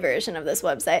the UK version of this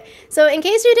website. So in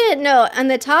case you didn't know, on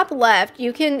the top left,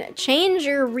 you can change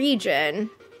your region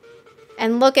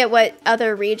and look at what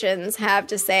other regions have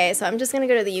to say. So I'm just gonna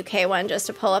go to the UK one just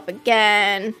to pull up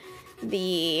again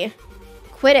the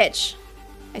Quidditch.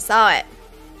 I saw it.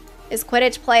 Is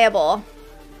Quidditch playable?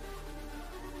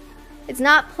 It's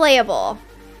not playable.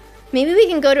 Maybe we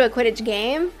can go to a Quidditch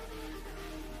game?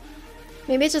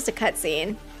 Maybe it's just a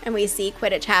cutscene and we see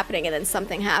Quidditch happening and then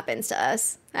something happens to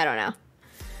us. I don't know.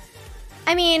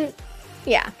 I mean,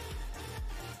 yeah.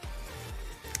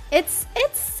 It's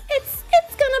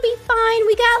gonna be fine.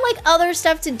 We got like other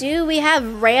stuff to do. We have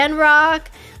Ranrock.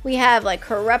 We have like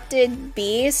Corrupted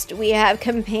Beast. We have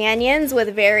companions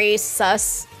with very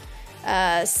sus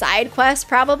side quests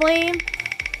probably.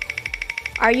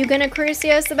 Are you gonna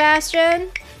Crucio,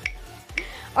 Sebastian?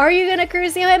 Are you gonna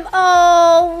Crucio him?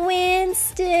 Oh,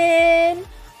 Winston.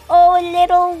 Oh,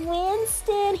 little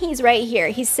Winston. He's right here.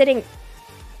 He's sitting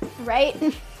right.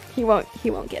 He won't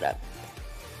get up.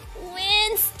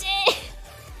 Winston.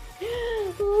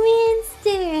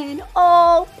 Winston.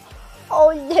 Oh,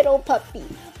 little puppy.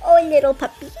 Oh, little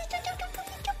puppy.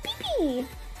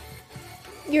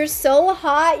 You're so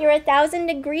hot. You're 1,000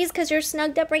 degrees because you're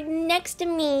snugged up right next to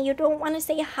me. You don't want to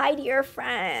say hi to your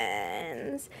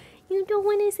friends. You don't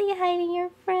want to say hi to your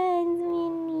friends,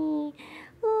 Minnie.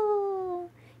 Oh.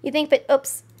 You think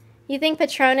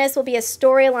Patronus will be a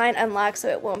storyline unlocked so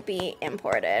it won't be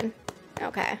imported?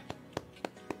 Okay.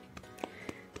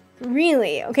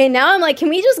 Really? Okay, now I'm like, can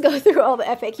we just go through all the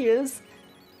FAQs?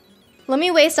 Let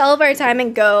me waste all of our time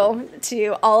and go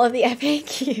to all of the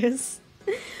FAQs.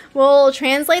 We'll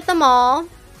translate them all.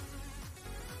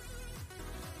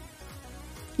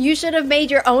 You should have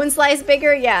made your own slice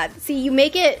bigger. Yeah, see, you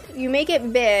make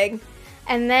it big,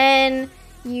 and then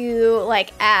you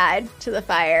like add to the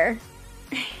fire.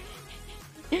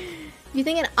 You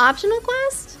think an optional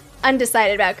quest?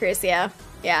 Undecided about Crucio.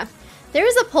 Yeah.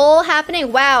 There's a poll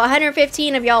happening. Wow,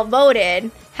 115 of y'all voted.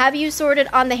 Have you sorted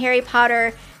on the Harry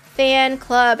Potter fan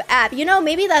club app? You know,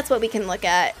 maybe that's what we can look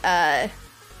at.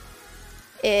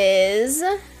 Is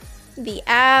the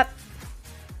app,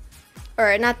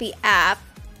 or not the app,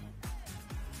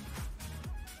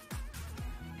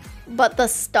 but the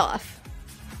stuff.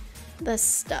 The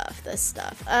stuff.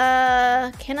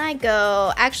 Can I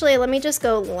go, actually, let me just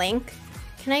go link.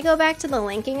 Can I go back to the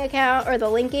linking account, or the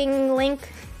linking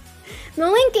link? The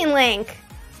linking link.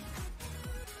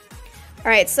 All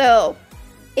right, so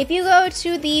if you go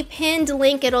to the pinned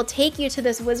link, it'll take you to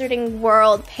this Wizarding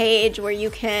World page where you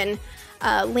can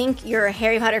link your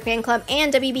Harry Potter fan club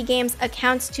and WB Games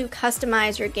accounts to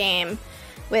customize your game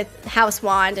with House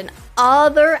Wand and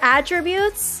other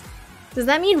attributes. Does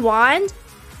that mean wand?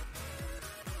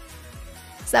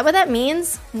 Is that what that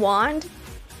means? Wand?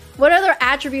 What other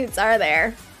attributes are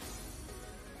there?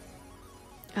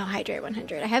 Oh, hydrate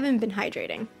 100. I haven't been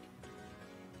hydrating.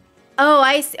 Oh,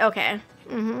 I see. Okay.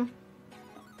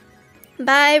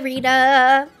 Bye,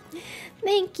 Rita.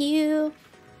 Thank you.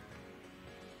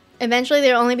 Eventually,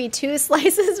 there'll only be 2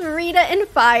 slices, Rita and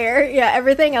Fire. Yeah,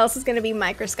 everything else is going to be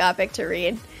microscopic to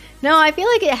read. No, I feel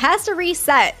like it has to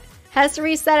reset. Has to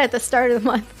reset at the start of the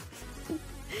month.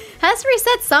 Has to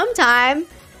reset sometime.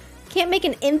 Can't make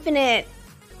an infinite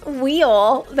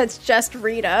wheel that's just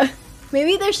Rita.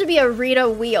 Maybe there should be a Rita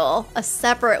wheel, a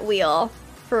separate wheel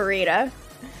for Rita.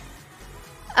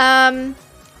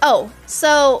 Oh,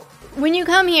 so when you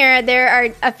come here, there are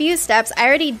a few steps. I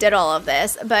already did all of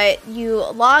this, but you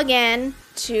log in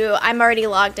to, I'm already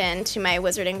logged in to my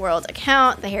Wizarding World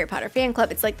account, the Harry Potter fan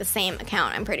club. It's like the same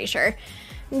account, I'm pretty sure.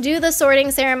 Do the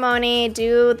sorting ceremony,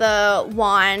 do the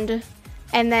wand,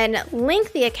 and then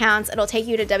link the accounts. It'll take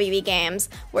you to WB Games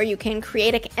where you can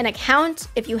create an account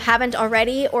if you haven't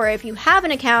already, or if you have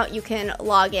an account, you can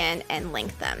log in and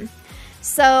link them.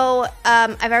 So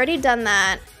I've already done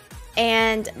that,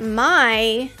 and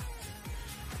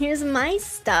here's my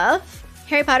stuff.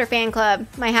 Harry Potter fan club.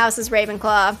 My house is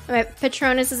Ravenclaw. My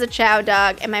Patronus is a Chow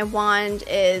dog, and my wand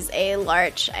is a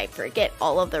Larch. I forget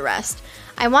all of the rest.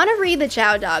 I want to read the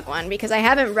Chow dog one because I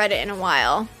haven't read it in a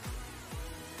while.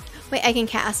 Wait, I can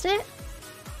cast it?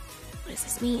 What does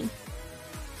this mean?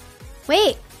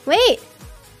 Wait, wait.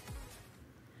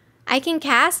 I can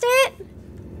cast it?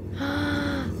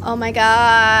 Oh my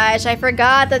gosh, I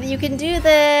forgot that you can do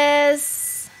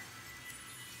this.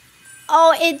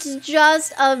 Oh, it's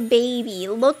just a baby.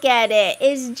 Look at it.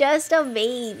 It's just a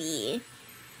baby.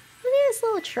 Look at this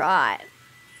little trot.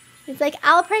 It's like,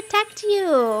 I'll protect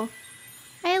you.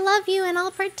 I love you and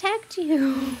I'll protect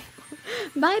you.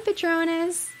 Bye,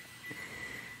 Patronus.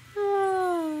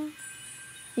 Oh.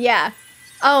 Yeah.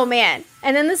 Oh, man.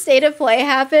 And then the state of play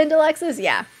happened, Alexis?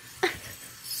 Yeah.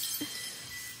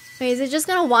 Wait, is it just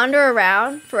gonna wander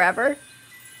around forever?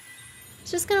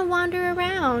 It's just gonna wander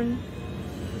around.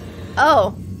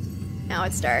 Oh. Now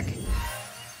it's dark.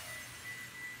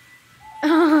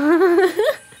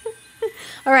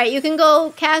 All right, you can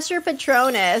go cast your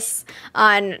Patronus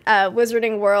on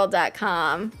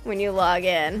wizardingworld.com when you log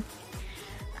in.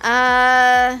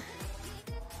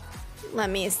 Let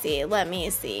me see.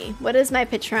 What is my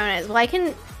Patronus? Well, I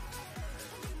can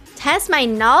test my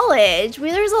knowledge.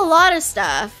 Well, there's a lot of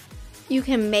stuff. You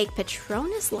can make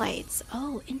Patronus lights.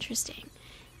 Oh, interesting.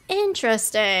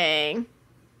 Interesting.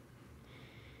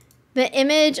 The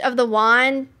image of the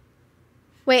wand.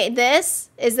 Wait, this?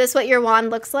 Is this what your wand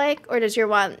looks like? Or does your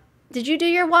wand... Did you do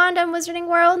your wand on Wizarding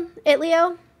World,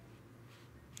 Leo?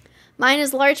 Mine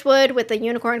is larch wood with a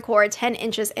unicorn core, 10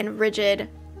 inches, and rigid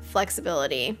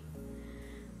flexibility.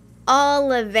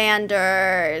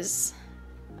 Ollivanders.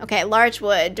 Okay, larch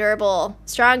wood, durable,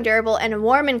 strong, durable, and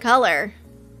warm in color.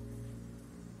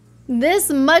 This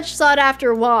much sought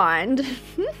after wand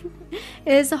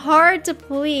is hard to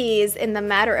please in the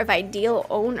matter of ideal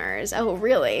owners. Oh,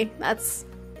 really? That's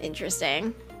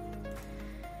interesting.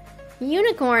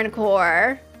 Unicorn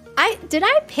core. Did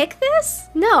I pick this?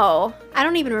 No, I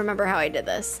don't even remember how I did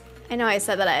this. I know I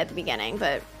said that at the beginning,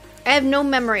 but I have no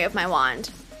memory of my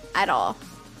wand at all.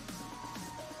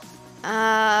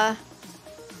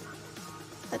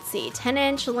 Let's see,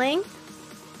 10-inch length.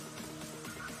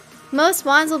 Most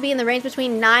wands will be in the range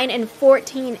between 9 and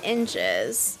 14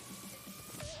 inches.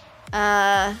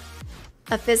 A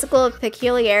physical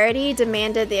peculiarity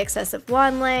demanded the excessive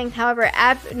wand length. However,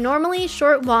 abnormally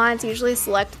short wands usually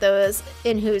select those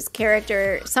in whose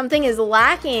character something is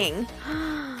lacking.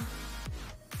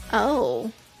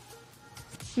 Oh.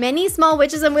 Many small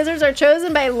witches and wizards are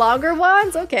chosen by longer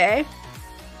wands? Okay.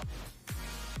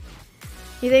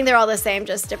 You think they're all the same,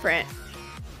 just different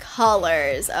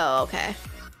colors. Oh, okay.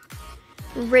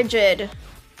 Rigid.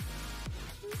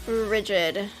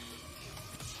 Rigid.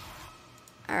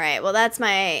 All right, well, that's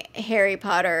my Harry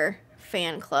Potter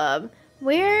fan club.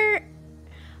 Where?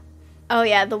 Oh,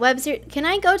 yeah, the web series. Can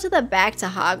I go to the Back to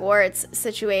Hogwarts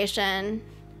situation?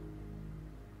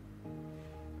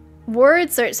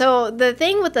 Word search. So the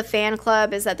thing with the fan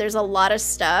club is that there's a lot of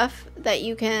stuff that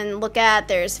you can look at.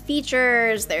 There's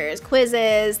features, there's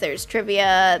quizzes, there's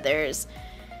trivia, there's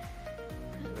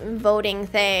voting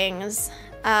things.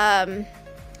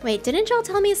 Wait, didn't y'all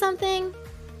tell me something?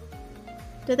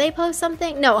 Did they post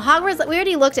something? No, Hogwarts, we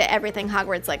already looked at everything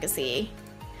Hogwarts Legacy.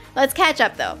 Let's catch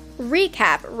up though.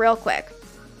 Recap real quick.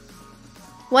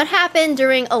 What happened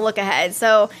during a look ahead?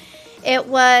 So it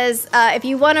was, if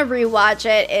you want to rewatch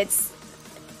it, it's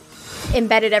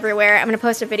embedded everywhere. I'm going to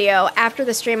post a video. After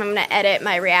the stream, I'm going to edit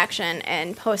my reaction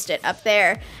and post it up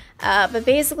there. But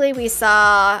basically, we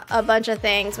saw a bunch of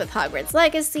things with Hogwarts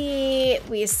Legacy.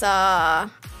 We saw,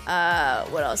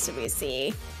 what else did we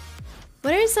see?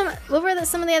 What were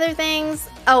some of the other things?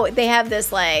 Oh, they have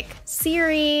this like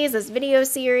series, this video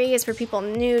series for people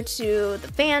new to the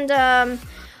fandom.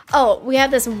 Oh, we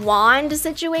have this wand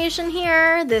situation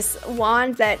here. This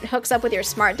wand that hooks up with your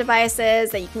smart devices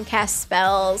that you can cast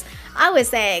spells. I was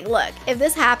saying, look, if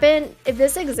this happened, if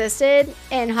this existed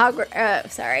and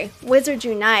Wizards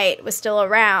Unite was still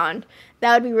around,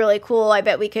 that would be really cool. I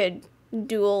bet we could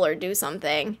duel or do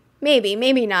something. Maybe,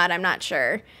 maybe not, I'm not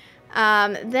sure.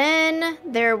 Then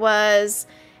there was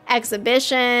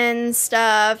exhibition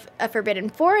stuff, a Forbidden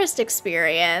Forest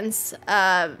experience.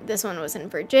 This one was in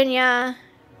Virginia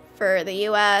for the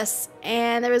US.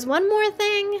 And there was one more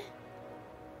thing.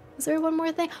 Was there one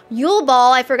more thing? Yule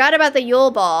Ball. I forgot about the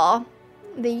Yule Ball.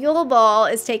 The Yule Ball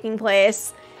is taking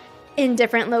place in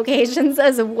different locations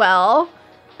as well,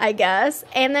 I guess.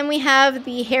 And then we have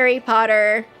the Harry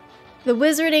Potter, the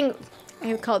Wizarding,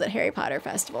 I called it Harry Potter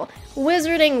Festival.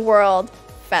 Wizarding World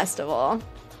Festival.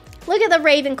 Look at the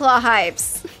Ravenclaw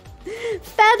hypes.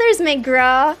 Feathers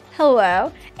McGraw,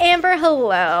 hello. Amber,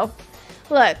 hello.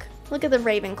 Look at the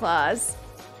Ravenclaws.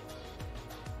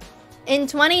 In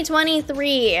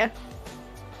 2023.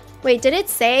 Wait, did it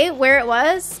say where it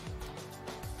was?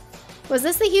 Was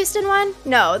this the Houston one?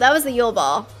 No, that was the Yule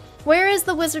Ball. Where is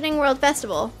the Wizarding World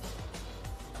Festival?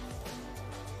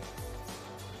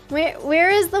 Where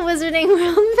is the Wizarding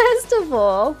World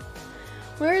Festival?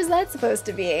 Where is that supposed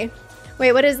to be?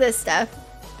 Wait, what is this stuff?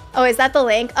 Oh, is that the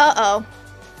link? Uh-oh.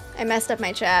 I messed up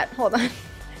my chat. Hold on.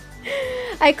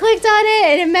 I clicked on it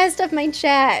and it messed up my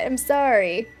chat. I'm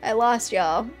sorry. I lost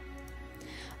y'all.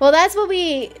 Well, that's what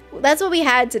we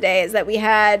had today, is that we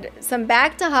had some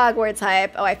back to Hogwarts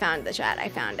hype. Oh, I found the chat. I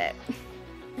found it.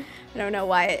 I don't know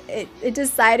why it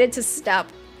decided to stop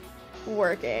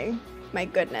working. My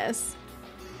goodness.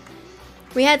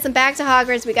 We had some back to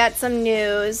Hogwarts. We got some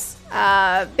news.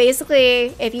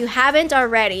 Basically, if you haven't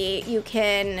already, you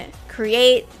can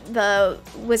create the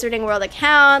Wizarding World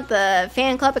account, the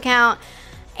fan club account,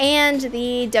 and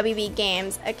the WB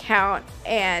Games account,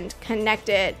 and connect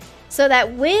it so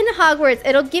that when Hogwarts,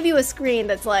 it'll give you a screen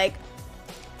that's like,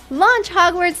 launch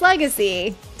Hogwarts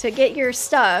Legacy to get your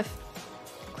stuff.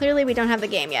 Clearly, we don't have the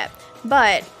game yet,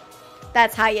 but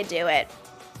that's how you do it.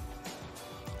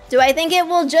 Do I think it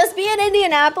will just be in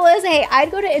Indianapolis? Hey, I'd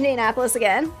go to Indianapolis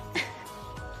again.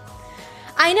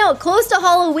 I know, close to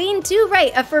Halloween too,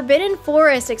 right? A Forbidden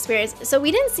Forest experience. So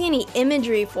we didn't see any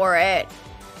imagery for it.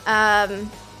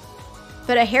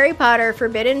 But a Harry Potter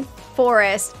Forbidden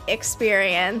Forest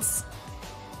experience.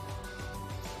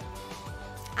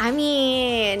 I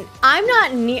mean, I'm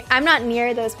not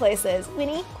near those places.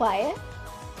 Winnie, quiet.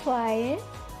 Quiet.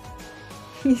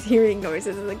 He's hearing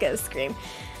noises as a ghost scream.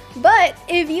 But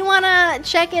if you want to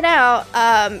check it out,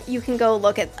 you can go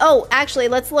look at... Oh, actually,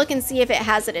 let's look and see if it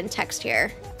has it in text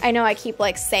here. I know I keep,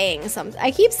 like, saying something.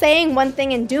 I keep saying one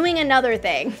thing and doing another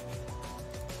thing.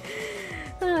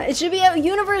 It should be at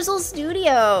Universal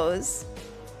Studios.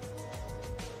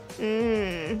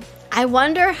 I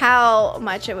wonder how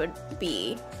much it would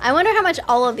be. I wonder how much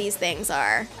all of these things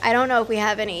are. I don't know if we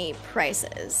have any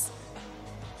prices.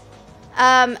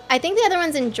 I think the other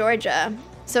one's in Georgia.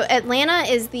 So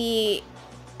Atlanta is the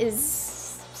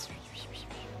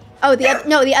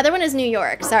other one is New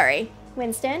York. Sorry,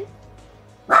 Winston.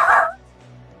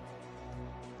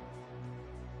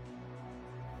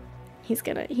 He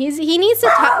needs to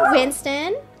talk.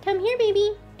 Winston, come here,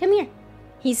 baby. Come here.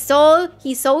 He's so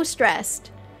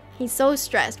stressed. He's so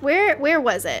stressed. Where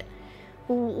was it?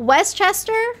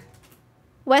 Westchester,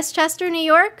 New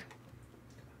York.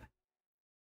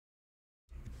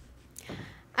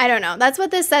 I don't know. That's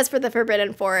what this says for the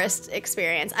Forbidden Forest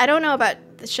experience. I don't know about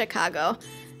the Chicago.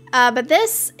 But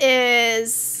this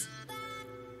is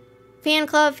fan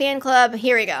club.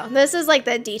 Here we go. This is like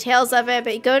the details of it,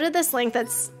 but you go to this link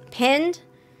that's pinned,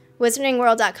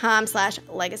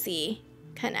 wizardingworld.com/legacy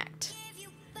connect.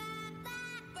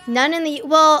 None in the,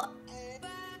 well,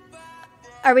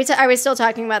 are we still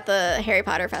talking about the Harry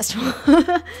Potter festival?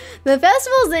 The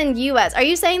festival's in US. Are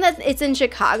you saying that it's in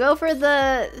Chicago for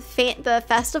the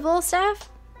festival staff?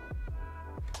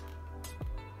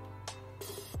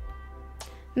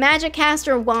 Magic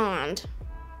caster wand.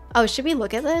 Oh, should we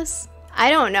look at this? I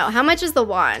don't know. How much is the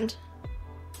wand?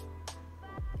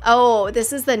 Oh,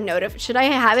 this is the should I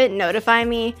have it notify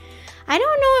me? I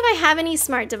don't know if I have any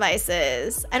smart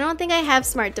devices. I don't think I have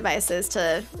smart devices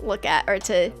to look at or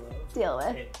to deal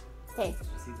with. Hey. Did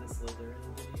you see the Slytherin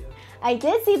video? I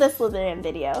did see the Slytherin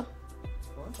video.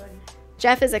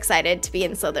 Jeff is excited to be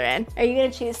in Slytherin. Are you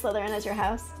gonna choose Slytherin as your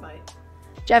house? Might.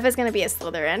 Jeff is gonna be a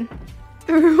Slytherin.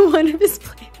 One of his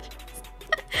plans.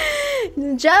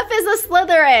 Jeff is a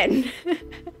Slytherin.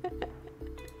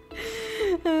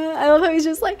 I love how he's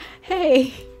just like,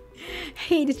 hey,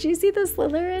 did you see the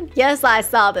Slytherin? Yes, I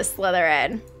saw the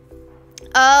Slytherin.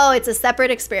 Oh, it's a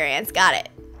separate experience. Got it.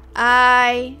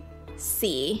 I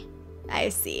see.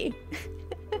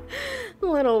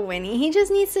 Little Winnie. He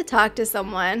just needs to talk to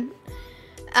someone.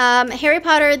 Harry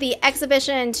Potter, the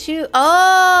exhibition to... Oh!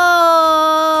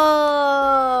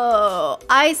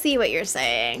 I see what you're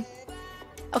saying.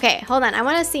 Okay, hold on. I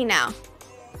want to see now.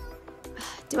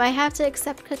 Do I have to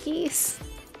accept cookies?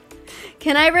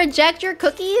 Can I reject your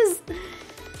cookies?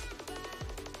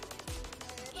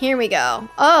 Here we go.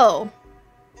 Oh.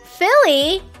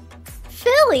 Philly?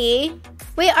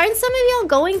 Wait, aren't some of y'all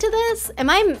going to this? Am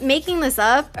I making this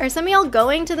up? Are some of y'all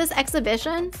going to this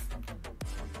exhibition?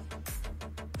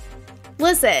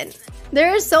 Listen,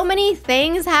 there are so many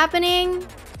things happening.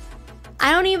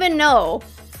 I don't even know.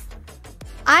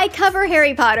 I cover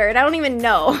Harry Potter and I don't even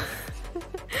know.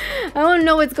 I don't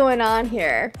know what's going on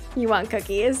here. You want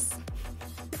cookies?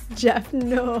 Jeff,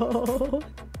 no.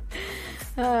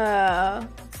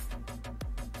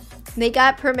 They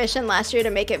got permission last year to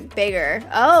make it bigger.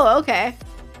 Oh, okay.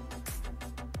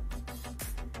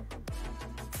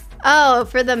 Oh,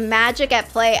 for the magic at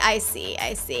play. I see,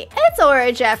 I see. It's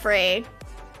Aura Jeffrey.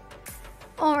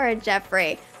 Aura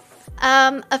Jeffrey.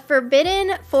 A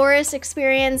Forbidden Forest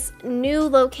experience, new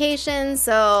location,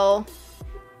 so...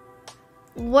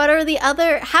 What are the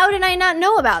other... How did I not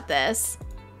know about this?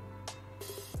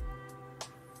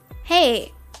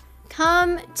 Hey,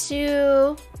 come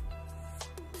to...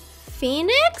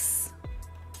 Phoenix?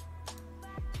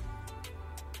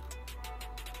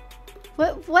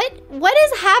 What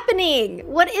is happening?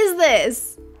 What is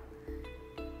this?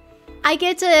 I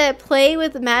get to play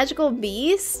with the magical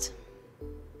beast?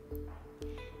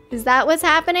 Is that what's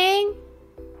happening?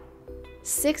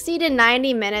 60 to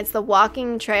 90 minutes. The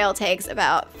walking trail takes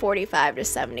about 45 to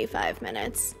 75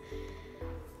 minutes.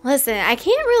 Listen, I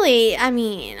can't really, I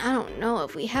mean, I don't know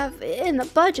if we have it in the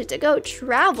budget to go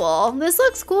travel. This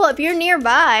looks cool if you're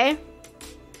nearby.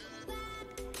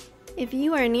 If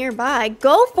you are nearby,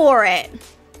 go for it.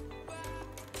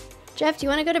 Jeff, do you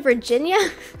want to go to Virginia?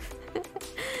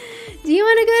 Do you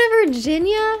want to go to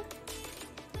Virginia?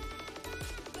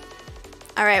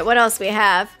 All right, what else we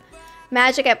have?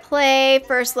 Magic at play,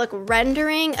 first look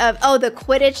rendering of, oh, the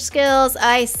Quidditch skills.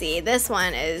 I see, this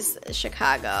one is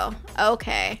Chicago.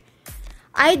 Okay.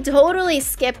 I totally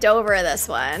skipped over this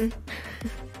one.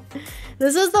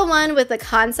 This is the one with the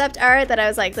concept art that I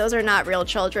was like, those are not real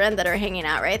children that are hanging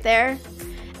out right there.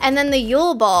 And then the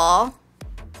Yule Ball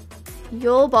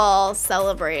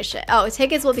celebration. Oh,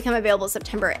 tickets will become available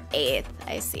September 8th.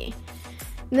 I see.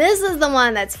 This is the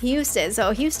one that's Houston.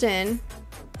 So Houston,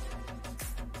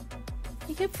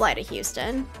 you could fly to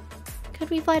Houston. Could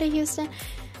we fly to Houston?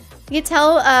 You could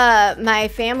tell my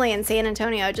family in San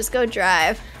Antonio, just go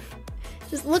drive.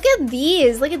 Just look at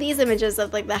these. Look at these images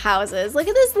of like the houses. Look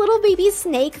at this little baby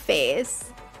snake face.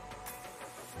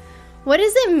 What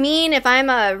does it mean if I'm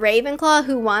a Ravenclaw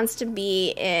who wants to be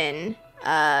in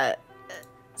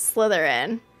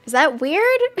Slytherin? Is that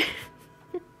weird?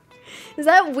 Is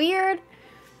that weird?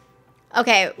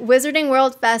 Okay, Wizarding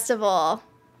World Festival.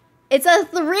 It's a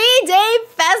 3-day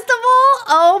festival?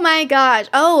 Oh my gosh.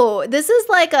 Oh, this is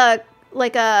like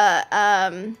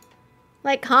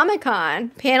Comic-Con.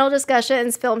 Panel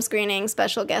discussions, film screenings,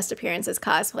 special guest appearances,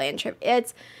 cosplay, and trip.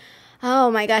 It's, oh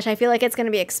my gosh, I feel like it's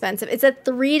gonna be expensive. It's a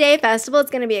 3-day festival,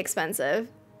 it's gonna be expensive.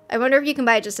 I wonder if you can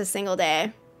buy just a single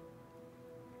day.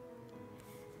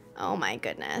 Oh my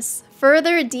goodness.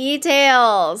 Further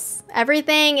details.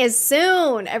 Everything is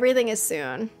soon. Everything is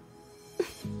soon.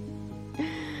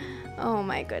 Oh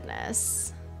my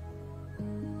goodness.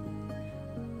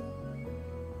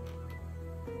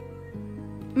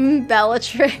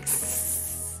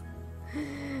 Bellatrix.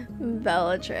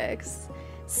 Bellatrix.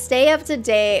 Stay up to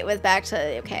date with back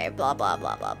to, okay, blah, blah,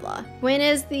 blah, blah, blah. When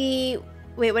is the,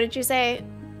 wait, what did you say?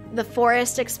 The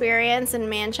Forest experience in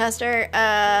Manchester?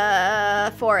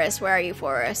 Forest, where are you,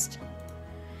 Forest?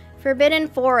 Forbidden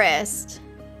Forest.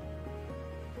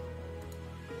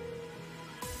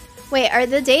 Wait, are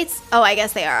the dates? Oh, I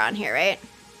guess they are on here, right?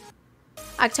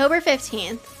 October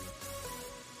 15th.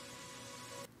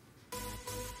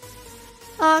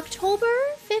 October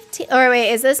 15th. Or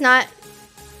wait, is this not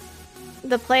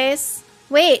the place?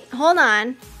 Wait, hold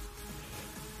on.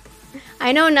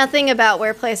 I know nothing about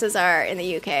where places are in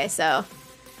the UK, so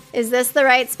is this the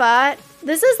right spot?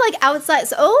 This is like outside.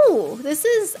 So, oh, this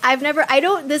is,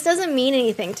 this doesn't mean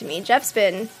anything to me. Jeff's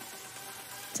been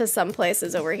to some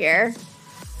places over here.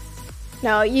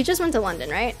 No, you just went to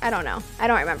London, right? I don't know. I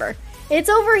don't remember. It's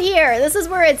over here. This is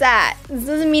where it's at. This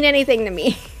doesn't mean anything to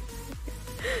me.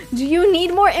 Do you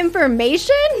need more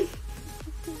information?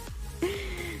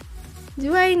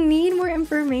 Do I need more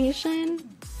information?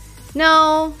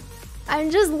 No. I'm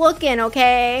just looking,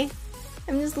 okay?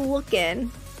 I'm just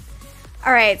looking.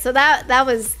 All right, so that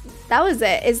was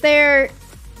it. Is there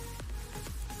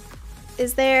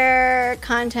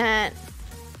content?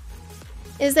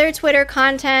 Is there Twitter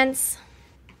contents?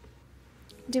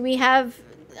 Do we have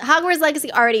Hogwarts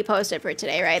Legacy already posted for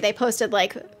today, right? They posted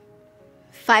like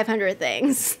 500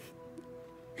 things.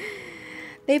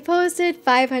 They posted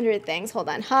 500 things. Hold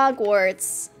on.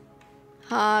 Hogwarts,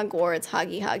 Hogwarts.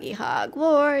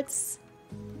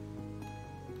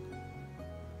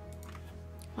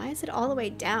 Why is it all the way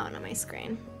down on my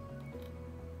screen?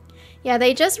 Yeah,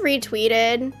 they just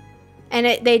retweeted,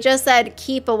 and they just said,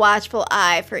 keep a watchful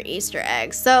eye for Easter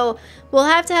eggs. So we'll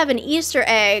have to have an Easter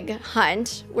egg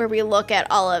hunt where we look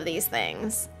at all of these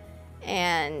things.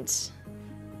 And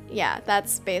yeah,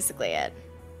 that's basically it.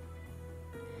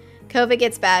 COVID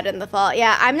gets bad in the fall.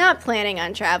 Yeah, I'm not planning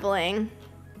on traveling.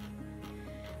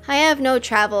 I have no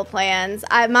travel plans.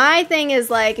 My thing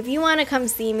is like, if you want to come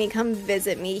see me, come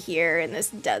visit me here in this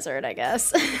desert, I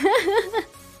guess.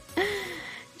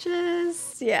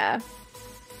 Just, yeah.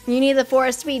 You need the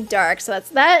forest to be dark, so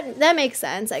that makes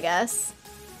sense, I guess.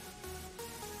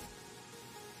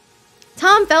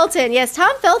 Tom Felton, yes,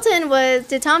 Tom Felton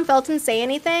did Tom Felton say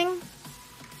anything?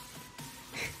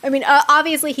 I mean,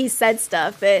 obviously he said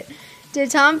stuff, but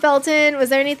did Tom Felton, was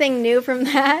there anything new from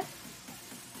that?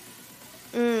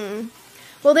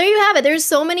 Well, there you have it. There's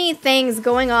so many things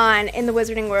going on in the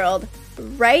Wizarding world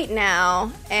right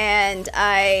now, and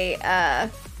I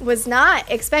was not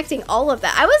expecting all of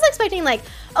that. I was expecting, like,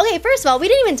 okay, first of all, we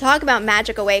didn't even talk about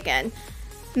Magic Awakened.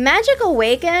 Magic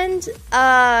Awakened,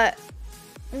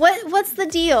 what's the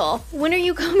deal? When are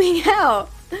you coming out?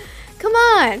 Come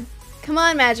on. Come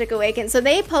on, Magic Awakened. So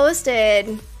they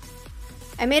posted,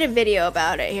 I made a video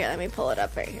about it. Here, let me pull it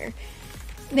up right here.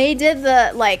 They did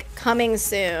the, like, coming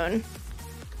soon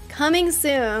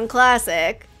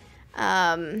classic.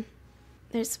 There's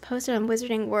posted on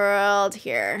Wizarding World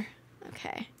here.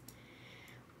 Okay.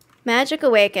 Magic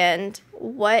Awakened,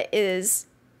 what is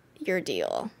your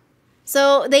deal?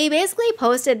 So they basically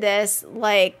posted this,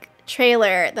 like,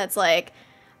 trailer that's like,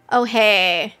 oh,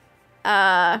 hey,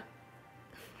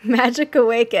 Magic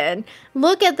Awakened,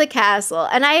 look at the castle.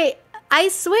 And I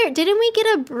swear, didn't we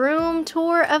get a broom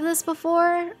tour of this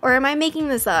before? Or am I making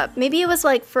this up? Maybe it was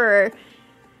like for,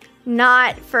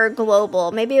 not for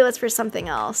global. Maybe it was for something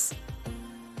else.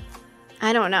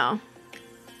 I don't know.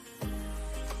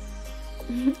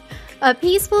 A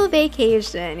peaceful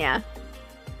vacation, yeah.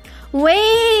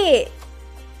 Wait!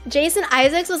 Jason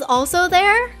Isaacs was also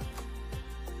there?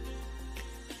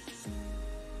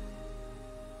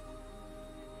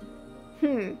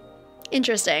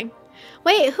 Interesting.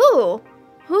 Wait, who?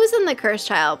 Who's in the Cursed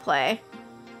Child play?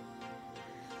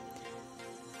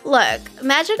 Look,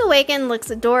 Magic Awakened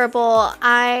looks adorable.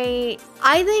 I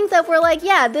think that we're like,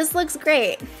 yeah, this looks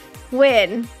great.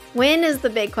 When? When is the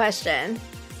big question.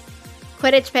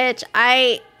 Quidditch Pitch,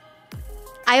 I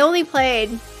only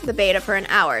played the beta for an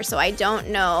hour, so I don't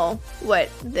know what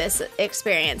this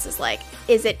experience is like.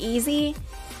 Is it easy?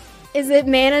 Is it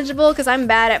manageable? Because I'm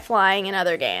bad at flying in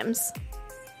other games.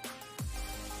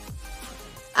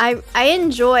 I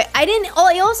enjoy.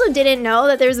 I also didn't know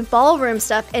that there's ballroom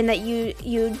stuff and that you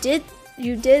did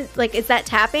like, is that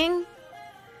tapping?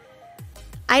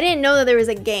 I didn't know that there was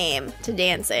a game to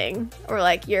dancing, or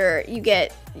like you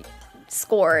get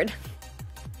scored.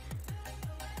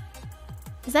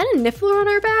 Is that a Niffler on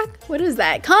our back? What is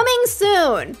that? Coming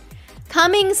soon.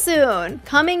 Coming soon.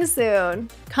 Coming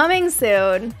soon. Coming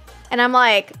soon. And I'm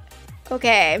like,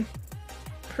 okay,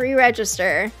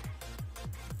 pre-register.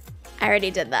 I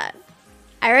already did that.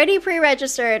 I already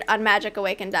pre-registered on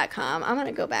magicawaken.com. I'm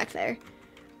gonna go back there.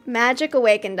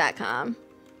 Magicawaken.com.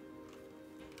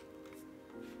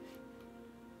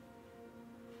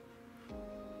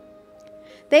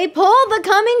 They pulled the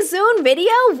coming soon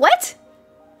video? What?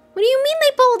 What do you mean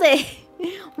they pulled it?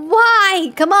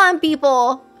 Why? Come on,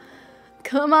 people.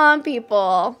 Come on,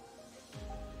 people.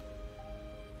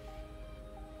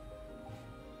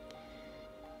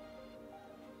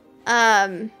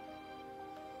 I'm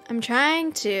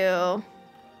trying to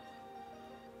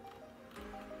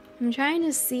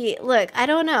see. Look, I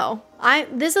don't know.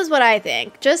 This is what I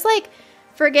think. Just like,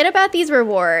 forget about these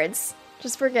rewards.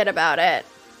 Just forget about it.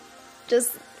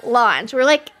 Just launch. We're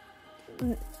like,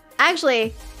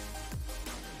 actually,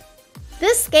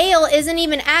 this scale isn't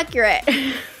even accurate.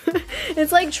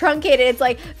 It's like truncated. It's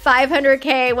like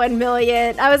 500K, 1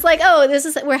 million. I was like, oh,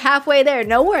 we're halfway there.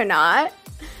 No, we're not.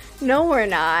 No, we're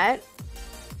not.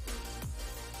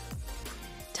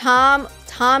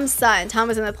 Tom's son. Tom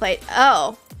was in the play.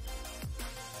 Oh.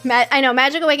 I know,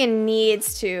 Magic Awakened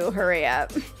needs to hurry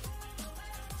up.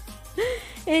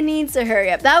 It needs to hurry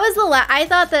up. That was I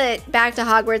thought that Back to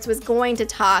Hogwarts was going to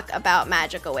talk about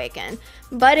Magic Awakened,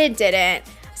 but it didn't.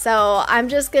 So I'm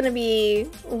just gonna be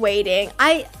waiting.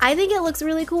 I think it looks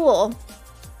really cool.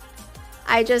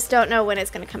 I just don't know when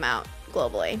it's gonna come out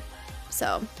globally.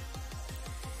 So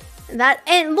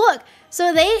and look, so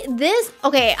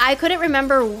okay, I couldn't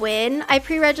remember when I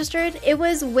pre-registered. It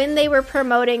was when they were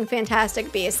promoting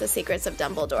Fantastic Beasts: The Secrets of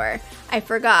Dumbledore. I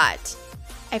forgot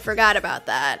about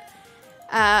that.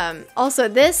 Also,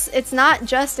 it's not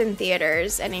just in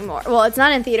theaters anymore. Well, it's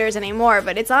not in theaters anymore,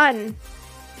 but it's on,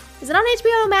 is it on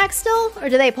HBO Max still? Or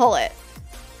do they pull it?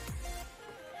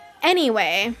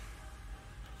 Anyway,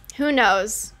 who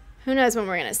knows? Who knows when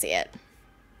we're gonna see it?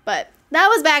 But that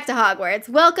was Back to Hogwarts.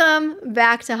 Welcome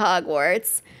back to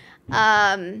Hogwarts.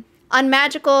 On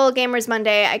Magical Gamers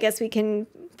Monday, I guess we can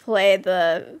play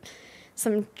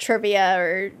some trivia,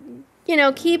 or, you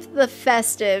know, keep the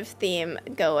festive theme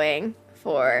going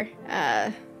for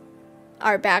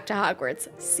our Back to Hogwarts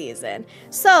season.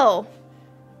 So,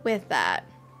 with that.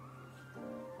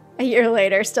 A year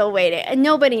later, still waiting. And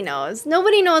nobody knows.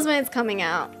 Nobody knows when it's coming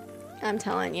out. I'm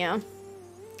telling you.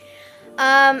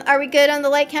 Are we good on the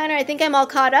like counter? I think I'm all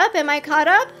caught up. Am I caught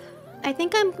up? I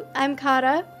think I'm caught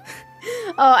up.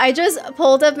 Oh, I just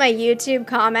pulled up my YouTube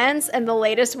comments, and the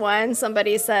latest one,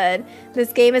 somebody said,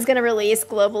 this game is going to release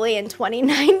globally in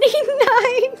 2099.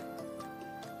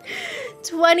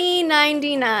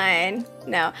 2099.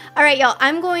 No. All right, y'all.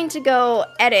 I'm going to go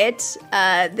edit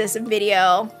this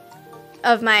video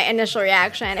of my initial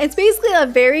reaction. It's basically a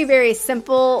very, very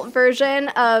simple version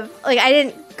of, like, I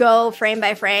didn't go frame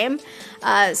by frame,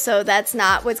 so that's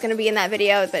not what's going to be in that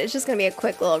video, but it's just going to be a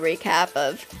quick little recap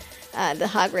of the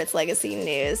Hogwarts Legacy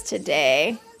news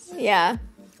today. Yeah.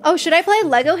 Oh, should I play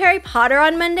Lego Harry Potter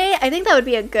on Monday? I think that would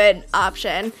be a good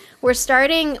option.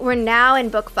 We're now in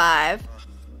book 5.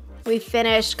 We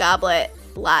finished Goblet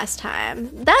last time.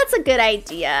 That's a good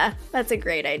idea. That's a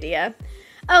great idea.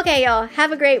 Okay, y'all,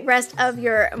 have a great rest of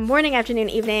your morning, afternoon,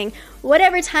 evening,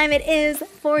 whatever time it is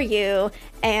for you.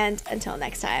 And until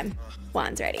next time,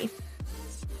 Juan's ready.